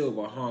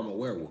silver harm a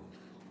werewolf?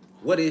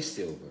 What is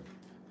silver?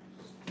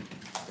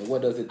 And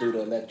what does it do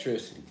to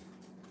electricity?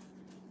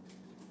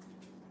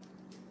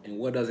 And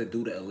what does it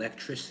do to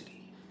electricity?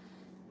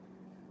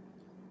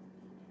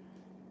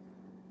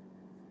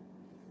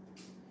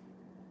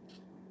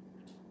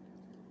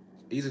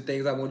 These are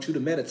things I want you to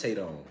meditate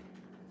on.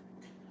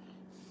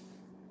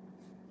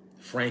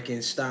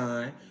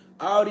 Frankenstein,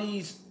 all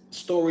these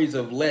stories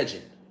of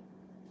legend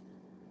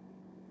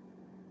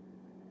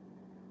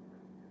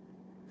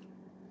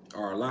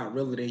are a lot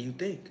realer than you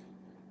think.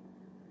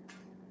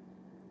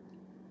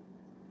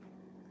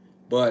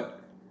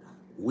 But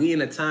we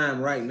in a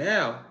time right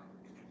now,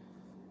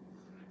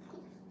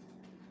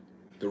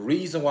 the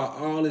reason why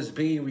all is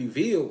being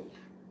revealed,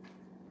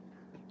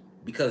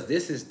 because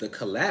this is the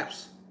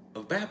collapse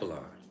of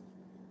Babylon.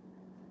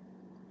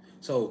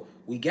 So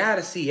we got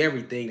to see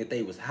everything that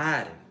they was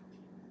hiding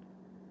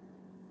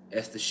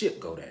as the ship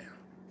go down.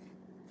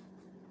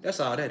 That's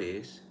all that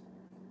is.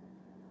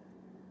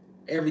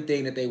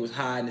 Everything that they was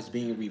hiding is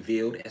being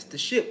revealed as the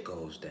ship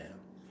goes down.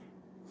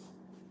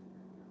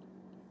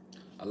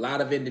 A lot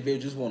of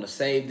individuals want to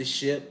save the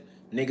ship.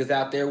 Niggas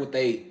out there with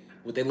their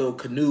little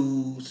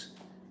canoes.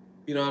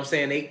 You know what I'm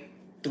saying? They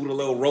threw the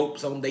little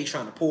ropes on. They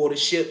trying to pull the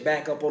ship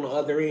back up on the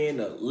other end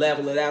to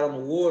level it out on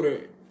the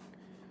water.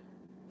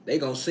 They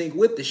gonna sink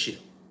with the ship.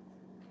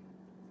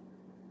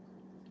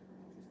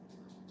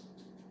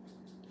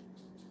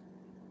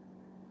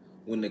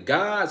 When the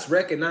gods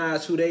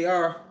recognize who they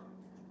are,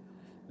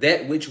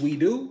 that which we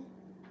do,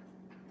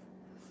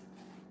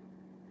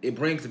 it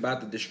brings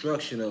about the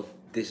destruction of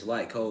this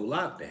light cold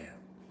lockdown.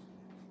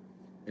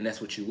 And that's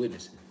what you're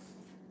witnessing.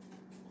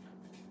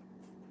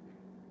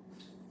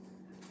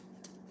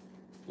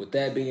 With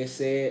that being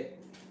said,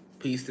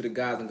 peace to the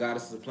gods and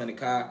goddesses of Planet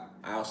Kai.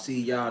 I'll see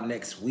y'all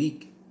next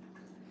week.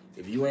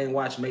 If you ain't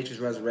watched Matrix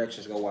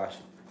Resurrections, go watch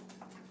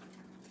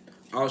it.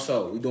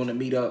 Also, we're doing a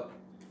meetup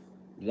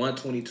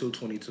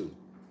 1/22/22.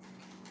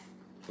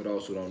 For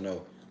those who don't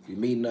know, we're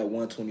meeting up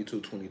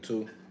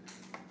 1/22/22.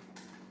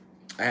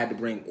 I had to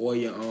bring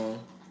Oya on.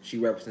 She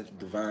represents the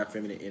divine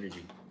feminine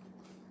energy.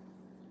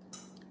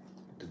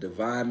 The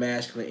divine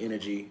masculine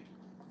energy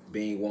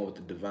being one with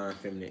the divine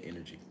feminine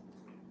energy.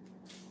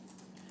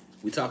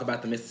 We talk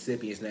about the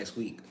Mississippians next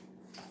week.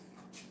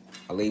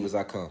 I leave as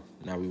I come.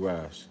 Now we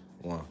rise.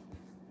 One.